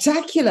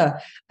spectacular.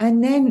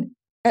 And then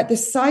at the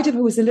side of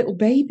her was a little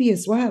baby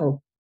as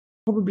well,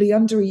 probably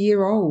under a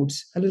year old,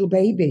 a little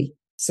baby.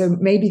 So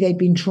maybe they'd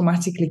been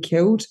traumatically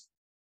killed,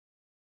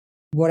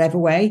 whatever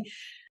way.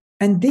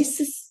 And this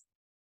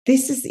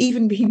is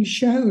even being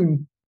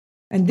shown.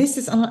 And this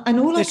is, and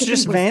all it's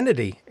just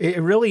vanity.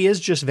 It really is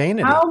just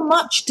vanity. How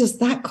much does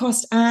that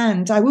cost?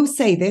 And I will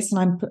say this,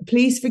 and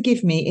please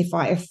forgive me if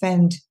I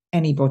offend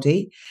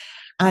anybody.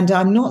 And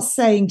I'm not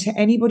saying to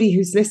anybody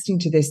who's listening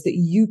to this that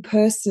you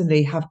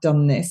personally have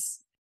done this.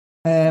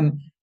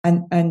 And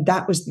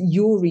that was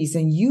your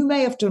reason. You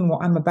may have done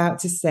what I'm about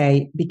to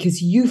say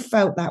because you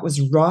felt that was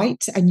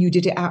right, and you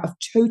did it out of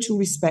total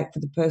respect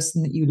for the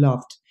person that you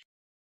loved.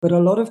 But a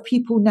lot of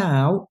people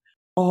now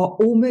are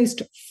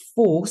almost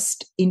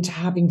forced into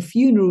having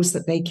funerals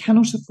that they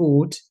cannot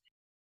afford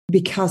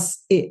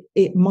because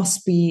it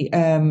must be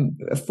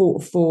for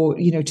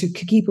to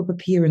keep up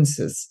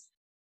appearances,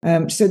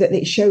 so that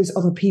it shows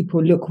other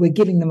people, look, we're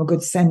giving them a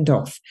good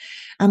send-off.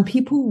 And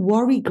people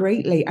worry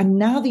greatly. And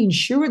now the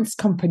insurance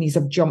companies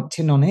have jumped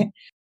in on it.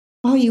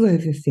 Are you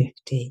over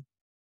 50?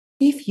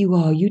 If you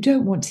are, you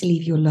don't want to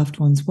leave your loved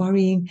ones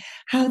worrying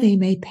how they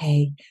may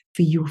pay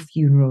for your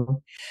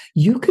funeral.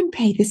 You can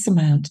pay this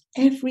amount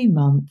every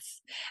month,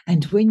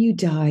 and when you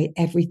die,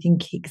 everything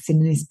kicks in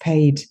and is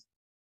paid.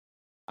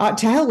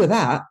 To hell with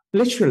that,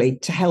 literally,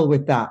 to hell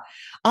with that.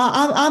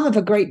 I'm of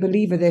a great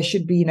believer there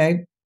should be,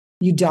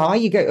 you die,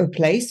 you go to a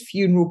place,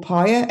 funeral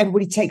pyre,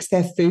 everybody takes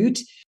their food.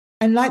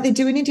 And like they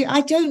do in India,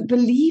 I don't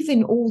believe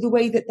in all the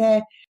way that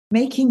they're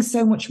making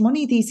so much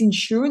money, these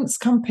insurance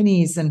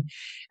companies. And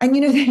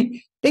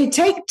they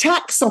take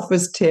tax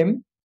offers,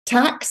 Tim,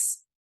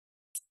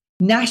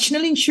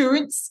 national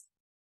insurance.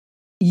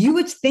 You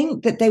would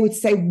think that they would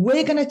say,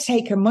 we're going to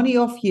take money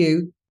off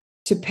you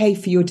to pay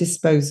for your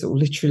disposal,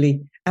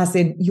 literally, as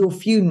in your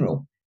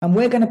funeral. And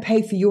we're going to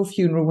pay for your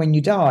funeral when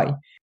you die.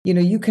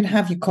 You can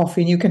have your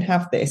coffee and you can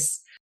have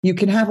this. You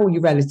can have all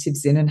your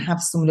relatives in and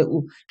have some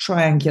little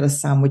triangular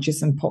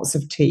sandwiches and pots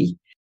of tea.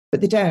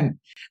 But they don't.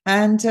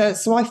 And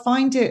so I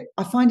find it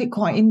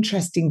quite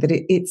interesting that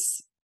it's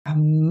a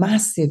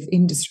massive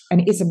industry, and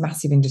it is a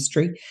massive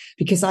industry,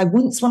 because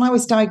when I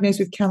was diagnosed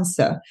with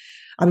cancer,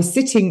 I was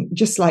sitting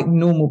just like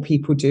normal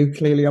people do.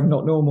 Clearly, I'm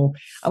not normal.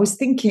 I was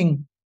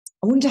thinking,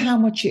 I wonder how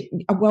much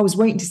I was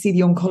waiting to see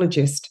the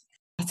oncologist.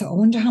 I thought, I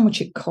wonder how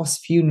much it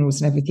costs funerals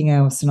and everything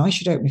else. And I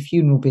should open a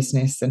funeral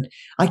business. And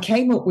I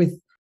came up with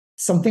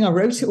something. I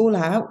wrote it all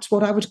out,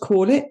 what I would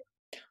call it,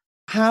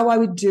 how I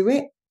would do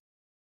it.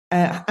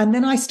 And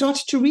then I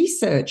started to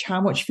research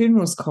how much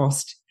funerals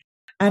cost.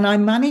 And I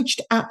managed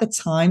at the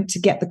time to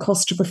get the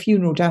cost of a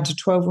funeral down to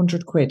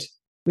 1,200 quid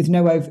with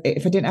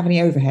if I didn't have any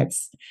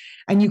overheads.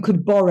 And you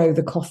could borrow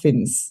the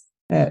coffins,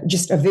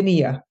 just a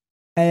veneer.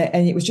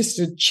 And it was just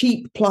a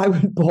cheap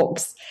plywood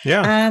box.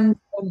 Yeah.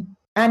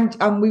 And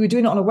we were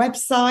doing it on a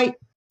website.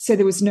 So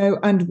there was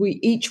and we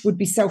each would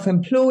be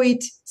self-employed.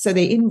 So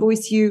they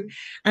invoice you.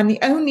 And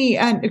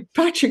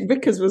Patrick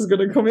Vickers was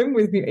going to come in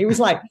with me. He was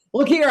like,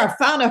 look here, I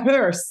found a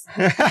hearse.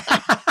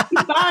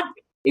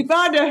 he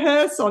found a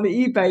hearse on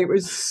eBay. It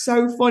was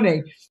so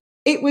funny.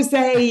 It was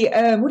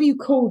what do you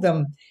call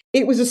them?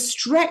 It was a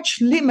stretch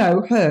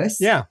limo hearse.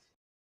 Yeah.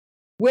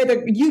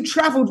 Where you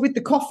traveled with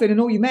the coffin and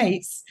all your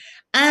mates.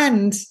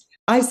 And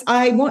I said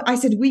I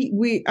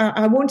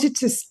wanted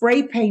to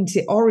spray paint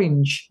it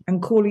orange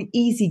and call it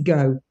Easy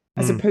Go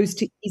as opposed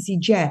to Easy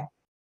Jet,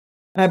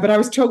 but I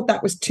was told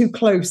that was too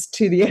close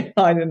to the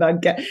airline, and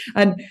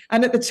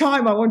at the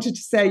time I wanted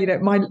to say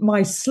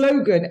my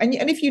slogan, and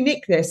if you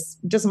nick this,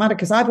 it doesn't matter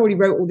because I've already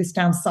wrote all this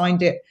down,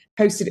 signed it,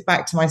 posted it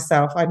back to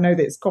myself. I know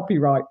that it's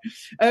copyright.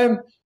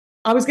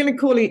 I was going to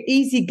call it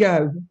Easy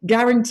Go,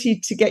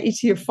 guaranteed to get you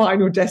to your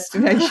final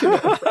destination.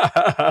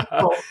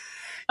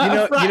 You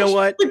know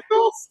what?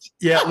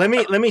 Yeah, let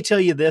me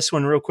tell you this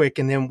one real quick,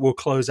 and then we'll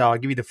close out. I'll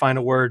give you the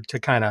final word to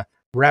kind of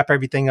wrap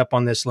everything up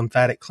on this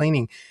lymphatic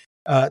cleaning.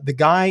 The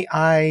guy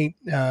I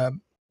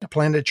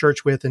planted a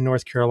church with in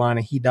North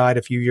Carolina, he died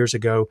a few years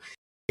ago,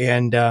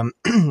 and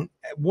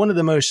one of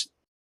the most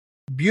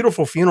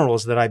beautiful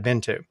funerals that I've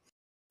been to,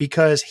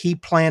 because he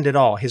planned it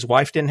all. His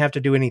wife didn't have to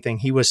do anything.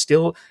 He was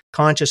still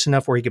conscious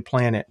enough where he could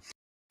plan it.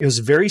 It was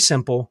very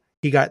simple.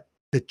 He got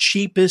the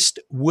cheapest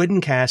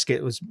wooden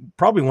casket. It was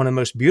probably one of the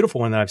most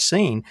beautiful one that I've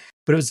seen,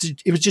 but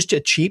it was just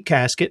a cheap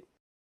casket.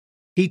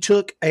 He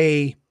took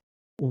a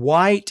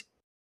white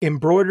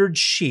embroidered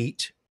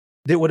sheet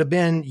that would have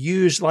been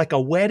used like a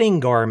wedding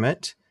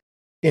garment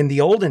in the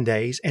olden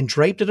days and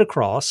draped it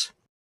across,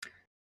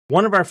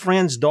 one of our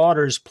friends'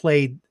 daughters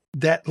played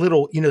that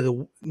little,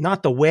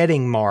 not the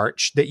wedding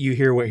march that you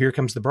hear, where Here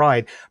Comes the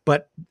Bride,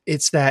 but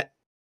it's that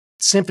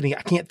symphony.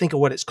 I can't think of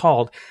what it's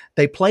called.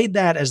 They played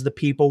that as the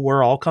people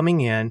were all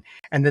coming in,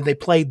 and then they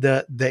played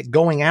the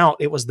going out.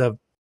 It was the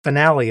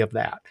finale of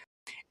that.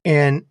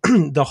 And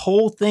the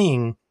whole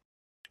thing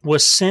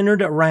was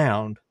centered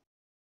around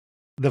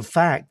the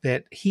fact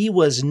that he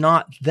was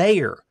not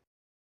there.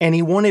 And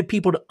he wanted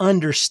people to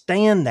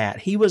understand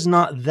that he was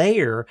not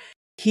there.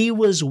 He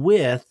was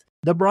with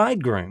the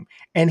bridegroom,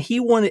 and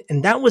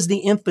that was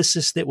the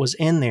emphasis that was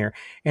in there.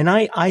 And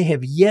I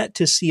have yet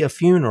to see a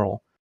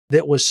funeral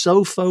that was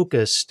so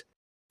focused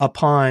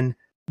upon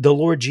the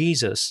Lord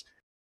Jesus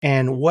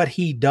and what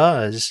he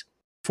does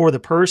for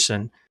the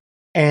person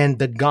and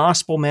the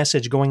gospel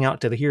message going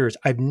out to the hearers.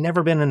 I've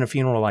never been in a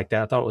funeral like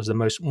that. I thought it was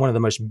one of the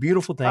most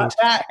beautiful things.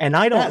 And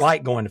I don't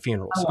like going to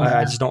funerals.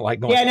 I just don't like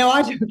going. Yeah, no,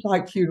 I don't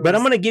like funerals. But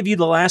I'm going to give you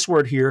the last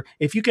word here.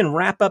 If you can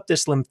wrap up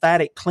this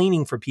lymphatic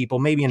cleaning for people,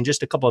 maybe in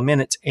just a couple of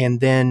minutes. And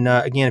then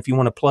again, if you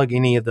want to plug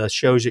any of the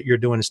shows that you're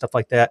doing and stuff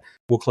like that,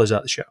 we'll close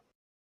out the show.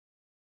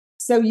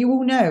 So you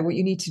all know what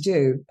you need to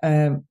do.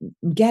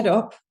 Get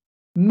up,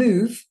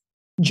 move,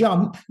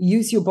 jump,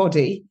 use your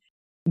body,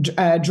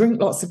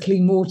 drink lots of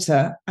clean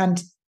water,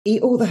 and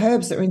eat all the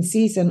herbs that are in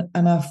season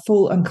and a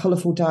full and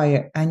colourful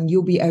diet, and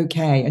you'll be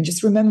okay. And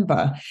just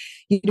remember,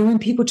 when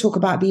people talk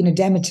about being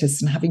edematous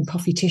and having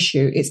puffy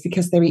tissue, it's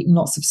because they're eating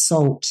lots of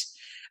salt.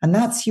 And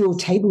that's your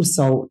table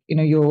salt,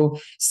 your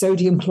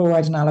sodium,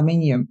 chloride, and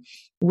aluminium.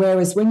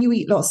 Whereas when you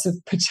eat lots of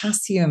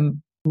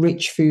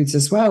potassium-rich foods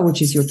as well, which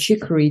is your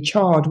chicory,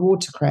 chard,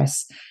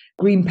 watercress,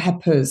 green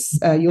peppers,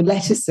 your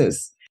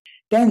lettuces,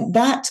 then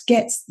that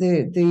gets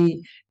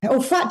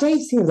Fat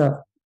Dave's here, though.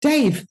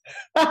 Dave,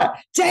 where have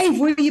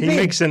you been? He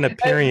makes an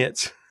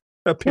appearance.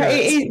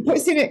 He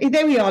puts in it.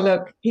 There we are.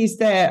 Look, he's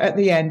there at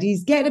the end.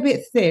 He's getting a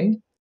bit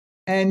thin,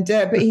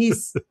 but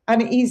he's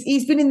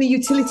been in the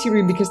utility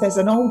room because there's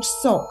an old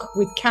sock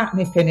with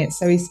catnip in it.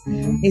 So he's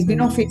been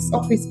off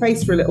his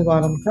face for a little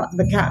while on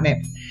the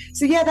catnip.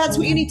 So yeah, that's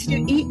what you need to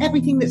do. Eat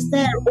everything that's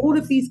there. All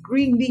of these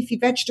green leafy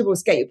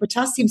vegetables. Get your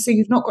potassium so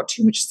you've not got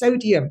too much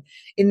sodium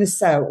in the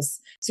cells.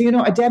 So you're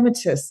not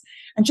edematous,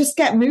 and just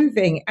get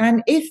moving.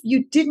 And if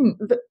you didn't,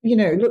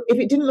 if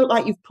it didn't look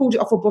like you've pulled it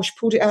off a bush,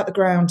 pulled it out of the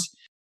ground,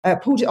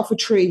 pulled it off a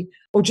tree,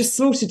 or just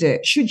slaughtered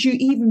it, should you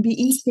even be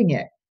eating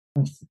it?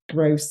 That's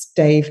gross,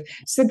 Dave.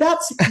 So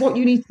that's what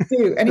you need to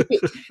do. And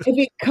if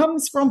it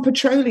comes from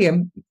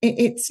petroleum,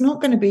 it's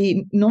not going to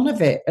be, none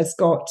of it has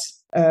got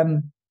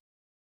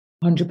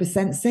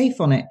 100%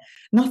 safe on it.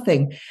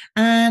 Nothing.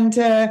 And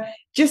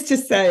just to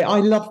say, I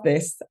love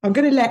this. I'm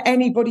going to let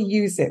anybody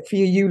use it for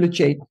your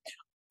eulogy.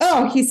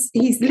 Oh, he's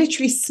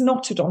literally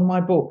snotted on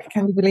my book.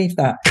 Can you believe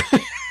that?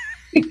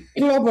 Big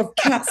glob of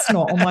cat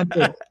snot on my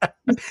book.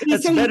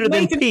 That's better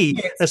than pee.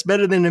 That's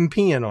better than him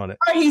peeing on it.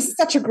 Oh, he's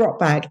such a grot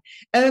bag.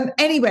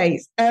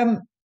 Anyways,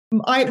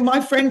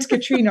 my friend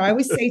Katrina, I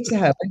always say to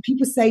her, when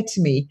people say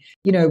to me,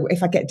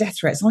 if I get death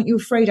threats, aren't you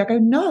afraid? I go,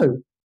 no.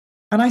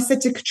 And I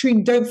said to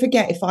Katrina, don't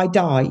forget, if I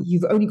die,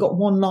 you've only got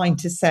one line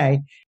to say.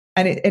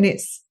 And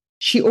it's,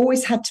 she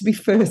always had to be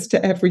first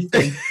to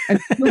everything. And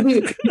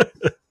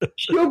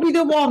she'll be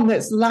the one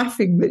that's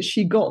laughing that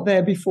she got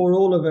there before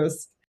all of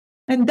us.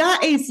 And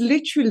that is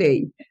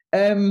literally,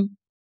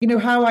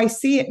 how I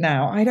see it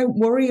now. I don't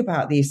worry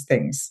about these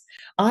things.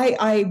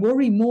 I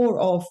worry more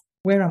of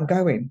where I'm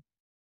going.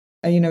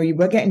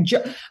 We're getting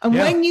and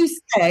yeah.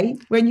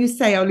 when you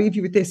say, I'll leave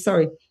you with this,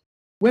 sorry.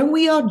 When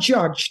we are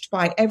judged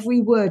by every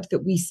word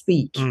that we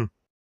speak,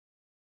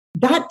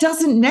 that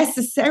doesn't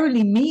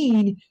necessarily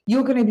mean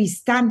you're going to be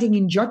standing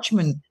in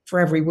judgment for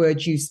every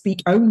word you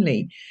speak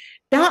only.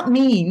 That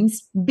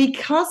means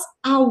because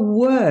our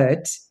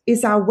word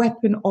is our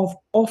weapon of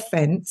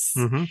offense,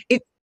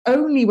 it's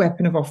only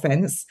weapon of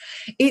offense.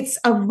 It's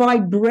a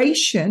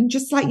vibration,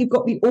 just like you've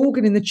got the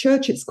organ in the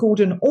church. It's called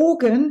an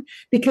organ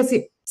because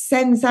it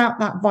sends out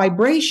that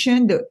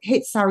vibration that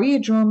hits our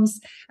eardrums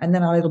and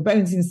then our little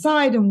bones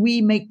inside, and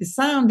we make the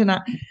sound. And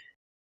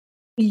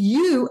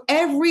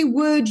every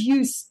word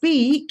you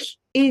speak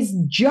is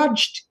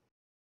judged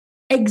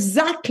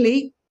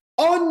exactly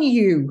on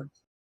you.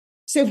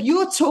 So if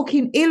you're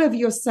talking ill of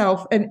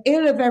yourself and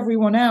ill of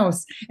everyone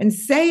else and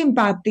saying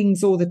bad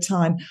things all the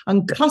time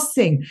and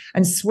cussing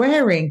and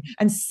swearing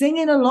and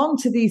singing along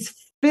to these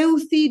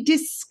filthy,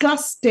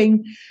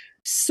 disgusting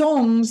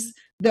songs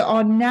that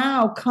are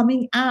now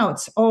coming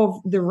out of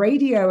the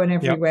radio and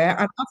everywhere, yep.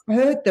 And I've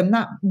heard them,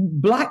 that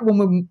black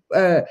woman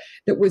that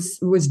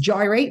was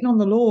gyrating on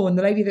the lawn,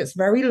 the lady that's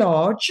very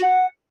large,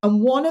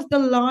 and one of the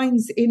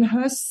lines in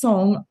her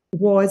song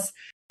was,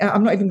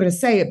 I'm not even going to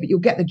say it, but you'll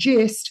get the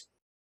gist,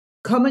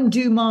 come and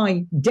do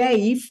my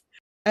Dave,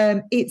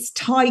 it's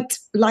tight,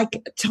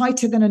 like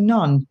tighter than a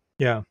nun.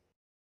 Yeah.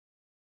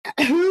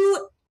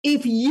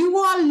 If you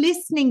are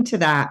listening to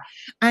that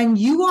and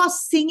you are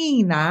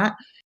singing that,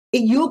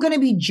 you're going to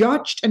be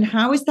judged. And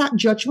how is that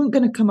judgment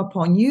going to come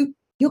upon you?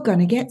 You're going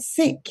to get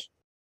sick.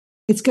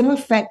 It's going to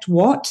affect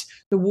what?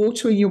 The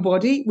water in your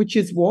body, which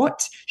is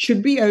what?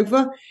 Should be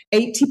over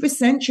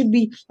 80%, should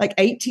be like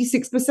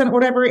 86%,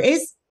 whatever it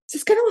is.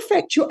 It's going to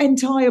affect your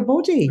entire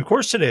body. Of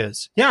course it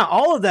is. Yeah,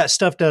 all of that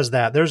stuff does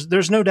that.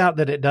 There's no doubt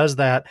that it does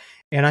that.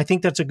 And I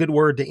think that's a good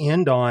word to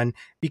end on,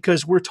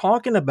 because we're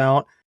talking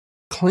about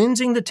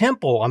cleansing the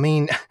temple. I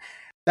mean,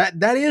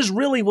 that is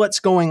really what's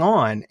going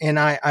on. And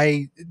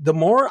I the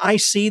more I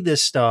see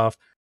this stuff,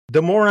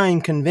 the more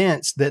I'm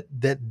convinced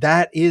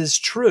that is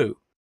true.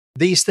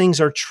 These things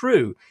are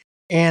true,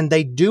 and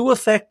they do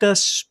affect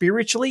us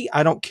spiritually.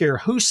 I don't care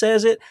who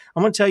says it.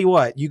 I'm going to tell you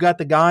what, you got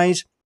the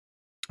guys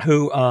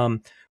who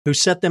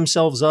set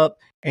themselves up,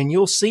 and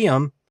you'll see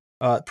them,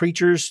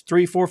 preachers,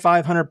 300, 400,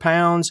 500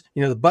 pounds,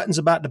 the button's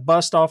about to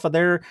bust off of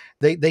there.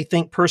 They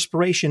think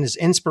perspiration is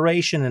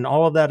inspiration and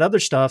all of that other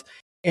stuff.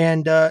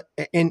 And now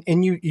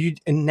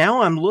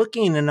I'm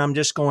looking and I'm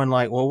just going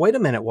like, well, wait a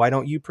minute. Why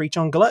don't you preach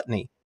on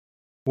gluttony?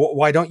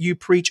 Why don't you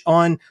preach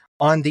on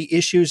the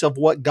issues of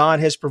what God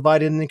has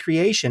provided in the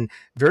creation?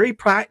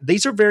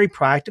 These are very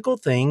practical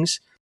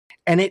things.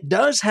 And it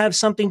does have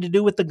something to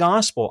do with the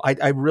gospel.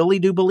 I really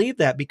do believe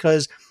that,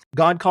 because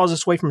God calls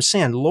us away from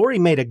sin. Lori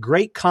made a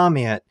great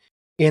comment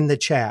in the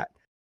chat.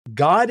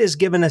 God has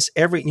given us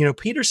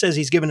Peter says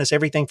he's given us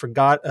everything for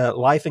God,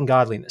 life and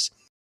godliness.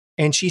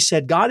 And she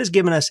said, God has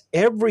given us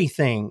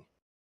everything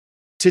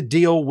to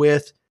deal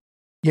with,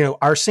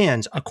 our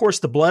sins. Of course,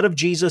 the blood of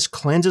Jesus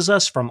cleanses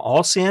us from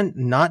all sin,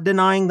 not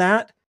denying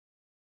that.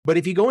 But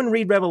if you go and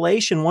read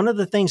Revelation, one of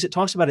the things it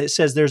talks about, it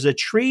says there's a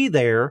tree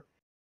there.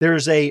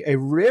 There's a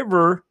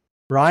river,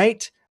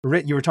 right?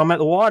 You were talking about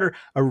the water,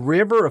 a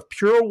river of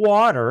pure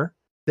water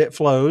that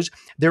flows.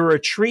 There are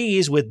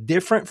trees with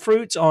different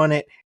fruits on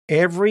it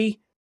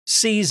every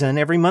season,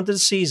 every month of the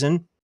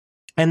season.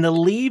 And the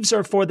leaves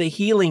are for the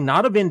healing,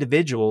 not of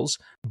individuals,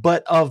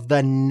 but of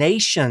the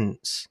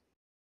nations,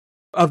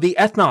 of the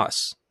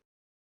ethnos,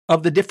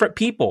 of the different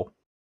people.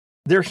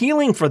 They're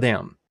healing for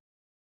them.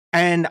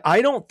 And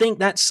I don't think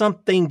that's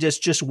something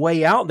just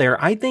way out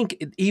there. I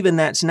think even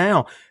that's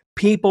now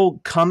people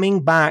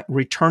coming back,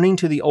 returning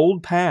to the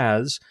old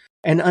paths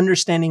and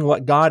understanding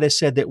what God has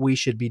said that we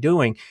should be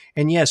doing.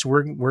 And yes,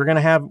 we're going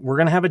to have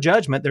a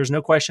judgment. There's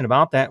no question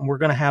about that. And we're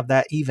going to have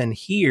that even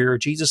here.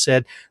 Jesus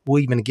said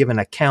we'll even give an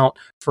account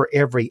for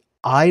every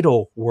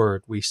idle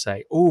word we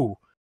say. Ooh,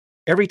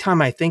 every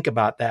time I think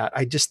about that,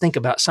 I just think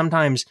about,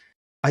 sometimes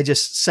I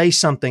just say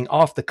something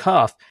off the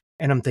cuff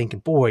and I'm thinking,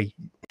 boy,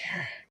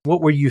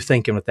 what were you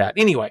thinking with that?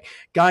 Anyway,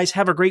 guys,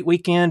 have a great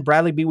weekend.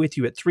 Bradley be with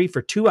you at 3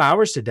 for 2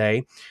 hours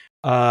today.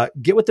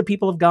 Get with the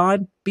people of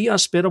God. Be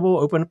hospitable.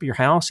 Open up your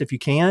house if you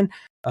can.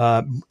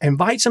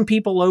 Invite some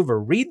people over.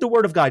 Read the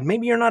Word of God.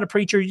 Maybe you're not a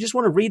preacher. You just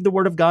want to read the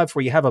Word of God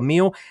before you have a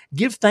meal.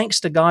 Give thanks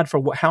to God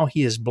for how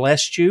He has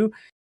blessed you,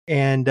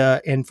 and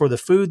for the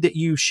food that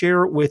you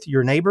share with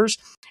your neighbors.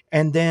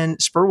 And then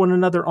spur one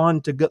another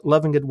on to good,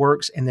 love and good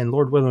works. And then,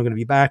 Lord willing, I'm going to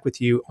be back with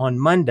you on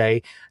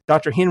Monday.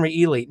 Dr. Henry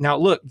Ely. Now,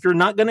 look, you're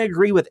not going to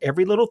agree with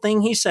every little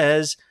thing he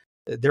says.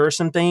 There are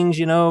some things,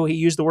 he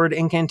used the word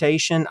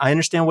incantation. I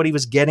understand what he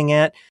was getting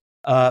at.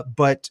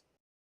 But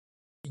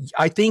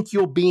I think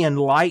you'll be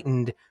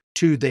enlightened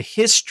to the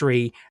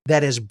history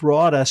that has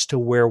brought us to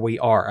where we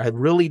are. I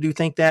really do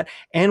think that.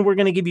 And we're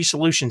going to give you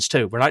solutions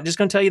too. We're not just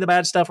going to tell you the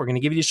bad stuff. We're going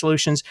to give you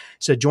solutions.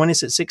 So join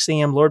us at 6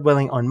 a.m., Lord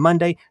willing, on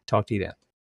Monday. Talk to you then.